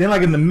 Then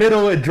like in the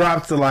middle, it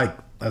drops to like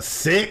a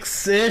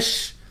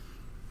 6-ish.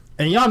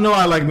 And y'all know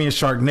I like me a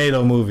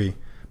Sharknado movie,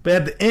 but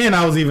at the end,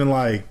 I was even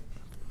like,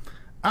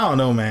 I don't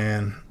know,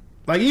 man.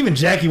 Like even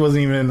Jackie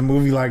wasn't even in the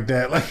movie like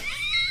that. Like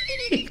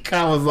he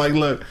kind of was like,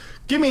 look,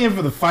 get me in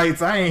for the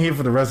fights. I ain't here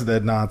for the rest of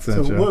that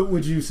nonsense. So yo. what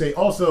would you say?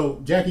 Also,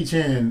 Jackie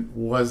Chan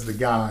was the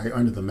guy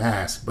under the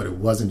mask, but it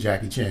wasn't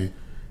Jackie Chan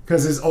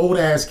because his old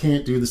ass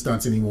can't do the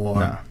stunts anymore.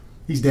 No.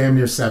 He's damn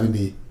near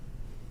 70.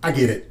 I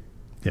get it.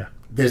 Yeah.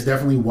 There's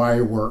definitely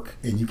wire work,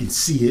 and you can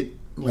see it.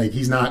 Like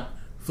he's not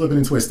flipping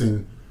and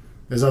twisting.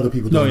 There's other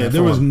people doing No, yeah, that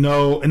there for was him.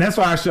 no, and that's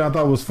why actually I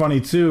thought it was funny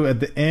too. At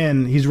the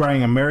end, he's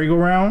riding a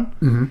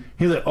merry-go-round.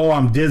 He's like, "Oh,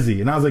 I'm dizzy,"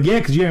 and I was like, "Yeah,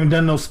 because you haven't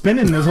done no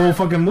spinning in this whole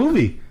fucking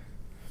movie."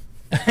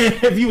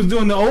 If he was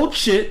doing the old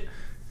shit,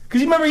 because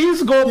you remember he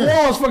used to go up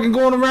walls, fucking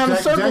going around in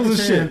circles Jackie and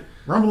Chan, shit.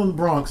 Rumble in the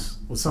Bronx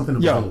was something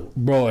to Yo, behold.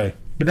 boy,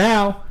 but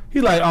now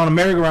he's like on a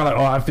merry-go-round, like,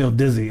 "Oh, I feel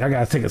dizzy. I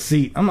gotta take a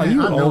seat." I'm like, And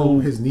 "You I know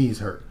old." his knees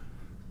hurt.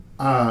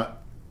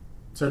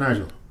 Sir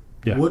Nigel,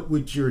 Yeah. what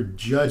would your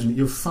judgment,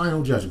 your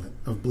final judgment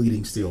of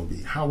Bleeding Steel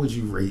be? How would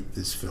you rate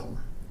this film?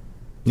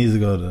 Needs to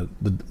go to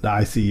the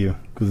ICU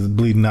because it's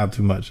bleeding out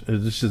too much.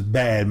 It's just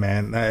bad,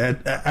 man.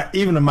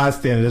 Even to my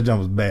standard, that jump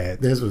was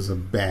bad. This was a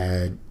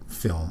bad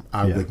film.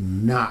 I Yeah. would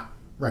not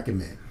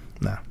recommend.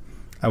 No,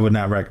 I would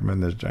not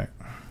recommend this joint.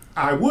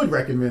 I would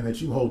recommend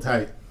that you hold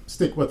tight,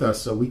 stick with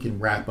us so we can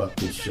wrap up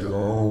this show.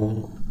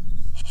 Don't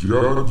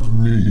judge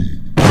me.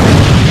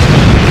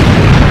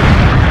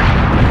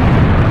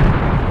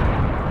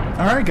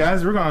 All right,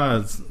 guys, we're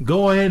gonna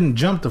go ahead and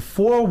jump to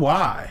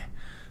 4Y.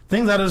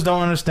 Things I just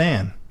don't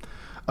understand.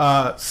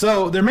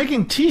 So they're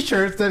making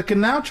T-shirts that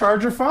can now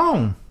charge your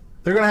phone.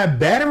 They're gonna have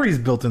batteries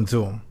built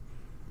into them.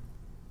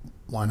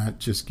 Why not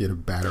just get a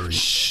battery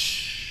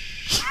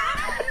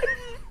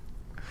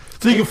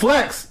So you can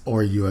flex,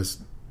 or a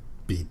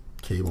USB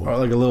cable? or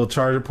like a little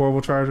charger,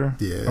 portable charger,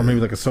 Yeah. or maybe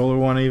like a solar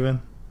one,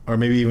 even, or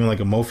maybe even like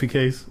a Mophie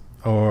case,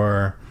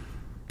 or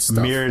a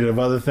Stuff. myriad of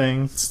other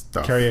things.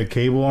 Stuff. Carry a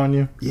cable on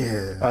you.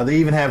 Yeah. They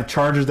even have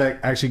chargers that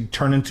actually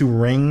turn into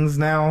rings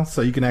now,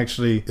 so you can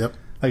actually Yep.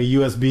 like a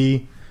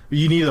USB.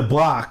 You need a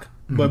block,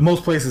 but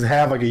most places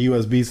have like a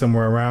USB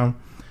somewhere around.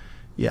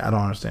 Yeah, I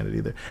don't understand it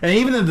either. And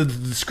even the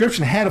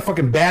description had a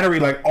fucking battery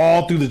like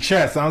all through the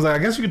chest. I was like, I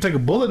guess you could take a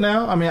bullet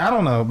now. I mean, I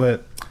don't know,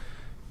 but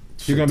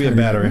you're gonna be a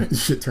battery.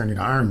 Shit turn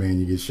into Iron Man.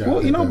 You get shot.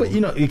 Well, you know, but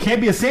you know, it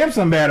can't be a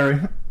Samsung battery.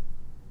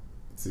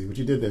 See what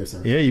you did there,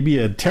 sir. Yeah, you'd be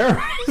a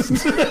terrorist.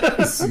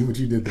 See what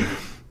you did there.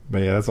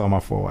 But yeah, that's all my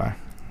 4Y.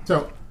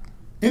 So,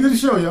 end of the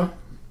show, yo.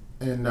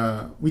 And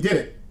we did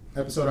it.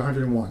 Episode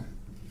 101.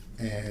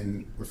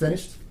 And we're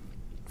finished.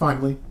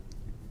 Finally.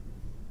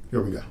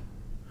 Here we go.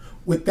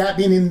 With that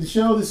being in the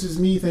show, this is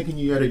me thanking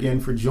you yet again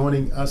for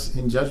joining us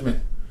in judgment.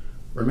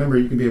 Remember,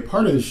 you can be a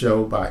part of the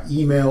show by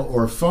email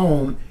or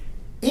phone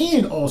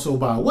and also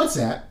by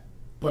WhatsApp,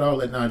 but I'll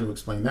let Nigel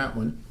explain that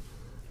one.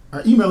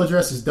 Our email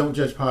address is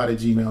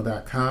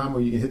don'tjudgepod@gmail.com, or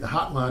you can hit the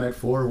hotline at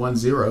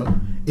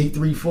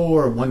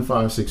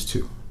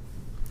 410-834-1562.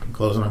 In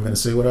closing, I'm going to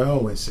say what I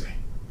always say.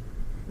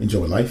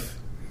 Enjoy life.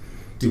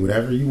 Do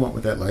whatever you want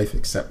with that life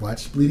except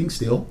watch Bleeding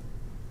Steel,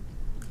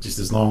 just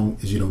as long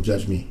as you don't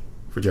judge me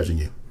for judging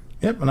you.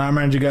 Yep, and I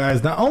remind you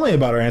guys not only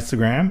about our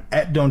Instagram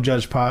at Don't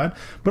Judge Pod,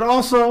 but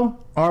also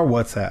our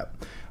WhatsApp.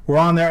 We're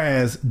on there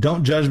as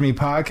Don't Judge Me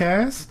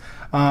Podcast,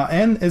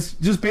 and it's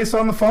just based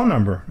on the phone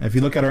number. If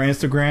you look at our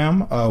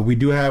Instagram, we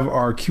do have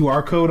our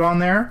QR code on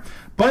there,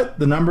 but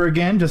the number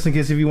again, just in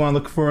case if you want to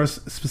look for us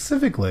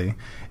specifically,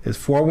 is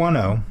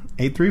 410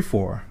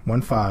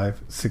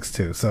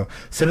 834-1562. So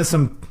send us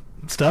some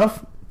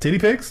stuff, titty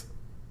pics.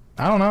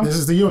 I don't know. This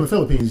is the you in the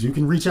Philippines. You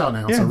can reach out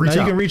now. Yeah, so reach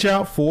now out. you can reach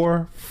out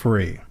for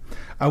free.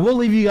 I will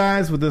leave you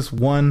guys with this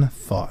one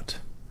thought.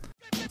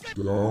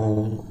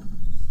 Don't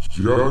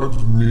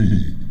judge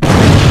me.